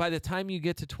 by the time you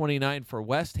get to 29 for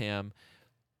West Ham,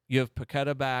 you have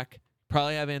Paqueta back,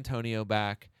 probably have Antonio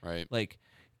back. Right.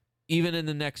 Even in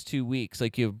the next 2 weeks,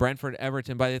 you have Brentford,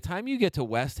 Everton. By the time you get to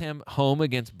West Ham home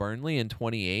against Burnley in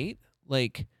 28,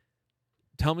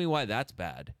 tell me why that's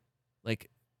bad.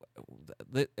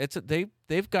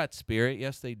 They've got spirit.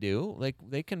 Yes, they do.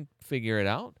 They can figure it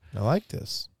out. I like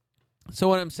this. So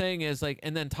what I'm saying is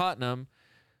and then Tottenham,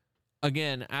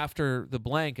 again, after the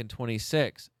blank in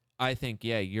 26, I think,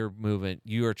 you're moving.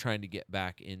 You are trying to get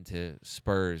back into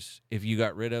Spurs. If you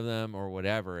got rid of them or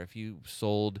whatever, if you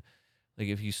sold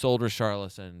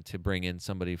Richarlison to bring in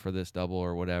somebody for this double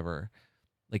or whatever,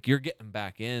 you're getting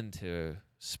back into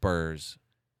Spurs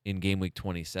in game week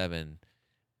 27,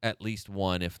 at least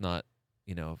one, if not,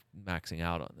 maxing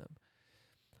out on them.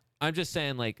 I'm just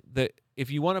saying, if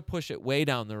you want to push it way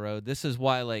down the road, this is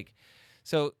why,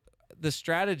 so the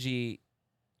strategy,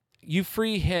 you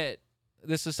free hit.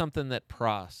 This is something that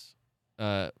Pross,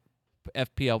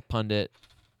 FPL pundit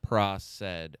Pross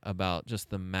said about just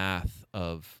the math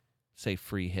of, say,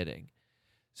 free hitting.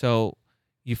 So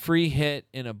you free hit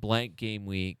in a blank game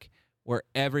week where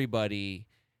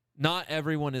not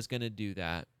everyone is going to do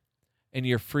that. And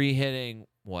you're free hitting,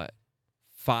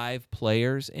 5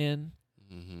 players in?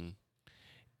 Mm-hmm.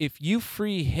 If you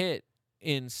free hit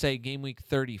in, say, game week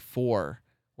 34,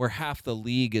 where half the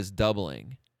league is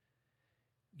doubling,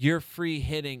 you're free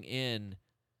hitting in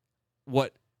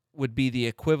what would be the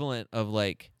equivalent of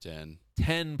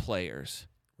 10 players.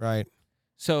 Right.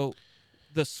 So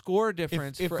the score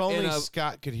difference. If only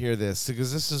Scott could hear this,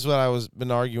 because this is what I was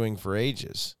been arguing for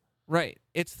ages. Right.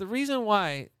 It's the reason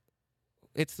why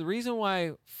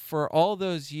for all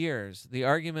those years, the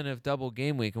argument of double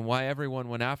game week and why everyone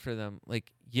went after them,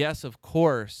 yes, of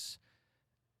course,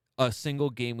 a single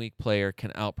game week player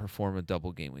can outperform a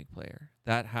double game week player.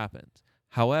 That happens.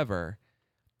 However,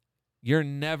 you're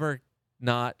never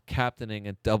not captaining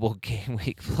a double game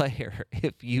week player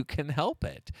if you can help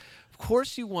it. Of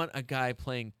course you want a guy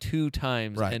playing 2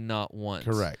 times and not once.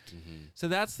 Correct. Mm-hmm. So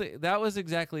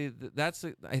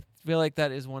I feel like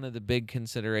that is one of the big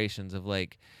considerations of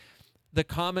the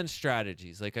common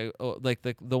strategies,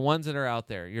 the ones that are out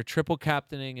there. You're triple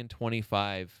captaining in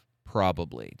 25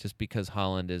 probably, just because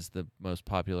Haaland is the most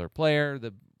popular player,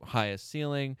 the highest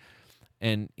ceiling,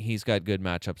 and he's got good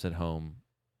matchups at home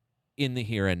in the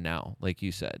here and now, like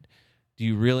you said. Do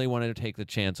you really want to take the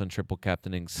chance on triple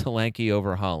captaining Solanke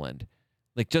over Haaland?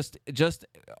 Like just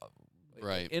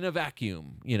Right. in a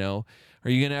vacuum, Are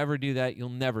you going to ever do that? You'll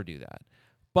never do that.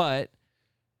 But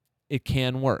it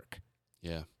can work.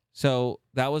 Yeah. So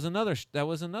that was another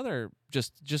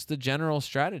just the general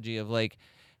strategy of like,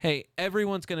 hey,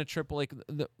 everyone's going to triple, like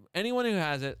anyone who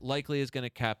has it likely is going to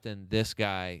captain this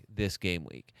guy this game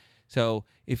week. So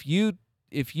if you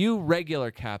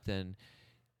regular captain,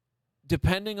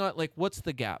 depending on like what's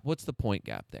the gap, what's the point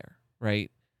gap there, right?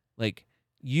 Like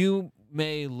you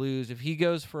may lose if he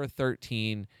goes for a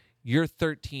 13, you're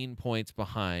 13 points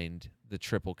behind the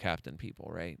triple captain people,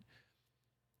 right?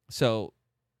 So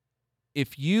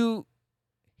if you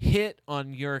hit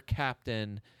on your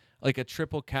captain, like a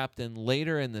triple captain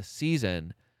later in the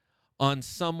season on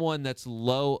someone that's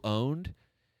low owned,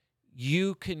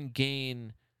 you can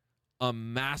gain a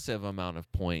massive amount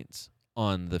of points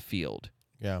on the field.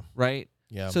 Yeah. Right?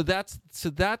 Yeah. So that's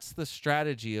the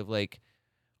strategy of like,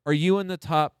 are you in the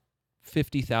top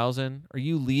 50,000? Are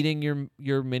you leading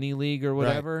your mini league or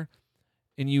whatever? Right.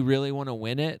 And you really want to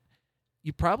win it?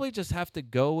 You probably just have to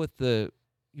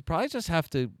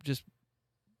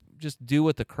just do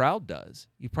what the crowd does.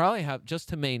 You probably have just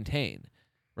to maintain,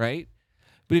 right?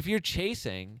 But if you're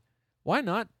chasing, why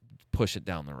not push it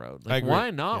down the road? Like,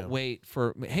 why not wait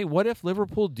for? Hey, what if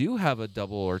Liverpool do have a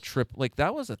double or triple? Like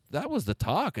that was the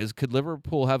talk. Is could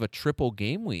Liverpool have a triple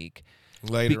game week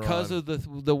later because on.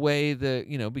 of the way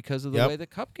because of the way the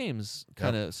cup games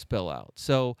kind of spill out?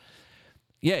 So,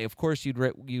 yeah, of course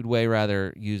you'd way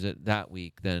rather use it that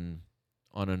week than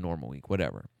on a normal week,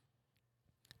 whatever.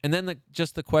 And then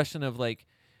the question of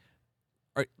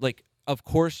of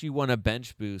course you want to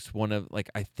bench boost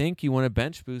I think you want to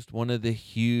bench boost one of the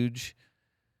huge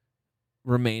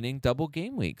remaining double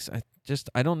game weeks.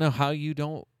 I don't know how you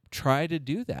don't try to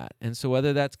do that. And so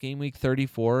whether that's game week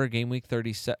 34 or game week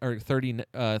 37 or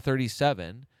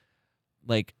 37,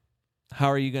 like how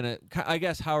are you going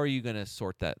to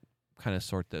sort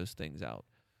those things out?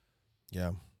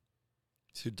 Yeah.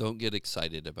 So don't get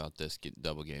excited about this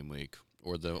double game week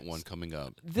or the one coming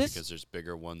up because there's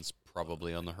bigger ones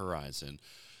probably on the horizon.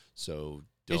 So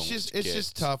it's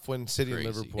just tough when City and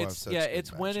Liverpool have such good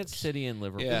it's when it's City and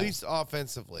Liverpool. At least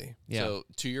offensively. Yeah.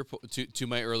 So to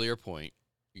my earlier point,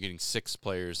 you're getting 6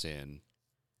 players in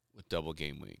with double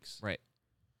game weeks. Right.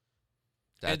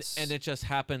 And it just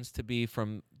happens to be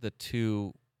from the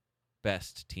 2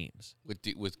 best teams with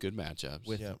good matchups.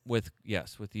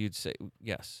 You'd say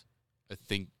yes. I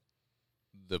think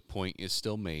the point is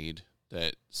still made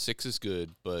that 6 is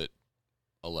good, but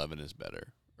 11 is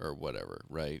better or whatever,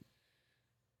 right?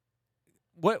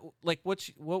 What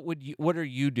are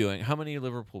you doing? How many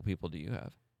Liverpool people do you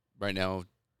have? Right now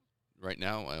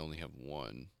I only have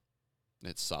 1.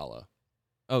 It's Salah.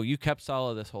 Oh, you kept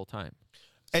Salah this whole time.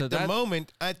 So at the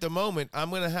moment, I'm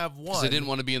going to have 1. Because I didn't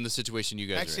want to be in the situation you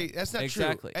guys are in. Actually, that's not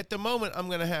exactly true. At the moment, I'm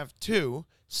going to have 2,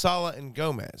 Salah and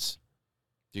Gomez.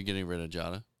 You're getting rid of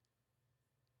Jota?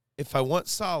 If I want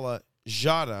Salah,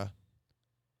 Jota,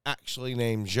 actually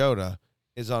named Jota,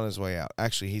 is on his way out.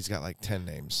 Actually, he's got like 10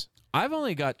 names. I've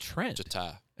only got Trent.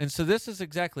 Jota. And so this is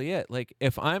exactly it. Like,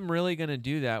 if I'm really going to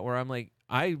do that, where I'm like,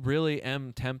 I really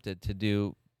am tempted to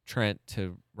do Trent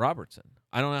to Robertson.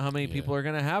 I don't know how many people are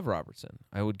going to have Robertson.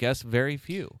 I would guess very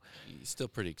few. He's still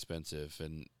pretty expensive,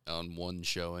 and on one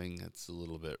showing, it's a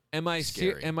little bit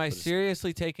scary. Am I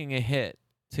seriously taking a hit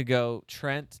to go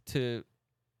Trent to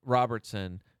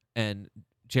Robertson and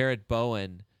Jared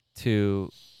Bowen to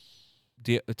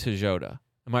Jota?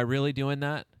 Am I really doing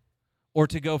that? Or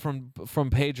to go from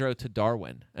Pedro to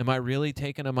Darwin? Am I really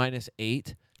taking a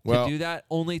 -8 to do that,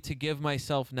 only to give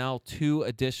myself now 2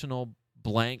 additional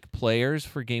blank players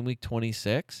for game week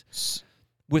 26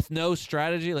 with no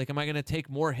strategy? Like, am I going to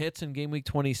take more hits in game week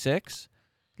 26?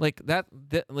 Like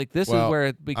this is where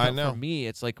it becomes, for me,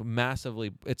 it's like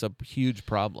massively, it's a huge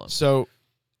problem. So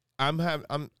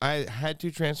I had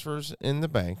 2 transfers in the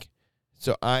bank.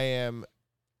 So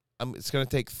it's going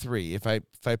to take 3. If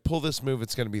I pull this move,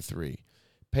 it's going to be 3.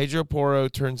 Pedro Porro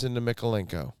turns into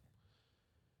Mikolenko.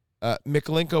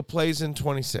 Mikolenko plays in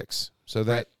 26. So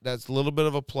that's a little bit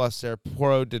of a plus there.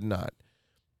 Porro did not.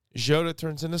 Jota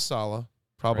turns into Salah,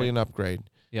 probably an upgrade.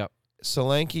 Yep.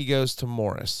 Solanke goes to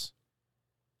Morris,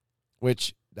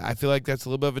 which I feel like that's a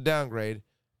little bit of a downgrade,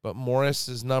 but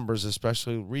Morris's numbers,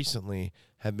 especially recently,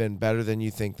 have been better than you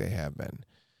think they have been.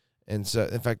 And so,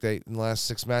 in fact, in the last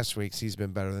 6 match weeks, he's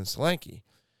been better than Solanke.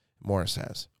 Morris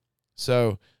has.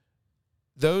 So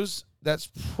those that's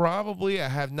probably, I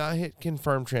have not hit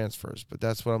confirmed transfers, but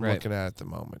that's what I'm Right. looking at the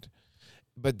moment.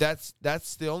 But that's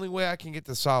the only way I can get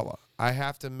the Salah. I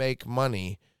have to make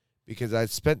money because I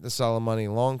spent the Salah money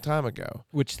a long time ago.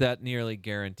 Which that nearly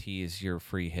guarantees your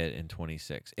free hit in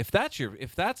 26. If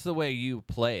that's the way you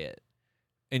play it,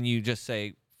 and you just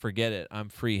say, forget it, I'm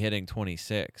free hitting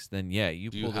 26, then yeah, you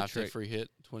Do pull you the have to trick. free hit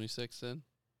 26 then?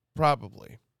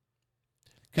 Probably.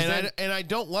 'Cause And I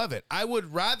don't love it. I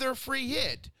would rather free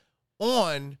hit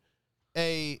on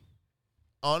a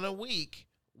week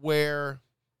where,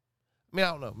 I mean,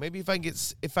 I don't know. Maybe if I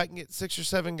can get 6 or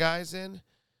 7 guys in,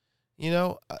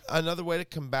 another way to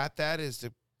combat that is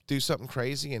to do something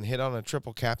crazy and hit on a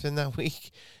triple captain that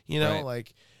week.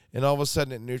 Right. And all of a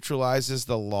sudden it neutralizes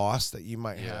the loss that you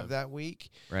might have that week.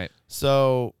 Right.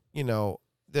 So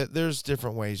there's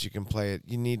different ways you can play it.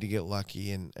 You need to get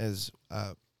lucky, and as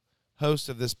host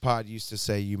of this pod used to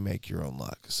say, you make your own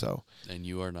luck. So, And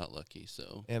you are not lucky,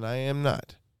 so. and I am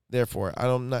not. Therefore,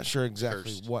 I'm not sure exactly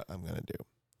Cursed. what I'm going to do.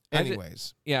 I ju-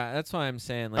 Anyways, Yeah, that's why I'm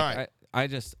saying, like, All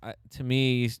right. to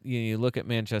me, you look at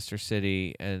Manchester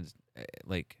City as,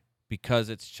 like, because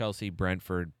it's Chelsea,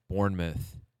 Brentford,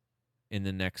 Bournemouth in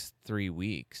the next 3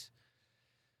 weeks.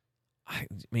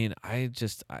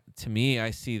 To me,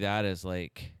 I see that as,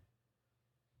 like,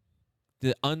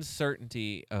 the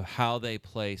uncertainty of how they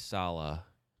play Salah,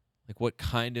 like what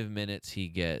kind of minutes he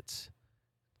gets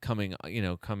coming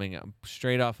up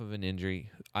straight off of an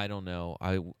injury. I don't know.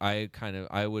 I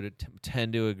would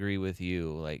tend to agree with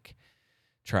you, like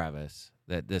Travis,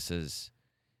 that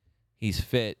he's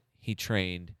fit, he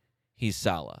trained, he's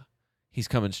Salah. He's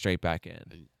coming straight back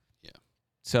in. Yeah.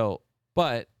 So,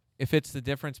 but if it's the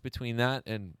difference between that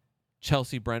and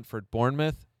Chelsea, Brentford,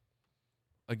 Bournemouth,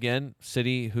 again,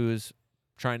 City, who is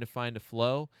trying to find a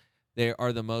flow, they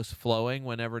are the most flowing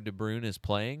whenever De Bruyne is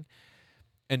playing,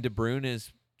 and De Bruyne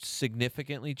is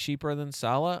significantly cheaper than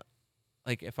Salah.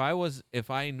 Like if I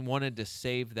wanted to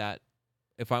save the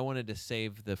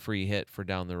free hit for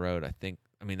down the road,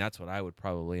 that's what I would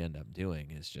probably end up doing,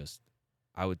 is just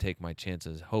I would take my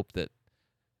chances, hope that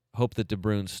De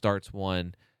Bruyne starts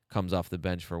one, comes off the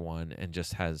bench for one, and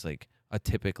just has like a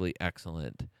typically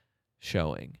excellent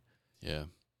showing. Yeah.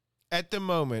 at the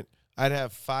moment, I'd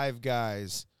have 5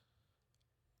 guys.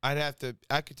 I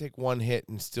could take one hit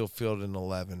and still field an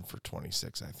 11 for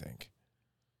 26, I think,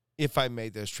 if I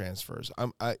made those transfers.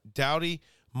 Doughty,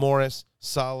 Morris,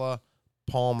 Salah,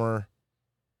 Palmer,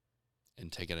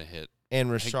 And taking a hit.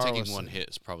 and I think taking Richarlison. one hit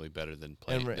is probably better than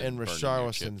playing. And burning your chip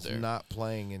Richarlison's there. not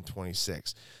playing in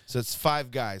 26. So it's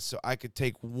 5 guys. So I could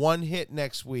take one hit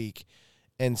next week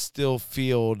and still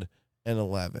field an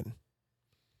 11.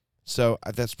 So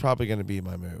that's probably going to be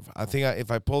my move. I think if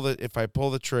I pull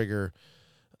the trigger,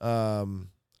 I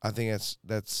think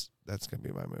that's going to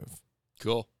be my move.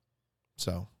 Cool.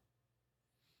 So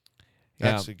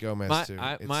Yeah. actually Gomez too.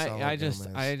 It's Salah,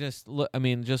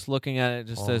 Gomez. Just looking at it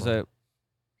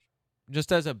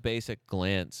as a basic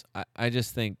glance, I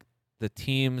just think the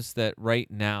teams that right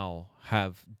now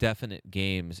have definite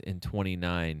games in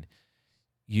 29,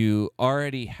 you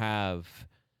already have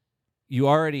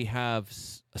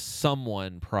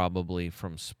someone probably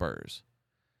from Spurs.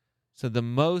 So the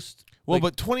most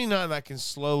but 29 I can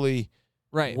slowly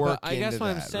right. work But I guess into what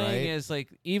I'm that, saying right? is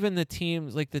like even the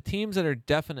teams that are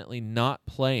definitely not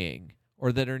playing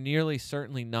or that are nearly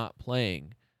certainly not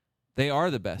playing, they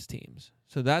are the best teams.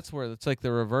 So that's where it's like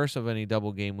the reverse of any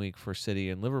double game week for City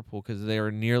and Liverpool, because they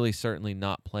are nearly certainly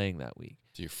not playing that week.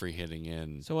 So you're free hitting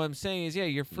in. So what I'm saying is,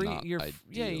 you're free. Not You're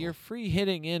ideal. free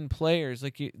hitting in players.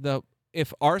 Like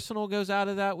if Arsenal goes out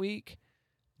of that week,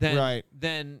 then Right.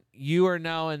 then you're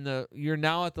now at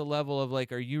the level of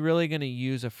like, are you really going to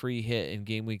use a free hit in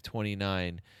game week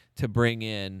 29 to bring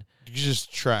in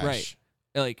just trash. right?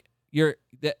 Like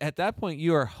at that point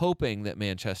you are hoping that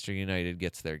Manchester United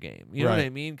gets their game. You know what I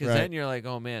Right, mean? Because right. then you're like,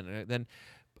 oh man,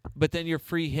 but then you're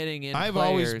free hitting in. I've players.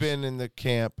 always been in the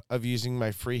camp of using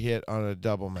my free hit on a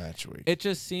double match week. It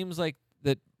just seems like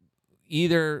that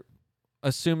either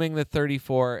assuming that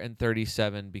 34 and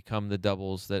 37 become the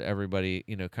doubles that everybody,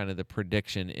 kind of the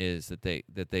prediction is that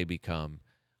they become.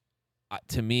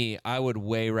 To me, I would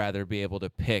way rather be able to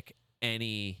pick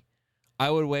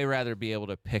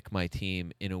my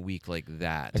team in a week like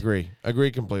that.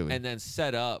 Agree completely. And then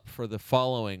set up for the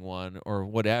following one or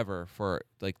whatever for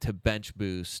like to bench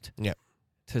boost. Yep.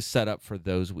 To set up for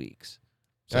those weeks.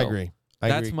 So I agree.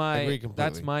 That's agree completely.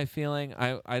 that's my feeling.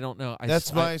 I don't know.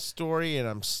 That's my story, and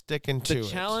I'm sticking to it. The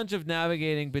challenge of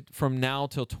navigating from now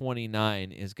till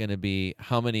 29 is going to be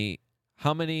how many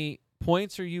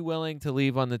points are you willing to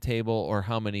leave on the table, or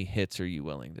how many hits are you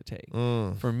willing to take?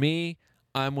 Mm. For me,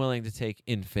 I'm willing to take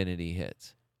infinity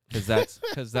hits because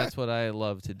that's what I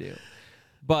love to do.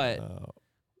 But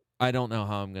I don't know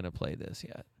how I'm going to play this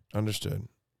yet. Understood.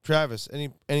 Travis,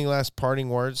 any last parting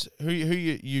words? Who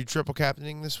you triple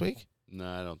captaining this week? No,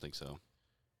 I don't think so.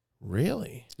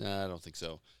 Really? No, I don't think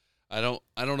so. I don't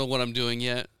know what I'm doing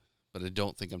yet, but I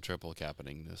don't think I'm triple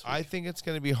captaining this week. I think it's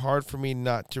going to be hard for me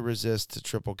not to resist to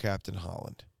triple captain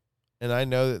Haaland. And I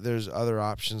know that there's other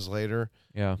options later.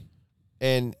 Yeah.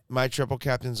 And my triple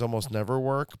captains almost never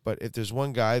work, but if there's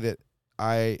one guy that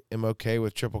I am okay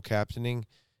with triple captaining,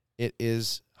 it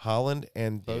is Haaland,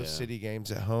 and both City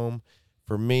games at home.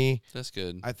 For me, that's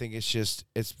good. I think it's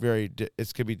going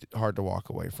to be hard to walk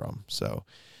away from. So,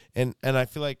 and I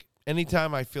feel like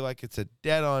anytime I feel like it's a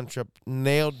dead-on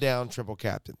nailed down triple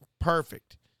captain,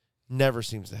 perfect, never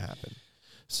seems to happen.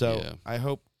 So I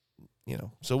hope,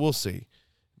 so we'll see.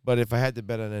 But if I had to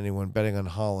bet on anyone, betting on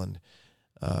Haaland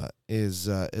is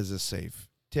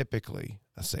typically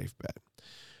a safe bet.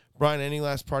 Brian, any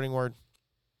last parting word?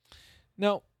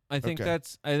 No, I think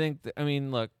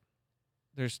look,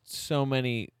 there's so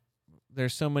many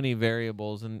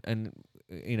variables, and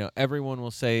everyone will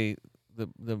say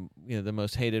the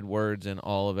most hated words in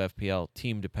all of FPL,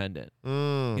 team dependent.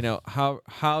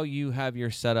 How you have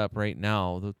your setup right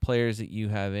now, the players that you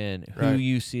have in, who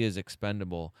you see as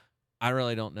expendable. I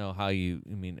really don't know how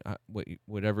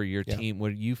whatever your team,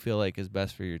 what you feel like is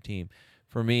best for your team.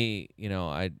 For me,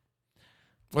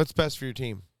 what's best for your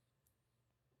team?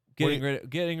 Getting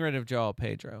rid of João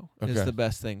Pedro is the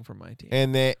best thing for my team.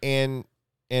 And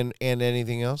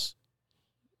anything else?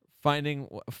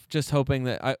 Just hoping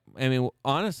that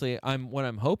honestly, what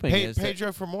I'm hoping is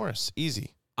Pedro for Morris,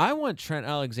 easy. I want Trent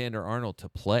Alexander-Arnold to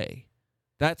play.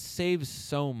 That saves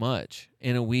so much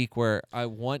in a week where I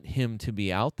want him to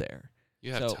be out there.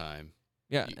 You have time.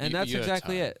 Yeah, and that's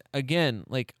exactly it. Again,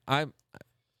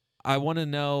 I want to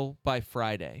know by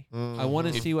Friday. Mm-hmm. I want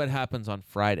to see what happens on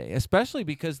Friday, especially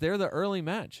because they're the early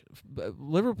match.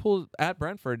 Liverpool at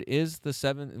Brentford is the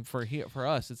 7 for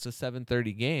us. It's a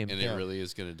 7:30 game, and it really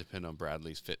is going to depend on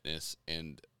Bradley's fitness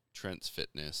and Trent's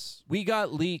fitness. We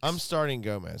got leaks. I'm starting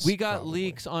Gomez. We got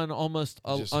leaks on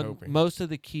most of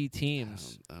the key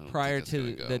teams prior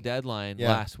to the deadline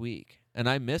last week, and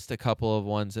I missed a couple of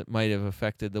ones that might have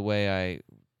affected the way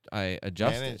I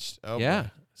adjusted. Managed. Oh, yeah. Boy.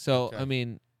 So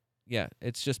Okay.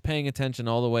 It's just paying attention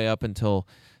all the way up until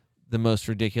the most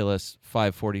ridiculous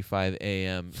 5:45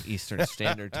 a.m. Eastern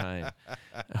Standard Time,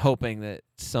 hoping that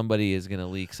somebody is going to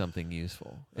leak something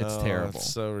useful. It's terrible.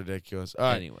 That's so ridiculous. All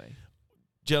right. Anyway.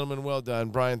 Gentlemen, well done.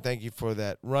 Brian, thank you for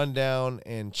that rundown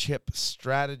and chip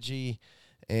strategy.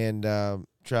 And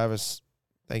Travis,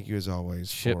 thank you as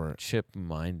always for chip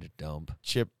mind dump.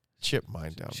 Chip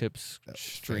mind dump. Chip's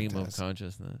stream of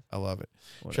consciousness. I love it.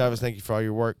 Whatever. Travis, thank you for all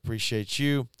your work. Appreciate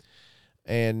you.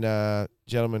 And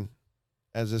gentlemen,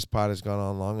 as this pod has gone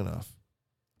on long enough,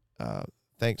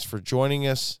 thanks for joining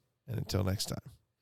us. And until next time.